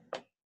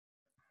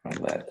 Or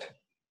let's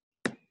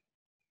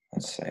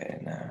say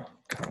now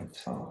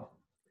console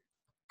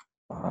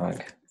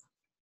log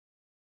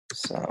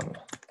sum.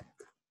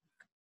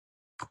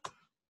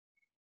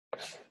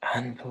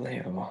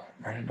 Unbelievable.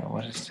 I don't know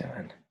what it's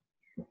doing.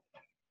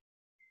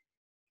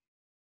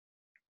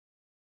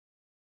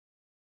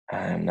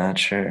 I'm not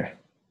sure.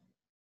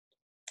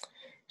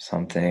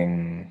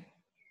 Something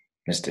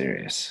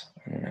mysterious.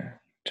 I don't know.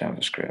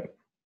 JavaScript.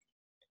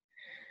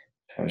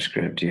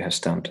 JavaScript, you have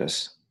stumped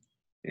us.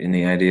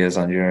 Any ideas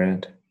on your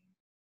end?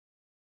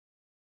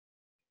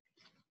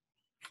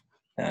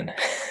 None.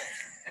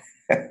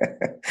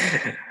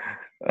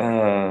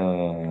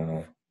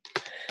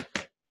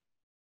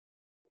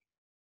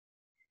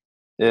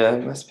 Yeah,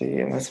 it must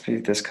be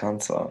this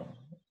console.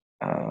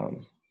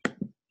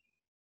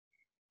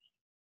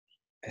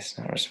 It's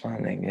not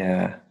responding.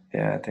 Yeah,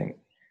 I think.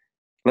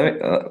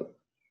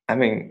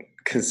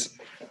 Because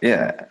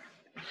yeah,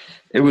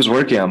 it was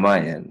working on my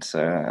end,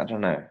 so I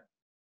don't know.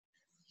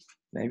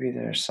 Maybe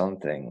there's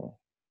something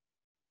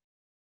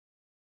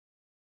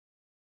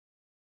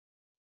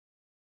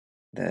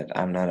that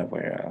I'm not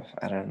aware of.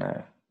 I don't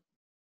know.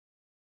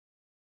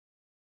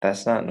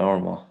 That's not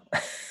normal.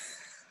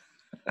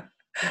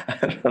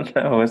 I don't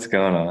know what's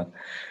going on.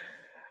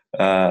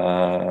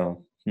 I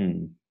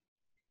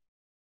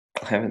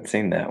haven't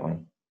seen that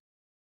one.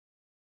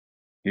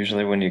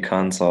 Usually when you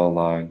console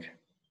log,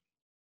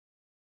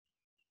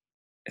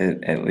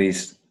 it at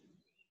least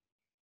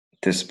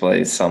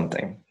displays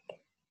something.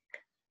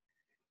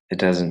 It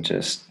doesn't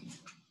just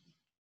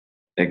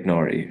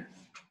ignore you.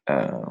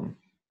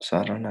 So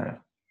I don't know.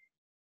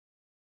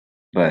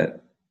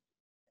 But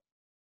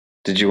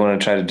did you want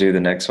to try to do the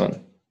next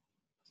one?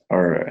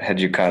 Or had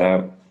you caught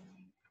up?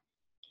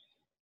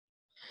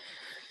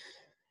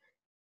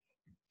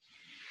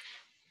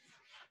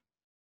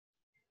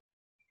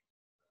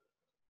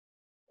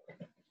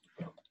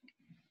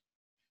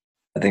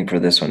 I think for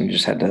this one, you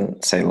just had to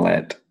say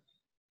let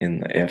in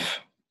the if,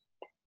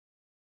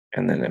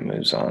 and then it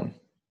moves on.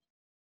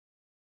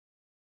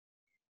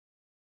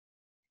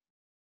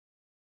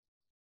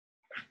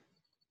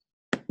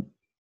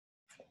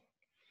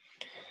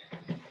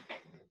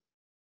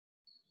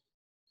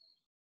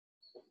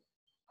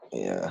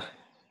 Yeah.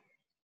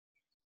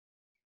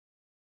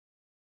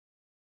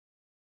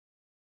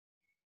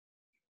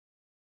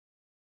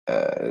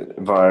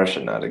 Var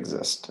should not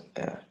exist.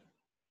 Yeah.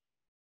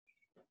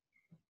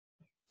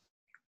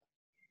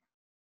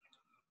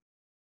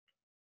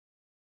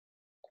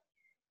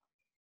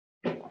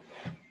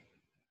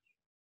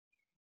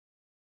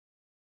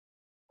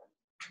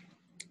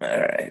 All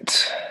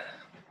right.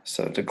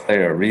 So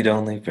declare a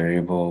read-only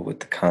variable with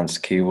the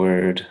const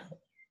keyword.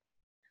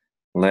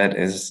 Let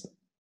is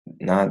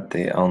not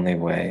the only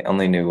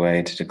new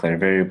way to declare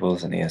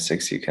variables. In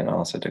ES6, you can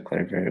also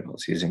declare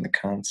variables using the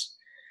const.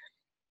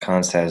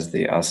 Const has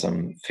the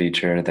awesome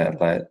feature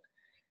that let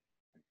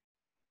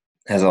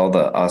has all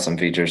the awesome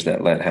features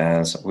that let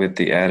has, with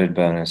the added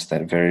bonus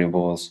that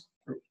variables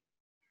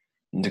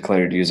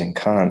declared using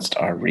const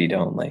are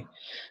read-only.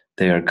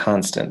 They are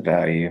constant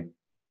value.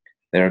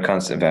 They are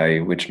constant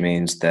value, which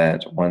means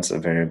that once a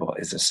variable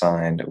is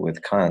assigned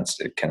with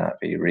const, it cannot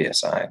be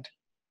reassigned.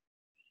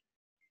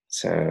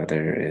 So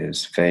there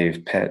is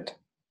fave pet,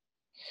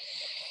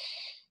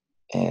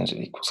 and it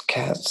equals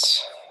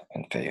cats,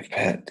 and fave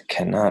pet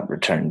cannot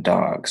return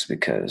dogs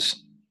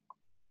because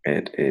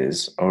it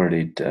is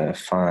already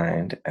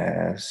defined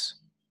as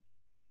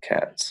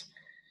cats.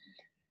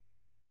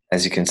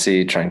 As you can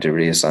see, trying to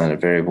reassign a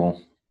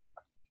variable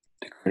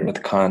declared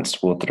with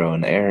const will throw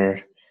an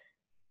error.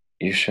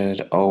 You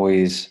should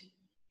always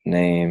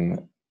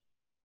name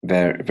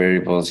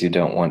variables you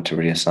don't want to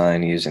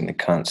reassign using the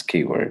const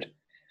keyword.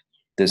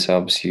 This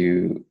helps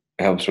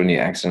when you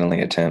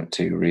accidentally attempt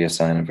to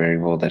reassign a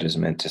variable that is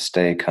meant to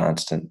stay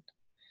constant.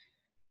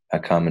 A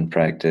common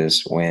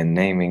practice when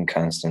naming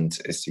constants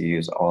is to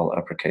use all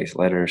uppercase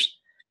letters,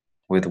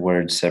 with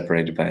words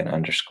separated by an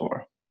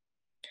underscore.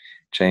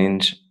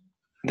 Change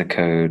the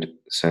code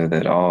so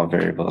that all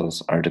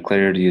variables are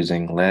declared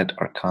using let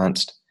or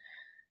const.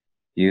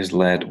 Use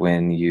let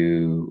when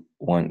you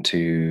want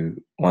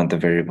the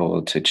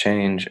variable to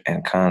change,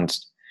 and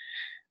const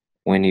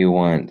when you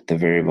want the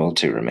variable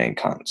to remain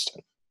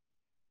constant.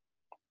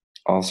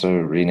 Also,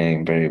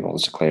 rename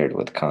variables declared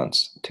with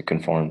const to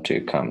conform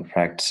to common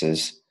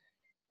practices,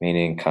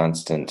 meaning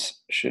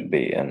constants should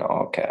be in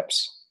all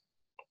caps.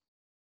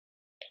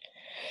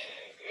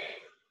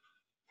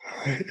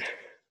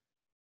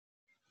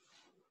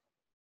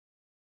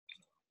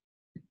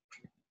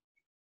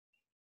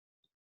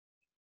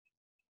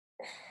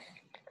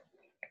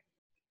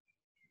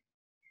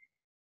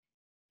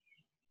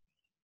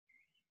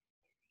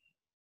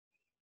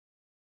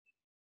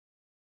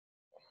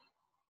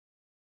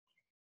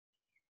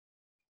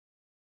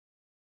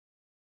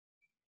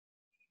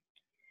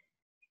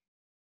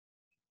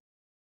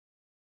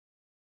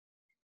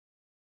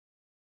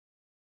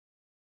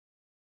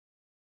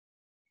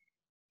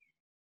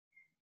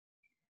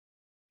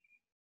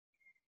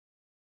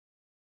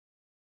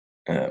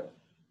 Yeah.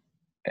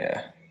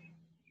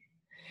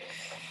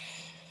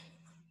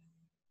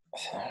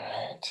 All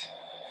right.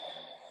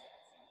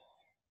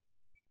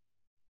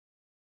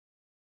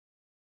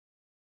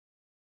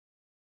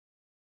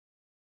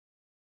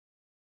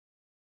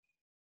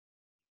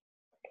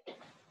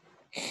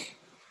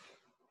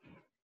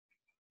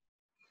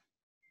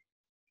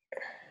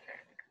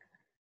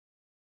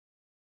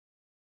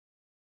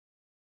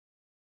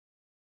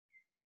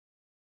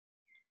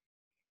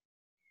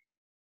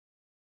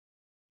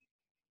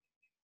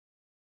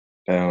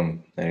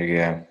 Boom. There you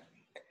go.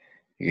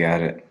 You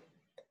got it.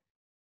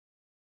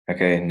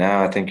 Okay,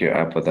 now I think you're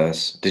up with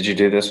us. Did you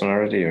do this one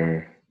already,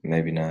 or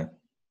maybe not?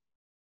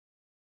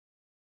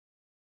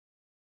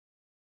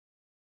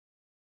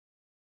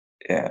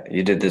 Yeah,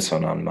 you did this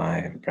one on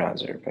my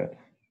browser, but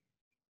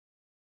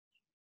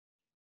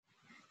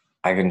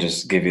I can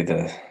just give you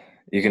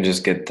you can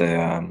just get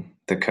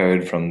the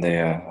code from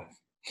the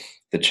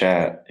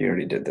chat. You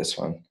already did this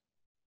one.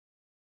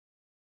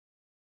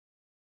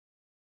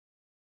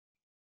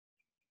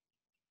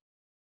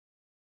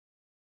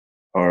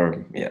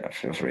 Or yeah,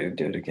 feel free to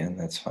do it again.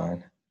 That's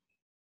fine.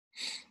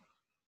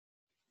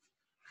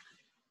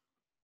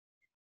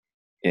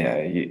 Yeah,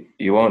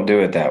 you won't do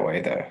it that way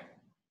though.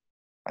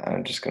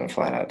 I'm just gonna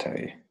flat out tell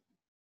you.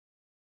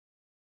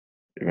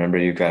 Remember,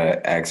 you've got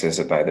to access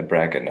it by the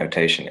bracket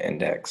notation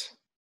index.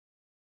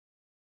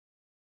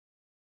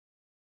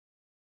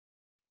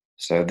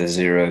 So the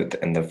 0th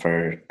and the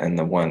 1st and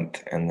the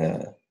 1th and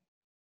the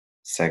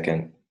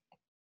 2nd.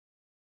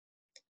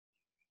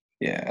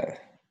 Yeah.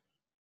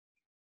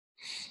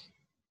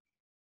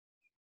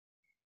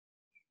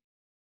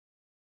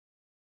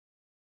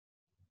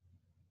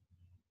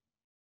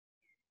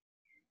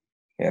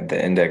 Yeah,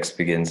 the index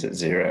begins at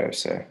 0,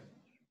 so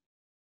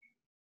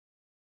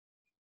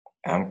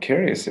I'm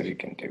curious if you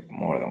can do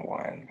more than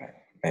one, but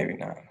maybe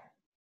not.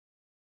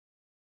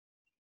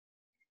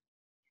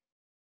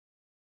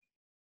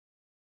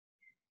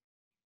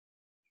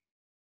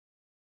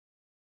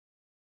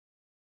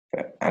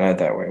 But I know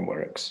that way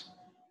works.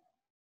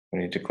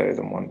 When you declare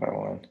them one by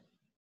one.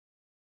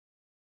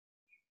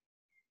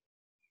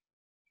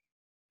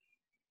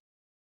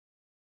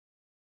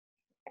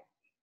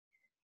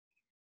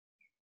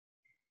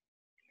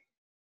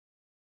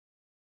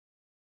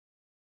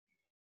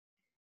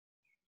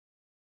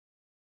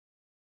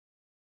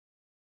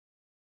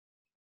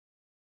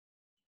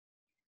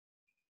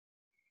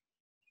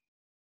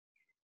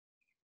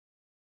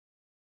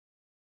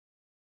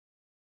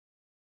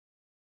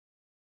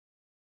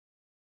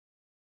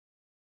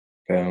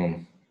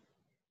 Boom.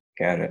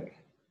 Got it.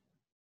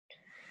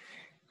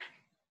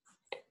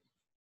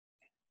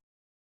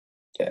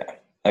 Yeah.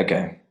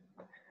 Okay.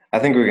 I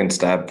think we can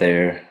stop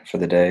there for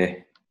the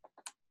day.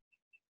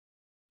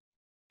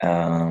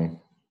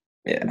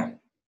 Yeah.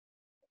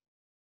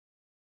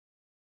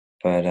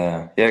 But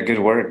yeah, good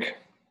work.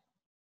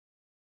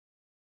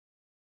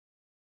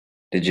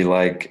 Did you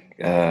like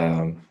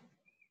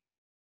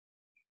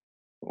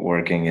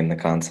working in the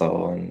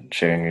console and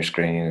sharing your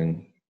screen?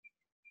 And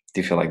do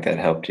you feel like that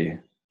helped you?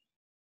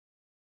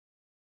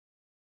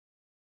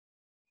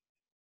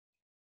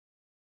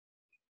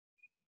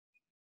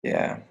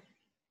 Yeah.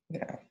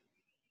 Yeah.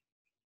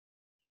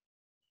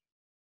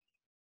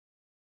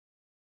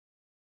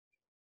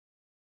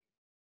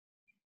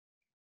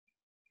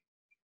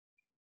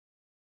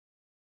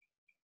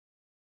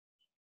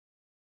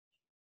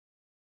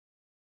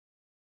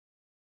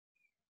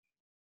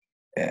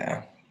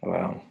 Yeah.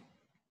 Well,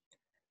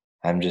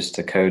 I'm just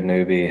a code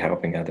newbie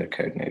helping other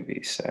code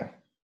newbies. So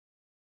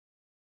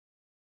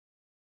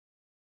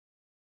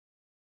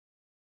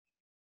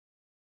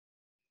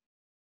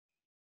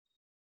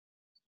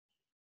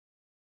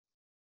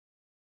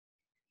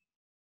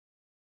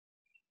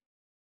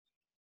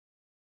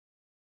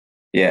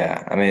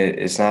yeah, I mean,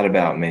 it's not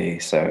about me.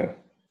 So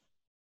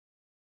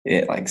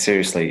like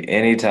seriously,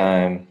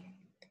 anytime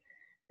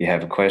you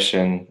have a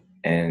question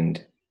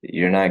and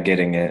you're not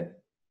getting it,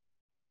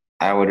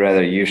 I would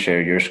rather you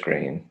share your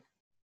screen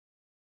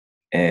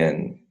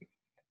and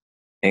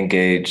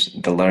engage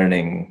the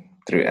learning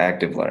through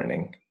active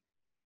learning.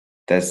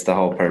 That's the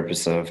whole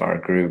purpose of our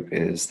group,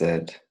 is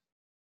that,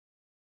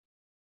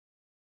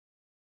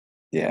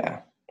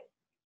 yeah,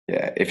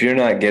 if you're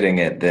not getting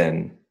it,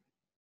 then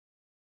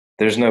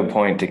there's no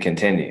point to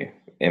continue,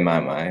 in my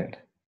mind.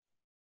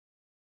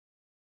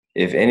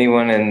 If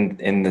anyone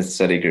in the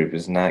study group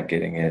is not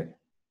getting it,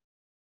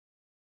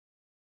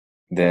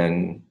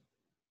 then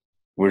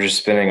we're just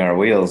spinning our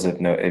wheels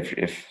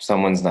if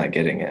someone's not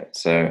getting it.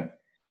 So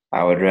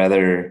I would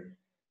rather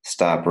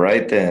stop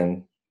right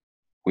then.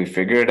 We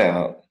figure it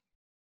out.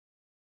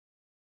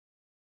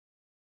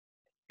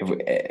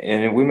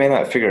 And we may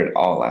not figure it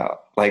all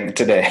out. Like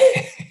today,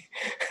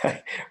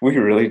 we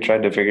really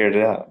tried to figure it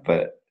out,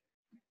 but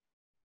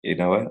you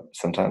know what?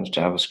 Sometimes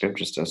JavaScript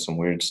just does some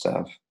weird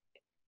stuff,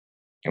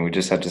 and we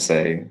just have to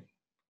say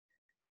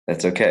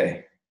that's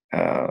okay.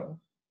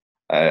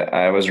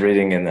 I was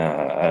reading in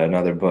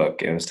another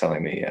book. It was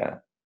telling me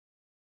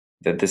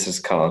that this is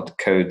called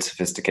code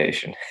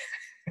sophistication,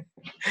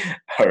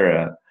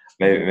 or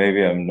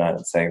maybe I'm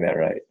not saying that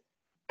right,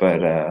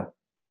 but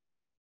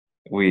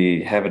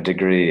we have a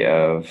degree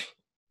of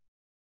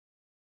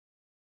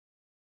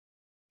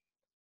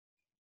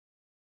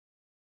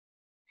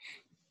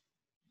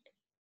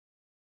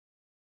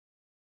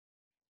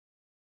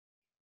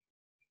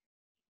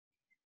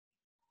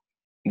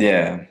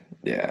yeah.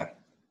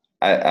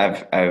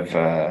 I've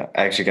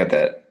actually got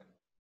that.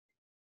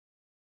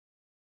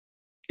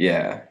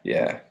 Yeah.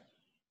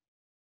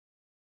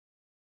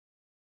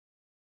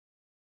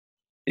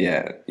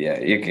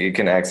 You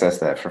can access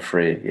that for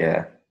free.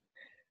 Yeah.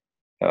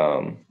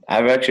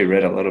 I've actually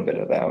read a little bit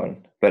of that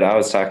one, but I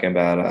was talking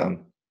about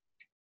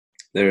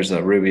there's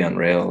a Ruby on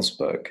Rails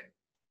book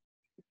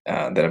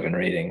that I've been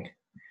reading,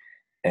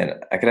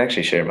 and I could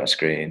actually share my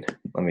screen.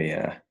 Let me.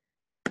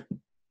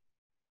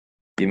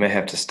 You may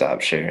have to stop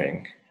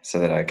sharing so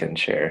that I can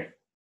share.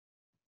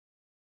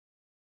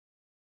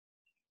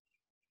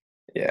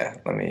 Yeah.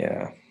 Let me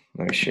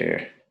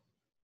share.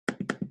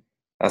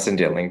 I'll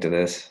send you a link to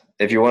this.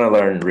 If you want to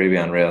learn Ruby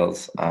on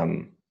Rails,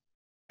 I'm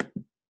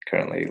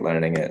currently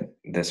learning it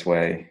this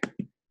way.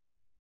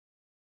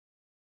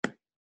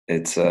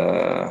 It's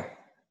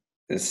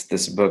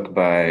this book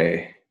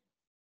by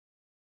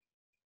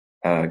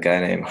a guy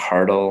named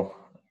Hartl.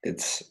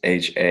 It's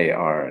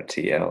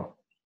Hartl.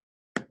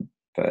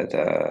 But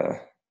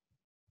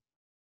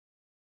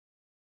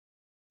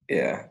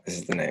yeah, this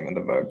is the name of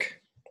the book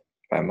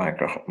by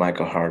Michael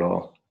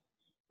Hartl,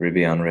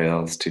 Ruby on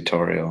Rails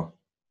tutorial.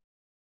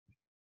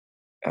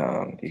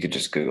 You could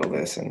just Google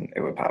this and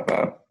it would pop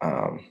up.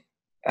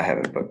 I have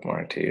it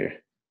bookmarked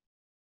here.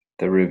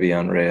 The Ruby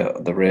on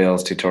Rails, the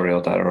Rails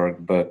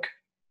tutorial.org book.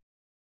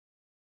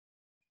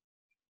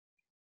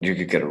 You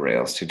could go to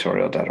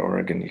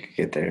railstutorial.org and you could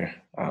get there.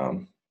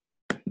 I'll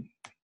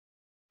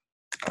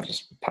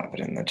just pop it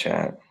in the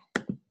chat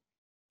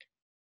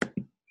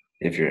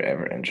if you're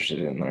ever interested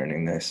in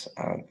learning this.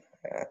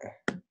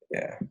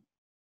 Yeah,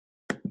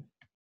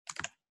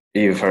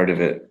 you've heard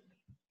of it.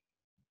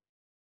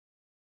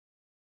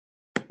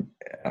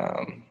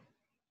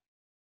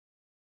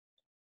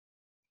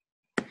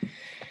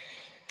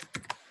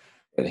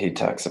 But he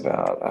talks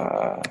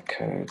about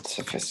code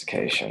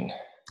sophistication.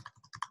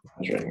 I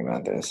was reading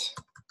about this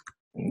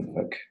in the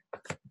book,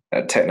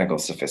 technical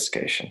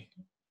sophistication.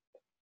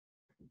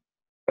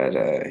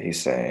 But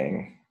he's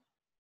saying,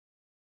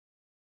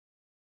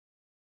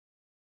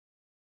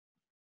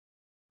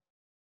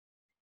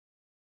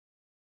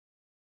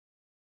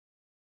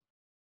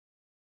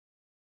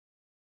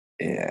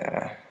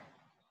 yeah.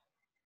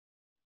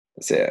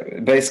 So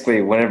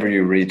basically, whenever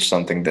you reach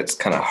something that's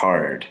kind of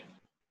hard,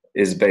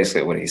 is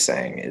basically what he's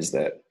saying, is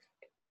that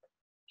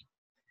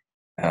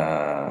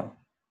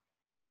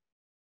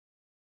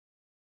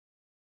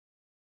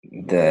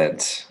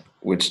that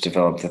which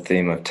developed the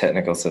theme of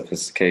technical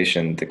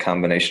sophistication, the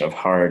combination of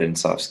hard and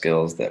soft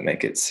skills that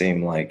make it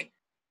seem like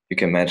you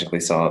can magically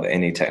solve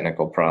any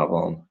technical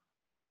problem.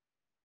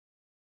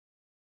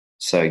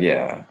 So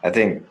yeah, I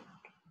think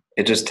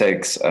it just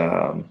takes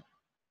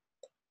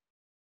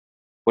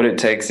what it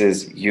takes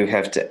is you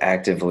have to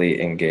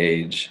actively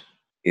engage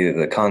either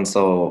the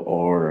console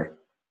or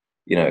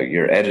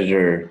your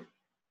editor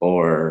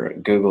or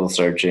Google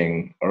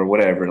searching or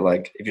whatever.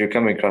 Like if you're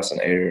coming across an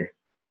error,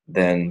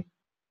 then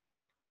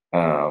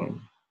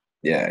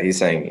yeah, he's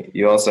saying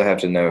you also have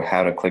to know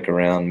how to click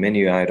around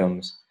menu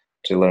items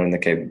to learn the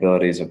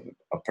capabilities of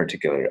a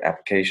particular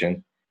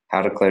application,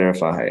 how to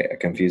clarify a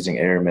confusing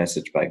error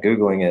message by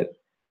Googling it,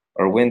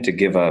 or when to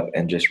give up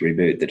and just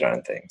reboot the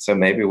darn thing. So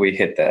maybe we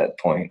hit that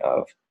point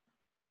of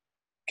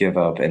give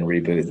up and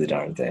reboot the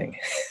darn thing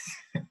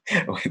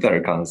with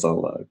our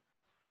console log.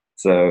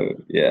 So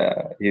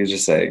yeah, he was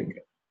just saying,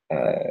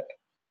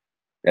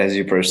 as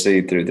you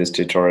proceed through this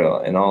tutorial,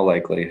 in all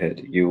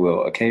likelihood, you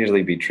will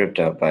occasionally be tripped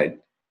up by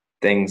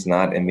things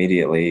not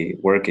immediately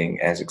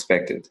working as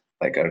expected,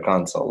 like our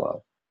console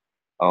log.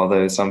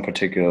 Although some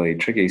particularly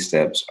tricky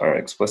steps are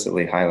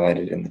explicitly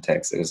highlighted in the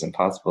text, it is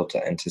impossible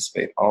to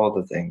anticipate all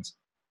the things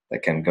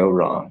that can go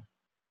wrong.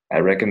 I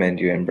recommend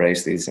you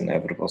embrace these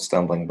inevitable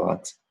stumbling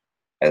blocks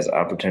as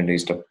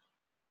opportunities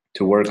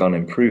to work on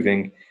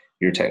improving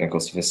your technical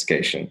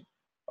sophistication,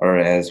 or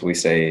as we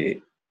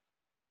say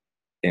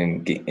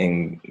in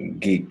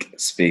geek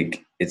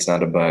speak, it's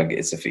not a bug,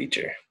 it's a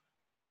feature.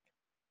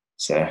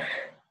 So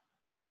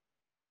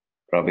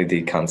probably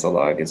the console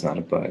log is not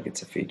a bug,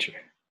 it's a feature.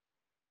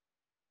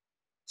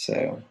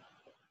 So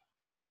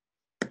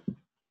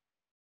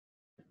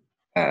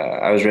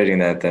I was reading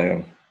that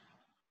though.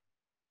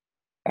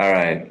 All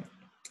right.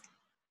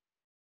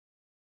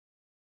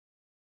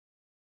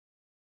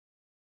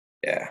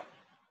 Yeah.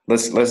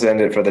 Let's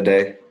end it for the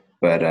day.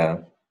 But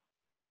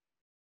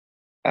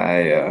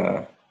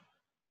I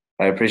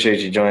appreciate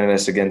you joining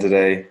us again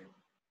today.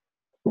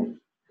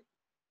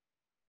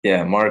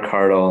 Yeah, Mark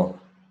Hartle.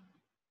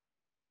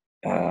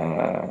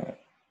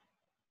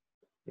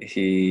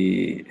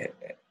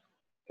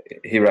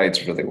 He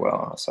writes really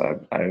well.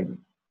 So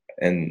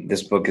and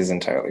this book is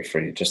entirely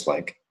free. Just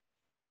like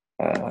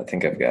I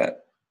think I've got.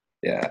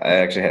 Yeah, I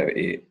actually have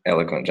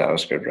Eloquent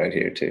JavaScript right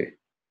here too.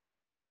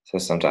 So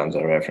sometimes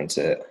I reference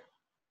it.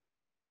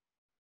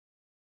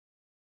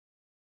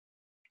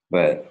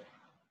 But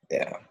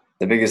yeah,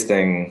 the biggest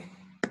thing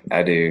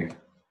I do,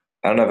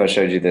 I don't know if I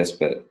showed you this,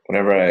 but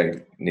whenever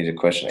I need a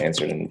question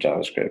answered in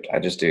JavaScript, I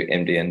just do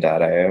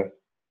mdn.io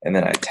and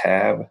then I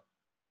tab,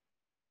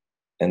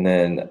 and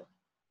then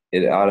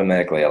it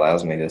automatically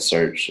allows me to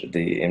search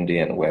the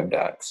MDN web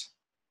docs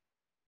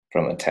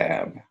from a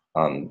tab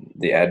on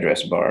the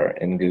address bar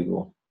in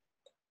Google.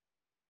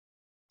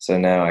 So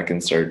now I can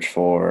search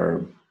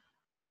for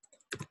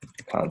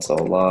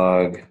console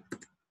log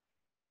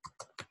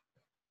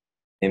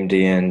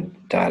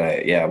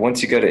mdn.io. Yeah,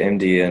 once you go to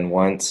mdn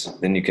once,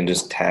 then you can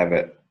just tab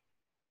it,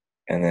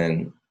 and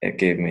then it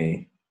gave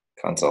me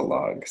console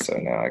log. So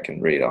now I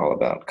can read all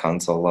about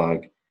console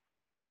log.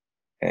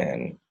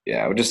 And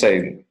yeah, I would just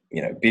say,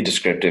 be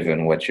descriptive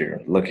in what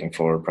you're looking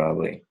for,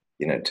 probably,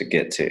 to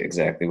get to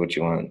exactly what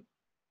you want.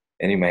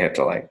 And you may have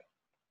to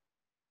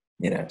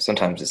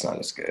sometimes it's not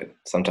as good.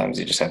 Sometimes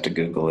you just have to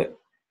Google it.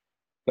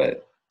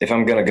 But if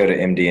I'm going to go to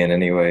MDN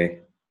anyway,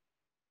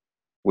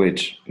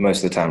 which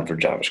most of the time for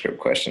JavaScript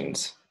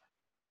questions,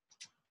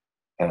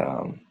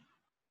 you're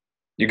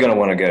going to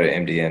want to go to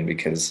MDN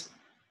because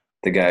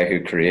the guy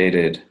who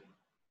created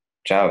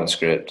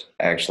JavaScript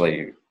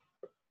actually,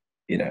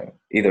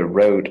 either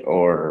wrote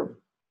or,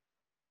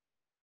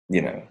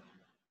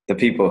 the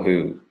people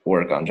who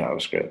work on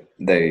JavaScript,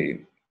 they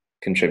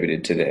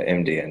contributed to the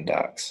MDN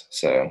docs.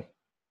 So,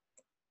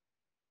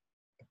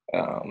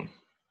 and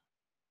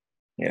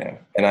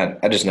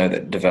I just know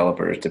that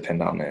developers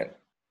depend on it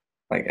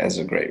like as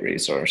a great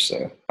resource.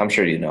 So I'm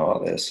sure you know all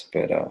this,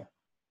 but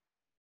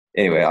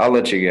anyway, I'll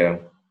let you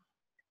go.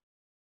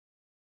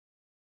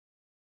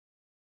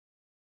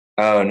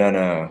 Oh,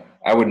 no.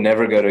 I would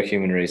never go to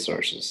human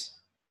resources.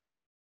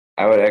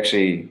 I would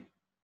actually,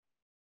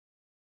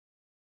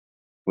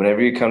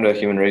 whenever you come to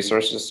human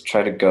resources,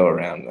 try to go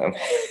around them.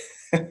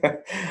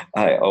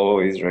 I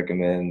always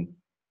recommend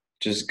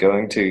just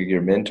going to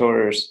your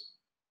mentors,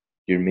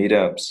 your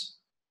meetups,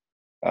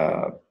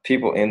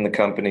 people in the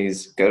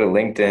companies. Go to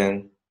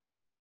LinkedIn,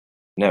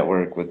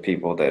 network with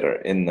people that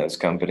are in those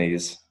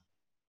companies.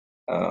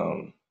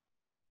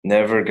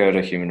 Never go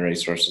to human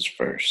resources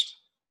first.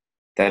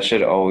 That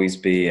should always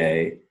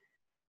be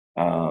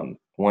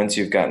once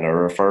you've gotten a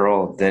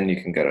referral, then you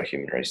can go to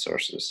human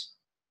resources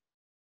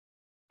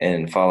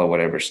and follow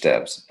whatever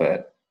steps.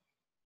 But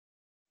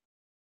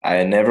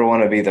I never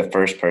want to be the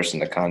first person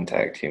to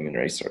contact human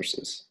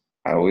resources.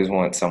 I always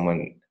want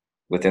someone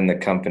within the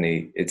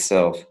company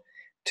itself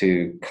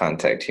to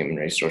contact human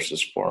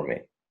resources for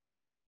me.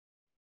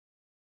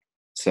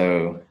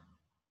 So,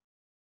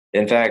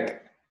 in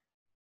fact,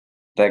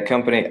 that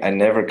company, I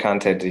never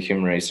contacted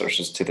human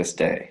resources to this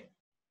day.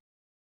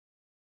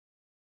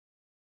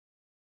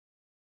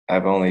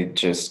 I've only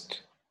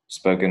just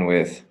spoken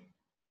with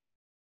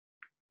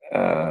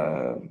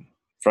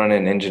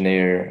front-end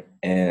engineer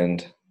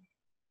and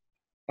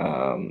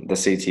the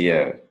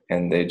CTO,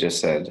 and they just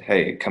said,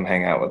 "Hey, come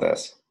hang out with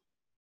us,"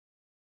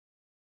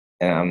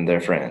 and I'm their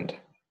friend.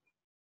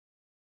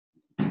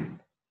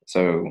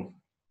 So,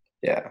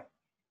 yeah,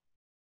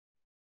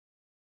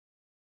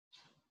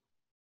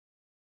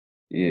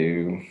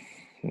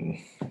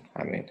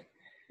 I mean,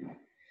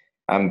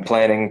 I'm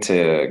planning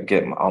to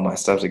get all my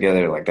stuff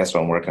together. Like that's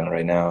what I'm working on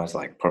right now is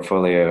like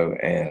portfolio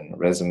and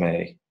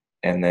resume,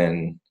 and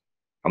then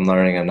I'm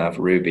learning enough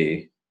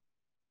Ruby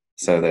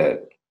so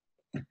that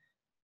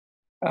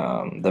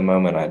the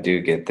moment I do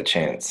get the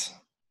chance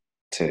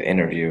to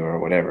interview or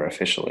whatever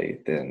officially,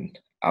 then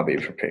I'll be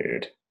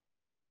prepared.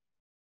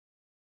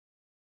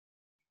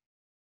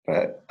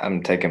 But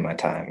I'm taking my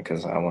time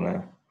because I want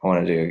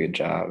to do a good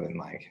job, and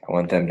like I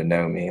want them to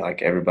know me.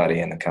 Like everybody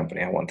in the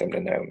company, I want them to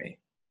know me,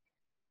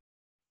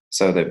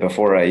 so that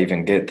before I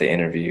even get the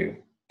interview,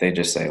 they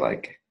just say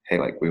like, "Hey,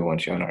 like we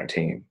want you on our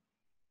team. You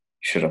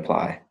should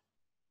apply."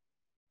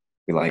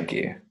 we like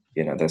you,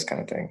 those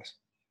kind of things.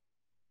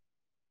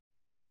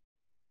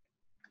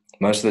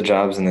 Most of the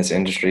jobs in this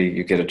industry,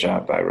 you get a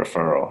job by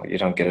referral. You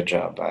don't get a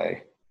job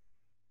by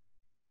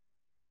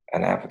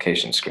an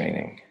application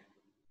screening.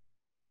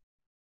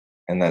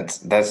 And that's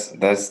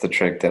the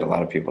trick that a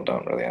lot of people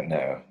don't really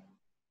know,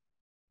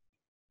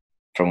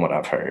 from what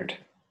I've heard.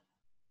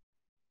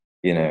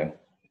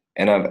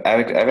 And I've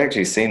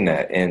actually seen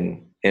that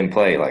in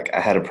play. Like, I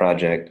had a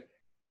project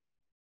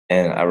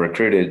and I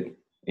recruited,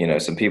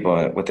 some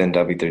people within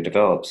W3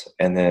 Develops,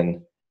 and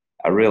then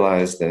I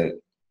realized that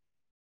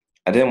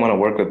I didn't want to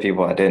work with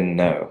people I didn't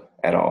know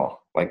at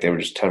all. Like, they were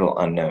just total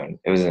unknown.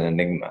 It was an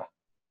enigma.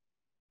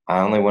 I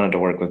only wanted to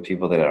work with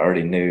people that I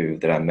already knew,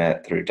 that I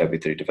met through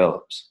W3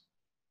 Develops,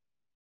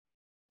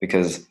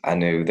 because I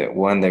knew that,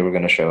 one, they were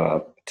going to show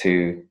up,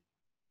 two,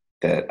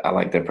 that I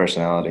liked their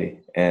personality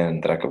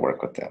and that I could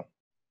work with them.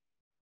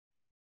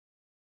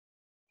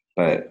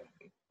 But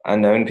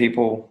unknown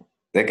people,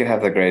 they could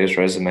have the greatest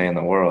resume in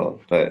the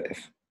world, but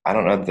if I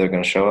don't know that they're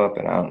going to show up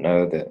and I don't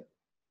know that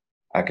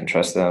I can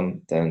trust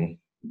them, then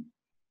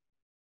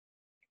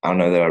I don't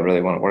know that I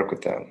really want to work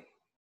with them.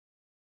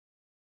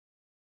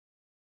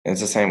 And it's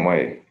the same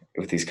way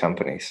with these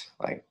companies.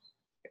 Like,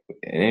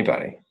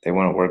 anybody, they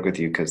want to work with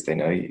you because they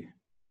know you.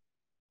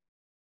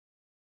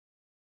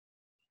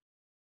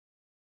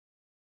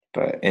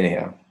 But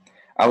anyhow,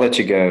 I'll let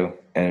you go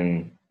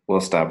and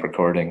we'll stop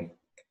recording.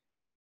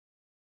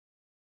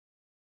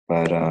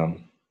 But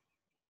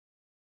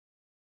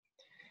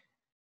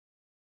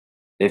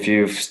if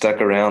you've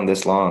stuck around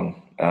this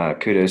long,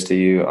 kudos to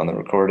you on the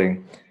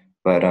recording.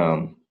 But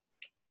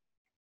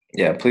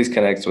yeah, please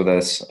connect with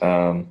us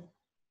on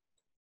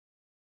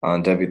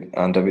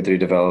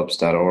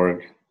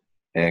w3develops.org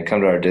and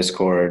come to our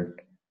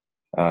Discord.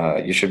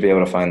 You should be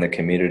able to find the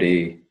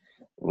community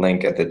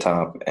link at the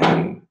top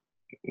and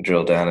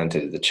drill down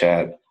into the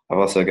chat. I've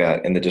also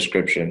got in the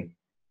description,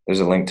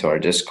 there's a link to our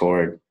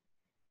Discord.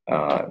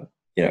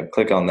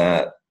 Click on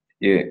that.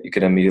 You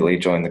can immediately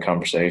join the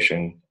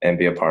conversation and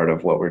be a part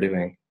of what we're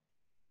doing.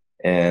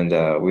 And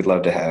we'd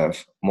love to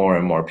have more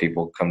and more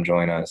people come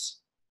join us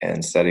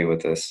and study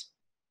with us.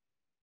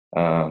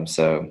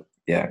 So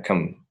yeah,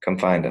 come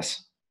find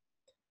us.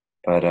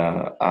 But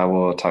I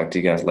will talk to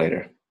you guys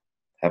later.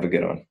 Have a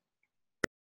good one.